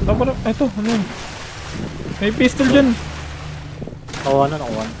 Ito, ano yun? May pistol dyan. Nakuha na.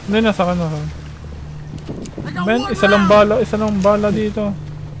 Hindi, nasa ka na. Ben, isa lang bala dito.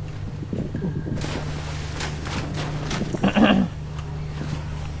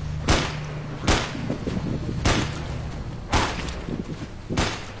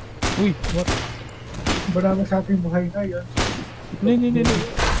 Uy, what? Marami sa ating buhay na yun. Hindi.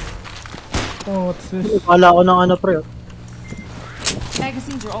 Oh, what's this? Wala ko ng ano pre.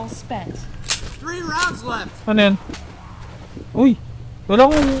 Magazines are all spent. 3 rounds left. Ano yan? Uy! Wala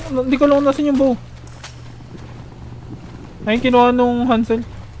akong... Hindi ko lang nasan yung bow. Ay, kinuha nung Hansel.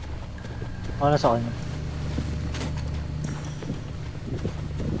 Ano sa akin?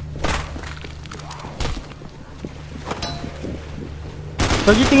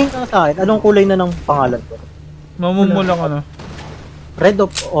 So, tingin ka sa akin, anong kulay na ng pangalan ko? Mamumula ka na. Red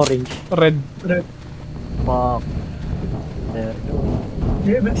of orange? Red. Red. Fuck. There.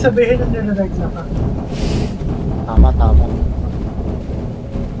 Ibig sabihin na nila-like na ka. Tama.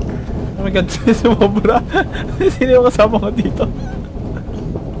 Oh my god, sumobra. Sino yung kasama ko dito?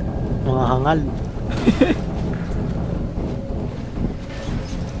 Mga hangal.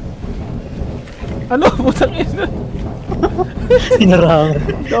 Ano? Putang ina. Sinarangan.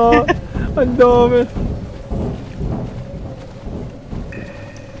 Ang dami.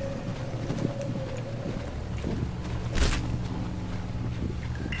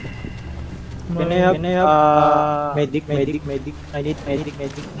 Can I have medic. I need medic. I need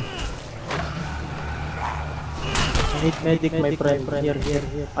medic, my friend. Here.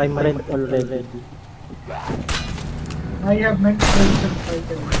 I'm red already. I have menstruation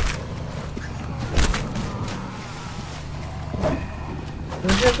cycle.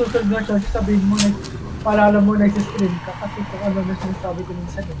 Kasi susunod na siya, sabihin mo, paalala mo na isa-stream ka kasi kung ano na sinasabi ko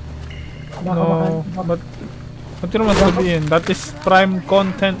minsan eh. No, but what you naman sabihin? That is prime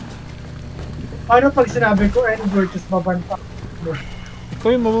content. Ano pag sinabi ko, N-word, just mabanta. Ikaw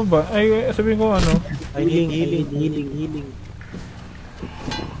yung mababa. Ay, sabihin ko ano? Healing.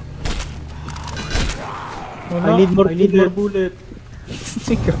 Wala. I need more bullet.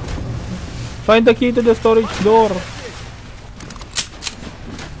 Find the key to the storage door.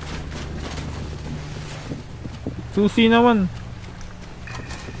 Susi naman.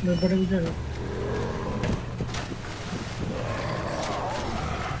 May baril dyan eh.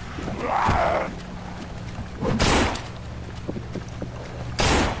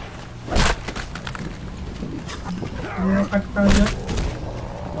 May kanta dyan.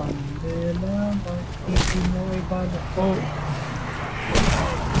 Pandela, makikisi mo ay bala. Oh.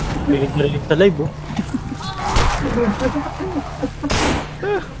 Rinig sa live oh.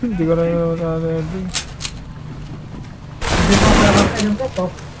 Hindi ko na yung Hindi pa pala kayo ko to.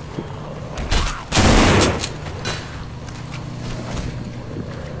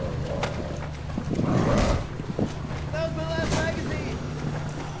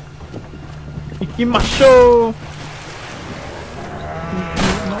 Ikimasho!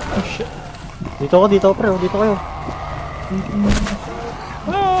 Oh shit. Dito ako pre, dito kayo.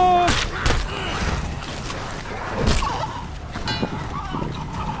 Ah!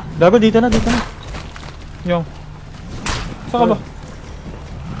 Gago, dito na. Yung. Saan ka ba?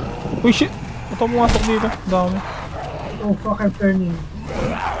 Uy shit! Ito pumasok dito. Dami. Oh fuck, I'm turning.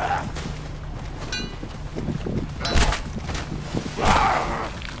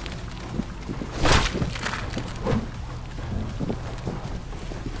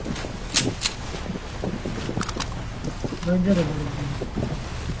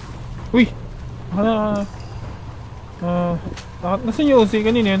 Uy! Nasaan yung Uzi?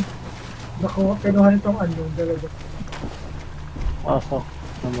 Kanina yan? Naku, kinuha nitong ano, dalaga. Ah, fuck.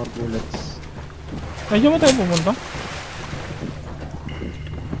 No more bullets. Ay, diyan ba tayo pumunta?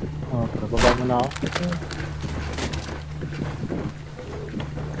 Oh, pre, baba mo na ako.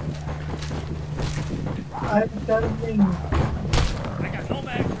 I'm turning. I got no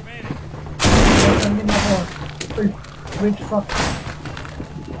mag remaining. Turning ako. Wait, fuck.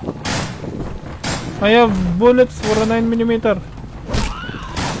 I have bullets for a 9mm.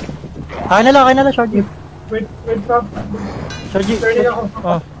 Kaya na lang, Shorty. Wait, fuck. Shorty. Turning ako.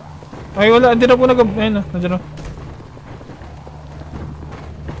 Ah. Ay, wala. Hindi na po ayun na. Nandiyan na.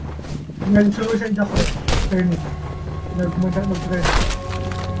 Nag-solution ako. Turning. Nag-turn.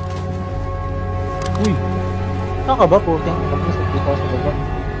 Uy. Saan ka ba, puting? Tapos dito ako sa baba.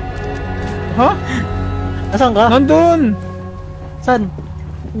 Ha? Nasaan ka? Nandun! Saan?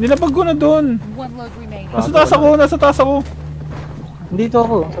 Nilapag ko na doon. One load remaining. Nasa taas ako. Dito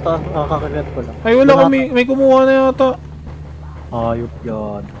ako, sa taas. Kakagat ko lang. Ay, wala kami. May kumuha na yata. Ayop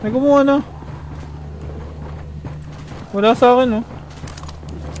yan. May kumuha na. Wala sa akin, oh.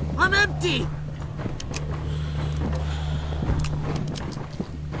 I'm empty.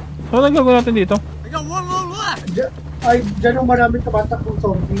 Ano gagawin natin dito? I got one load left. Dyan ang maraming tumatakbong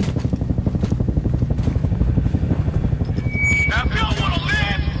zombie. Now, if y'all want to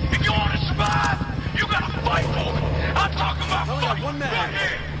live, if you want to survive, you got to fight for it. I'm talking about Only got fight one mag. right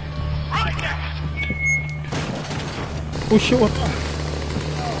here. Oh shit, what?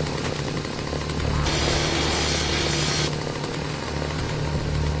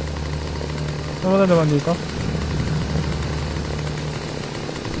 Nawala naman dito.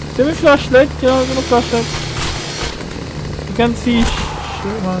 Sino may flashlight? Kailangan ko ng flashlight. You can't see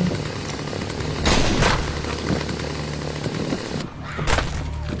shit, man.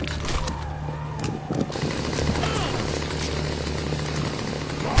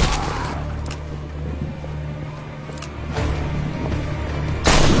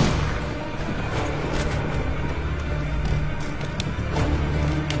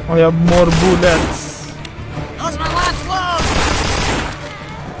 I have more bullets. That was my last load!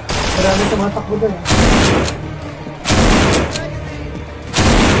 Marami tumatakbo doon.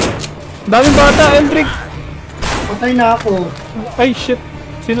 Daming bata, Eldrick! Patay na ako. Ay, shit.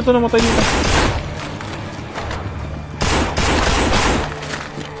 Sino to namatay dito?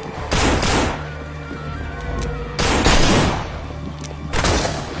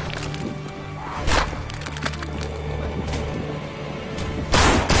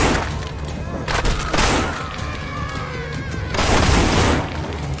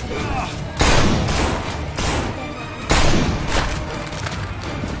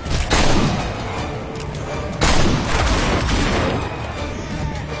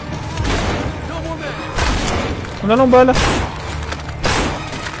 Wala nang bala.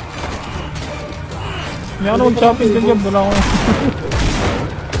 Hindi ako naman chopping dyan, wala akong...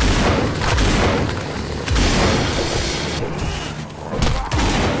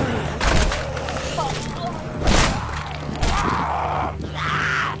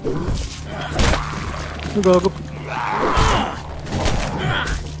 Gago.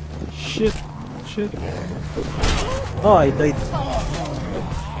 Shit. Shit. Oh, I died.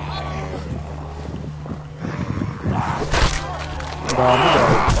 Dami ba?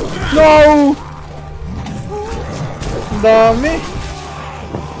 No! Dami!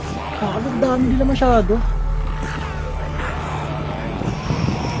 Ano dami nila masyado?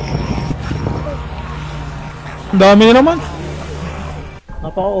 Dami na naman.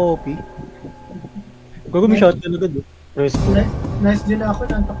 Napaka-OP. Gago may shotgun agad eh. Press ko. Nice din ako,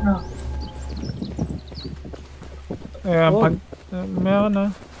 nantok na ako. Ayan, pag... meron na.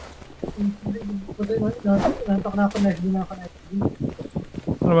 Nantok na ako, nice din ako, nice din.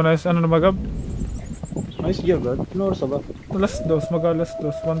 Ano ba nice? Ano na ba, Gab? Nice job, God. Ano oras na ba? Alas 2, mag-alas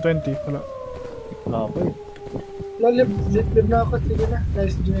 2, 1:20 pala. Wala pa eh. Live na ako, sige na.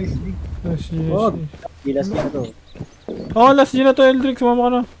 Nice din, nice din. Yes, Oh, yes. gilas niya na to. Oh, last G na to, Eldrick. Sumama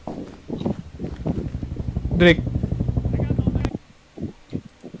ka na. Drake.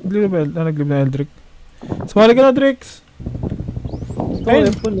 Naglive ba? Naglive na Eldrick. Sumali ka na, Drake. Ito,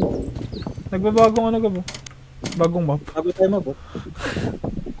 Ayun. weapon eh. Nagbabagong ano, Gab? Bagong map. Bago tayo map oh.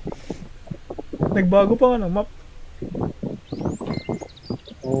 Nagbago pa nga ng map.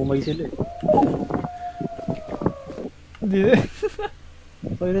 Oo, may sila eh. Hindi eh.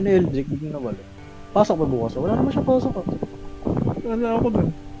 Kaya na ni Eldrick, hindi na wala. Pasok ba bukas? Wala naman siya pasok ah. Wala ako dun.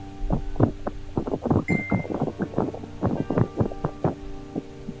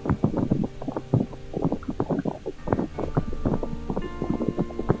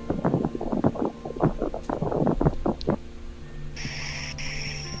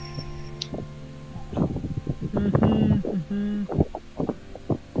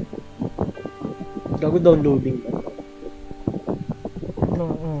 Gago downloading ba?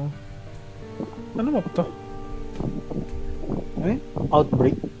 Oo. Ano map to? Eh?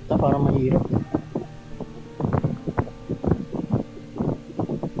 Outbreak? Ito parang mahirap eh.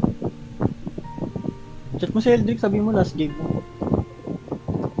 Chat mo si Eldrick, sabi mo last game mo.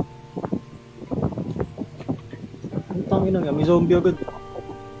 Ang tangin na nga, may zombie agad.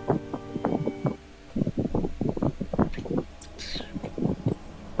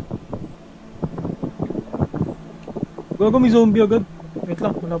 Gago, may zombie agad. Wait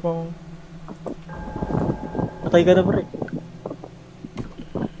lang, wala pa akong... Patay ka na pre.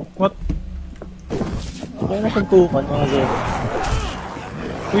 What? Kaya na suntukan mga zombie.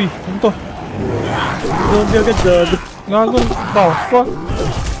 Uy, ano to? Zombie agad gago. Gago, the fuck?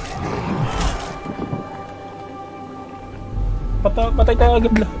 Patay tayo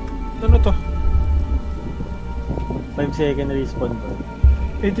agad lang. Ano to? 5 second respawn bro.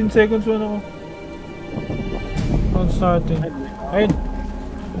 18 seconds wala ako. Not starting. Ayun.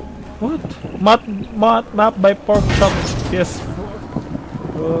 What? Map by pork chops. Yes.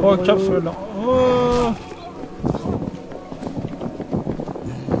 Pork chops wala. Oh.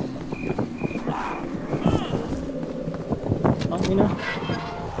 Ang ina.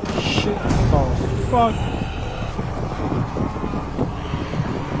 Shit. Oh, fuck.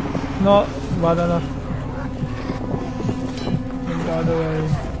 No, wala na. the other way.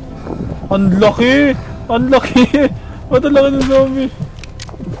 Unlucky! Unlucky! Ba't ang laki ng zombie?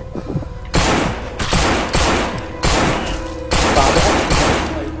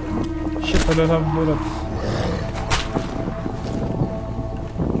 Shit, wala na bullets.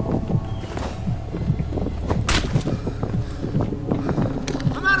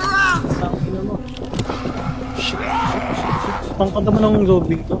 Tangkad naman ng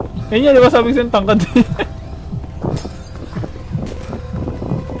zombie to. Ayun yan, di ba sabi ko sa'yo tangkad din?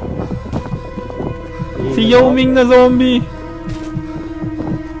 Si Yao Ming na zombie!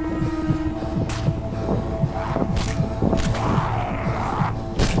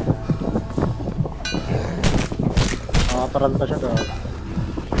 Nakataranta siya daw.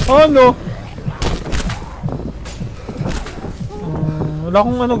 Oh no! Wala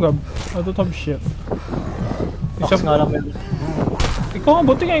akong ano, Gab. I don't have shit. Box nga lang yun. Ikaw nga,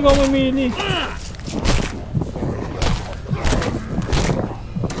 buti nga ikaw mamili.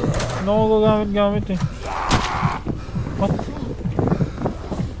 Ano ko gagamit-gamit eh. What?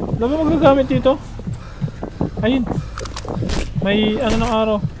 Alam mo magagamit dito? Ayun. May ano ng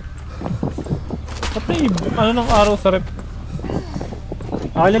araw. Ba't may ano ng araw sa rep?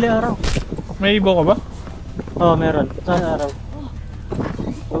 Nakilala yung araw. May ibo ka ba? Oo, meron. Saan araw?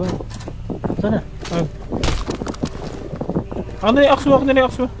 Saan na? Ayun. Ako na yung axe mo, ako na yung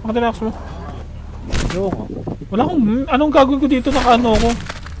axe mo. Ako na yung axe mo. Yo ko. Wala akong, anong gagawin ko dito? Naka-ano ko?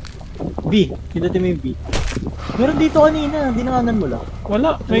 B. Pindutin mo yung B. Meron dito kanina, dinanganan mo lang.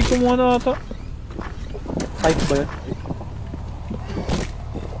 Wala, may kumuha na ata. 5 ba yun?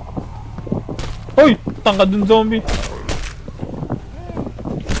 Hoy! Tangkad dun zombie.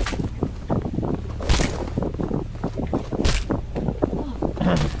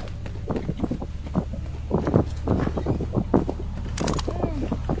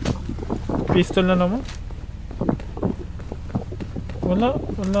 Pistol na naman. Wala,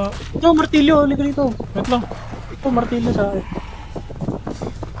 wala. Ito, martilyo, halika dito. Wait lang. Ito, martilyo sa akin.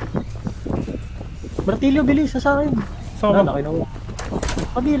 Martilyo, bilis, sa akin. Saan ka ba? Laki na mo.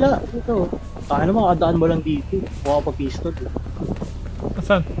 Kabila, ito. Kaya naman, kadaan mo lang dito. Mukha pa pistol.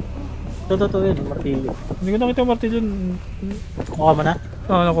 Saan? Ito, yun, martilyo. Hindi ko nakita yung martilyo. Mukha mo na?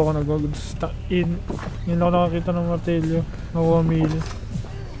 Oo, nakuha ko nag-goods. Stuck in. Yun lang ako nakakita ng martilyo. Nakuha mili.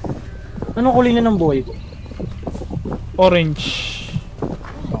 Anong kulay na ng buhay ko? Orange.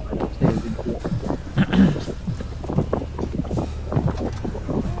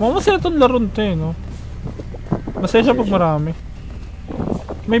 Mukhang masaya itong laron to eh, no? Masaya siya pag marami.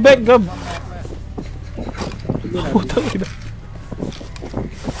 May bag, Gab! Putang ina.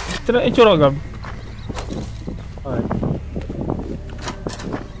 Tira, itsura, Gab. Alright.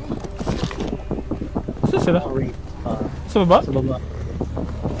 Saan sila? Sa baba? Sa baba.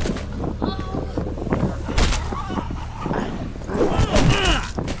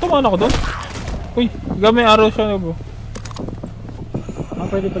 Tumaan ako doon. Uy, Gab, may arrow siya, Gab.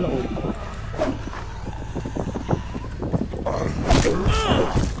 Pwede pala ulit.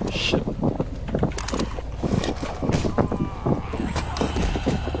 Shit.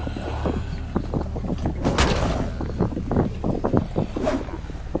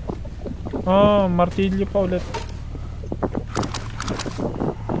 Oh, martilyo pa ulit.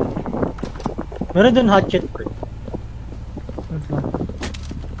 Meron dun hatchet, bro. Wait lang.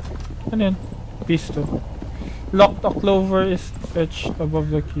 Ano yan? Pistol. Locked a clover is etched above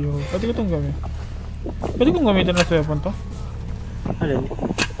the keyhole. Pwede ko itong gawin. Pwede kong gamitin na sa weapon to? Alin?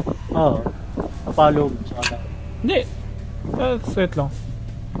 Oo. Napalo mo sa kanan. Hindi! Wait lang.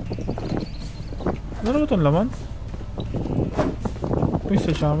 Ano ba itong laman? Uy,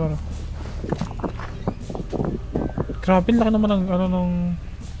 sa camera. Grabe, laki naman ng ano nung...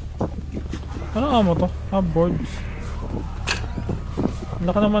 Anong amo to? Ah, boards.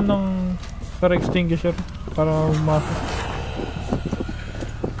 Laki naman ng fire extinguisher para umasok.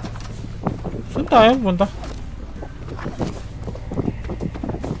 Saan tayo punta?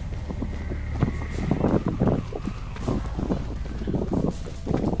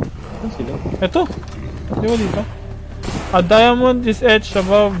 Saan sila? Eto! Di ba dito? A diamond is etched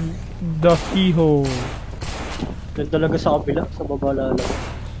above the keyhole. Yan talaga sa kabila, sa baba lalabas.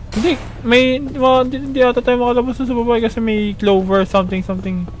 Hindi, may... Hindi ata tayo makalabas sa babae kasi may clover something.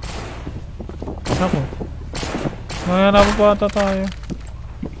 Ako. Mahanapan pa ata tayo.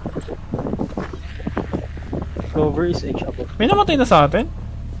 Clover is edge above. May namatay na sa atin?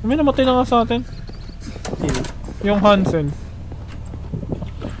 May namatay na nga sa atin. Sino? Yung Hansel.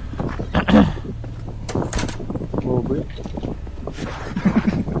 Clover?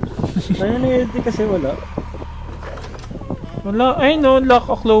 Kaya na kasi wala. Wala. Ay no,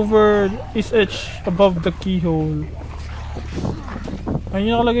 lock a clover is etched above the keyhole. Ayun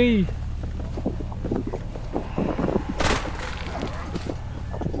yung nakalagay.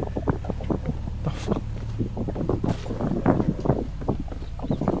 The fuck?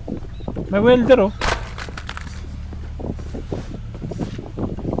 May welder oh.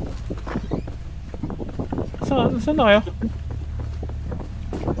 Saan na kayo?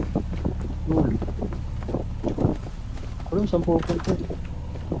 Alam, saan pupunta?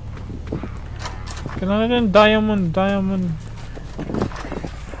 Kailangan na yung diamond.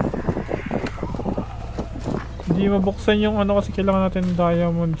 Hindi mabuksan yung ano kasi kailangan natin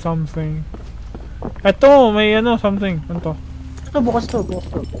diamond something. Eto, may ano, something. Ano to? Ito, bukas to.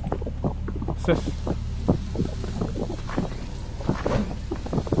 Sis.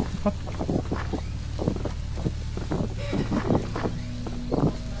 What?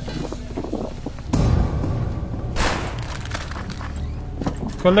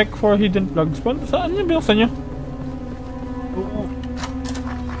 Collect for hidden plugs. Saan yung binuksan nyo? Oo.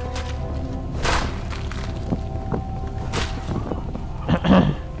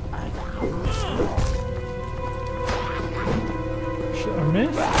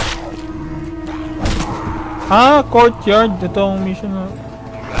 Courtyard. Ito ang mission na.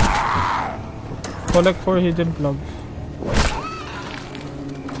 Collect for hidden plugs.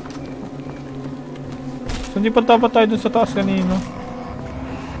 So hindi pa dapat tayo dun sa taas kanino.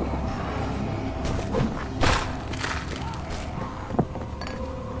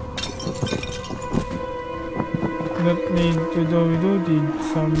 Not need to do, we did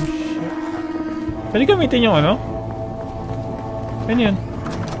some shit. Pwede gamitin yung ano? Ano yun?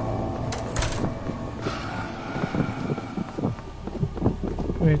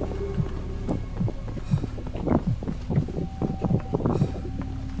 Wait.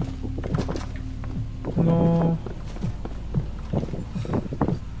 No.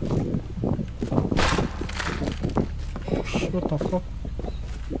 What the fuck?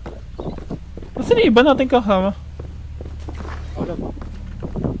 Nasaan yung iba natin kasama? Wala ba?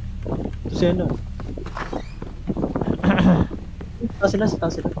 Ito si ano? Taas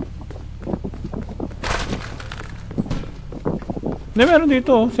sila. Hindi, meron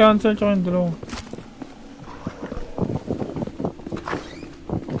dito oh. Si Hansel tsaka yung dalawa.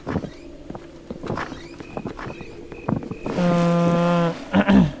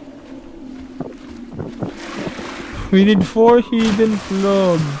 We need 4 hidden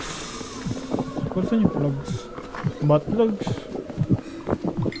plugs. Kung saan yung plugs? Butt plugs?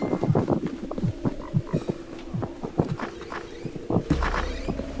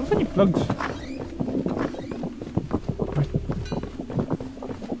 Kung saan yung plugs?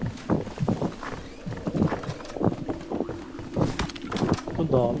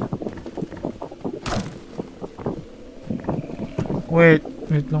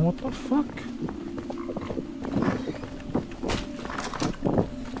 Wait lang, what the fuck?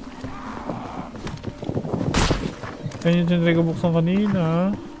 Yan yung tinry ko buksan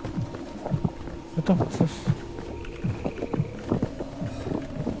kanina. Ito, sus.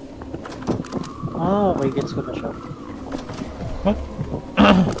 Okay, gets ko na siya. What?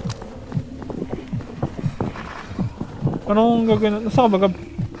 Anong gagawin? Nasa ka ba, Gab?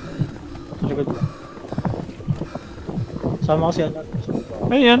 Likod lang. Sama kasi ano.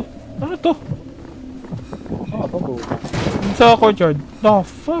 Ayan. Ano to? Pabuo. Sa courtyard. The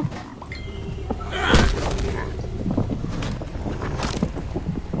fuck?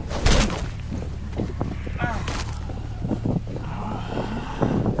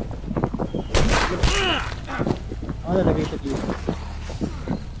 Nalagay siya dito.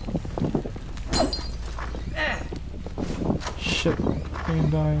 Shit. I'm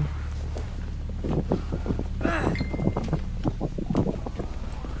dying.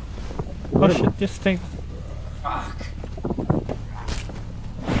 Oh shit, this thing. Fuck.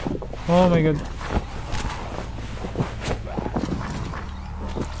 Oh my god.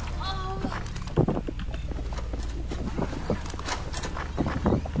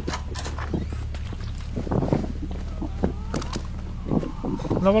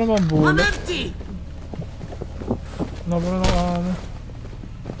 Wala pa naman bullet. I'm empty! Wala pa naman ano.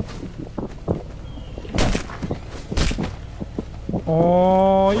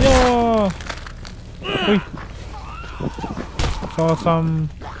 Oh yeah! Uy! Saw some...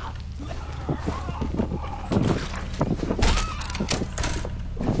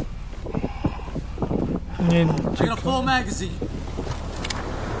 Need I got a full magazine.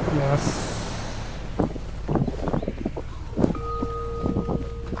 Yes.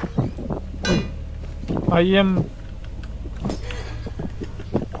 I am...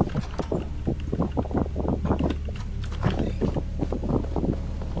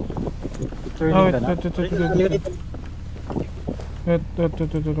 Turning ka na. wait.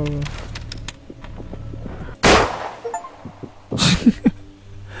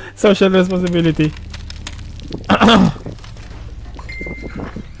 Social responsibility.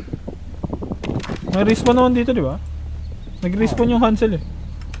 May respawn naman dito, di ba? Nag-respawn yung Hansel eh.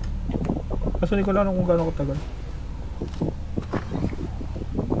 Kaso hindi ko lang kung gaano katagal.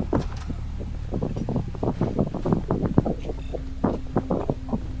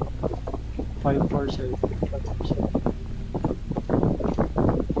 Five hours or 5 hours.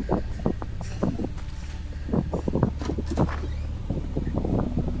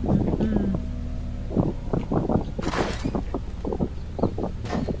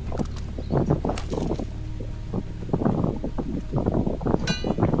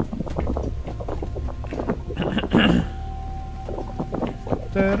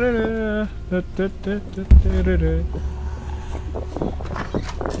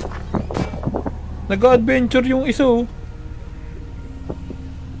 Nag-adventure yung isa oh.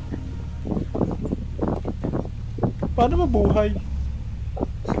 Paano mabuhay?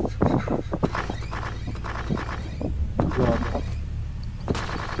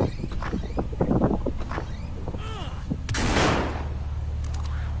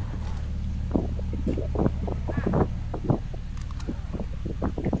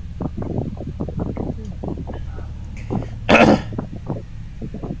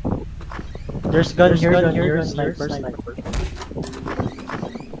 There's gun here, sniper.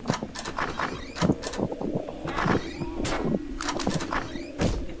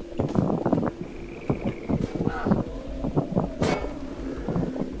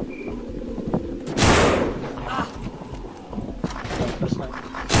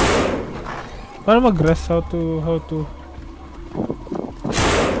 Paano mag-rest? How to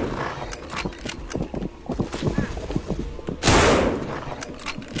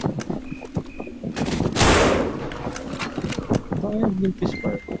This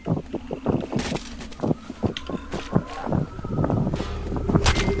part.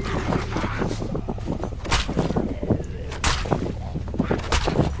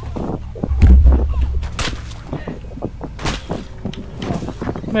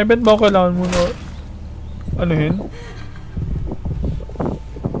 May bet ba kailangan mo na anuhin?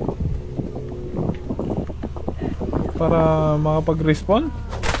 Para makapag-respawn?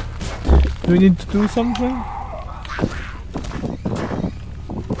 Do we need to do something?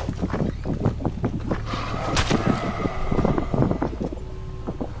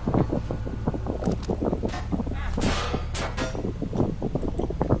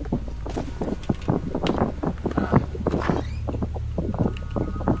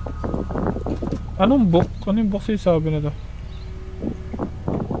 Anong book? Ano yung book sabi na to?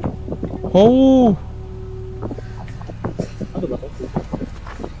 Oh! Ano ba to?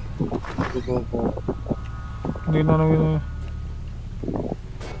 Hindi na namin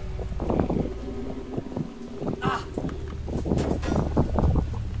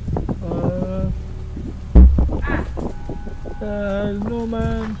no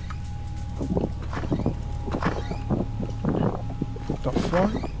man. What the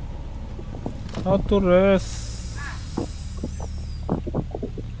fuck? How to rest?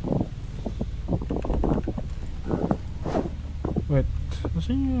 Wait,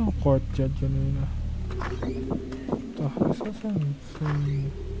 nasan yung courtyard kanina? Ito, saan?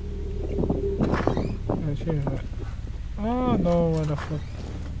 Ah, no, what the fuck?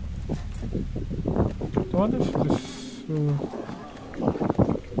 What is this?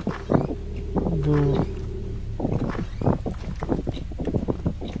 Do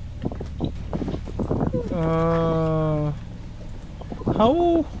how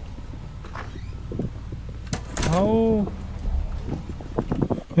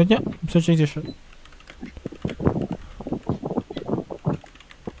yeah, I'm searching this shit.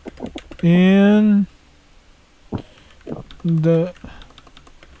 In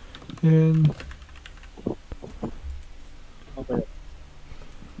okay.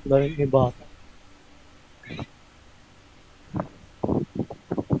 Daming may bata.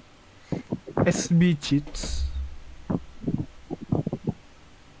 SB cheats.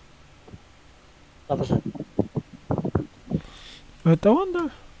 Tapos na. Wait, I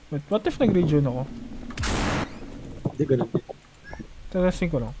wonder. Wait, what if nag-rejoin ako? Hindi ganun din. Testing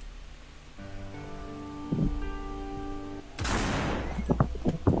ko lang.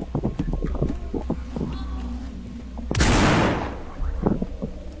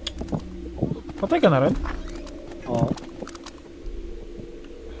 Patay ka na rin? Oo.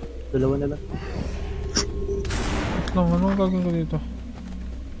 Dalawa na lang. Anong gagawin ko dito?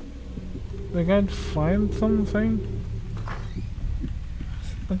 I can't find something?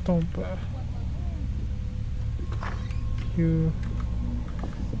 Ito pa. You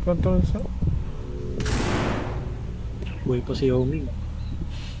Control sa... Buhay pa si Yomi.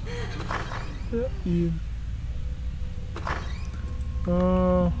 Yun. 1,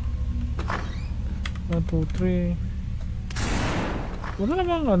 2, 3. Wala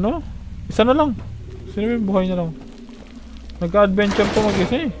namang ano. Isa na lang. Sino yung buhay na lang? Nagka-adventure to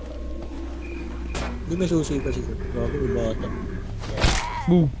mag-isa eh. Hindi may susi pa siya. Grabe, may bata.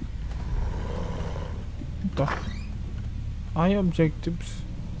 Boom. Ito. Ay, objectives.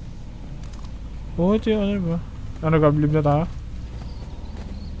 Oh, ito yung ano ba? Ano, nag-ablib na tayo?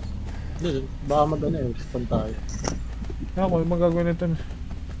 Hindi, baka mag-ano eh. Spawn tayo. Ako, magagawin ito.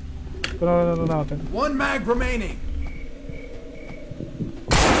 Pero ano natin. 1 mag remaining.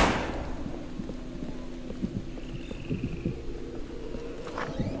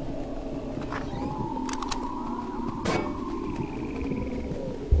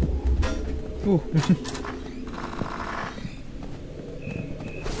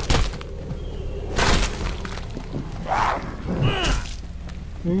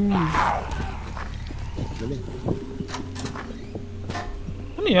 Galing.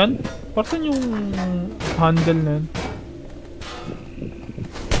 Ano yan? Parang yung handle na yan.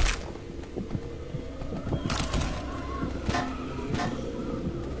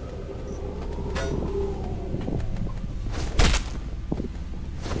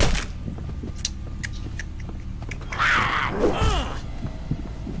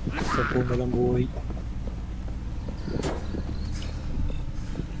 Sa puma lang buhay.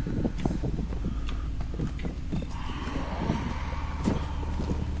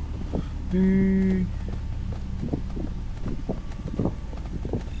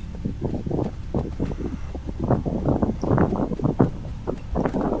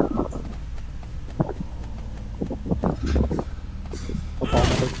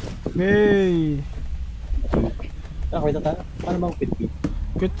 Yay! Wait na tayo. Paano bang quit?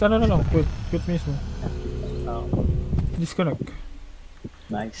 Quit ano na lang, quit mismo. Disconnect.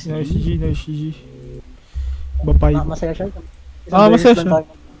 Nice. Nice G, nice G. Bye-bye. Masaya siya. Masaya siya.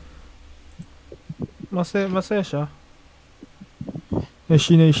 Masaya siya. Nice.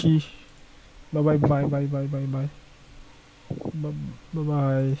 Bye-bye.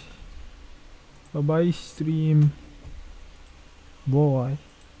 Bye-bye stream. Boy.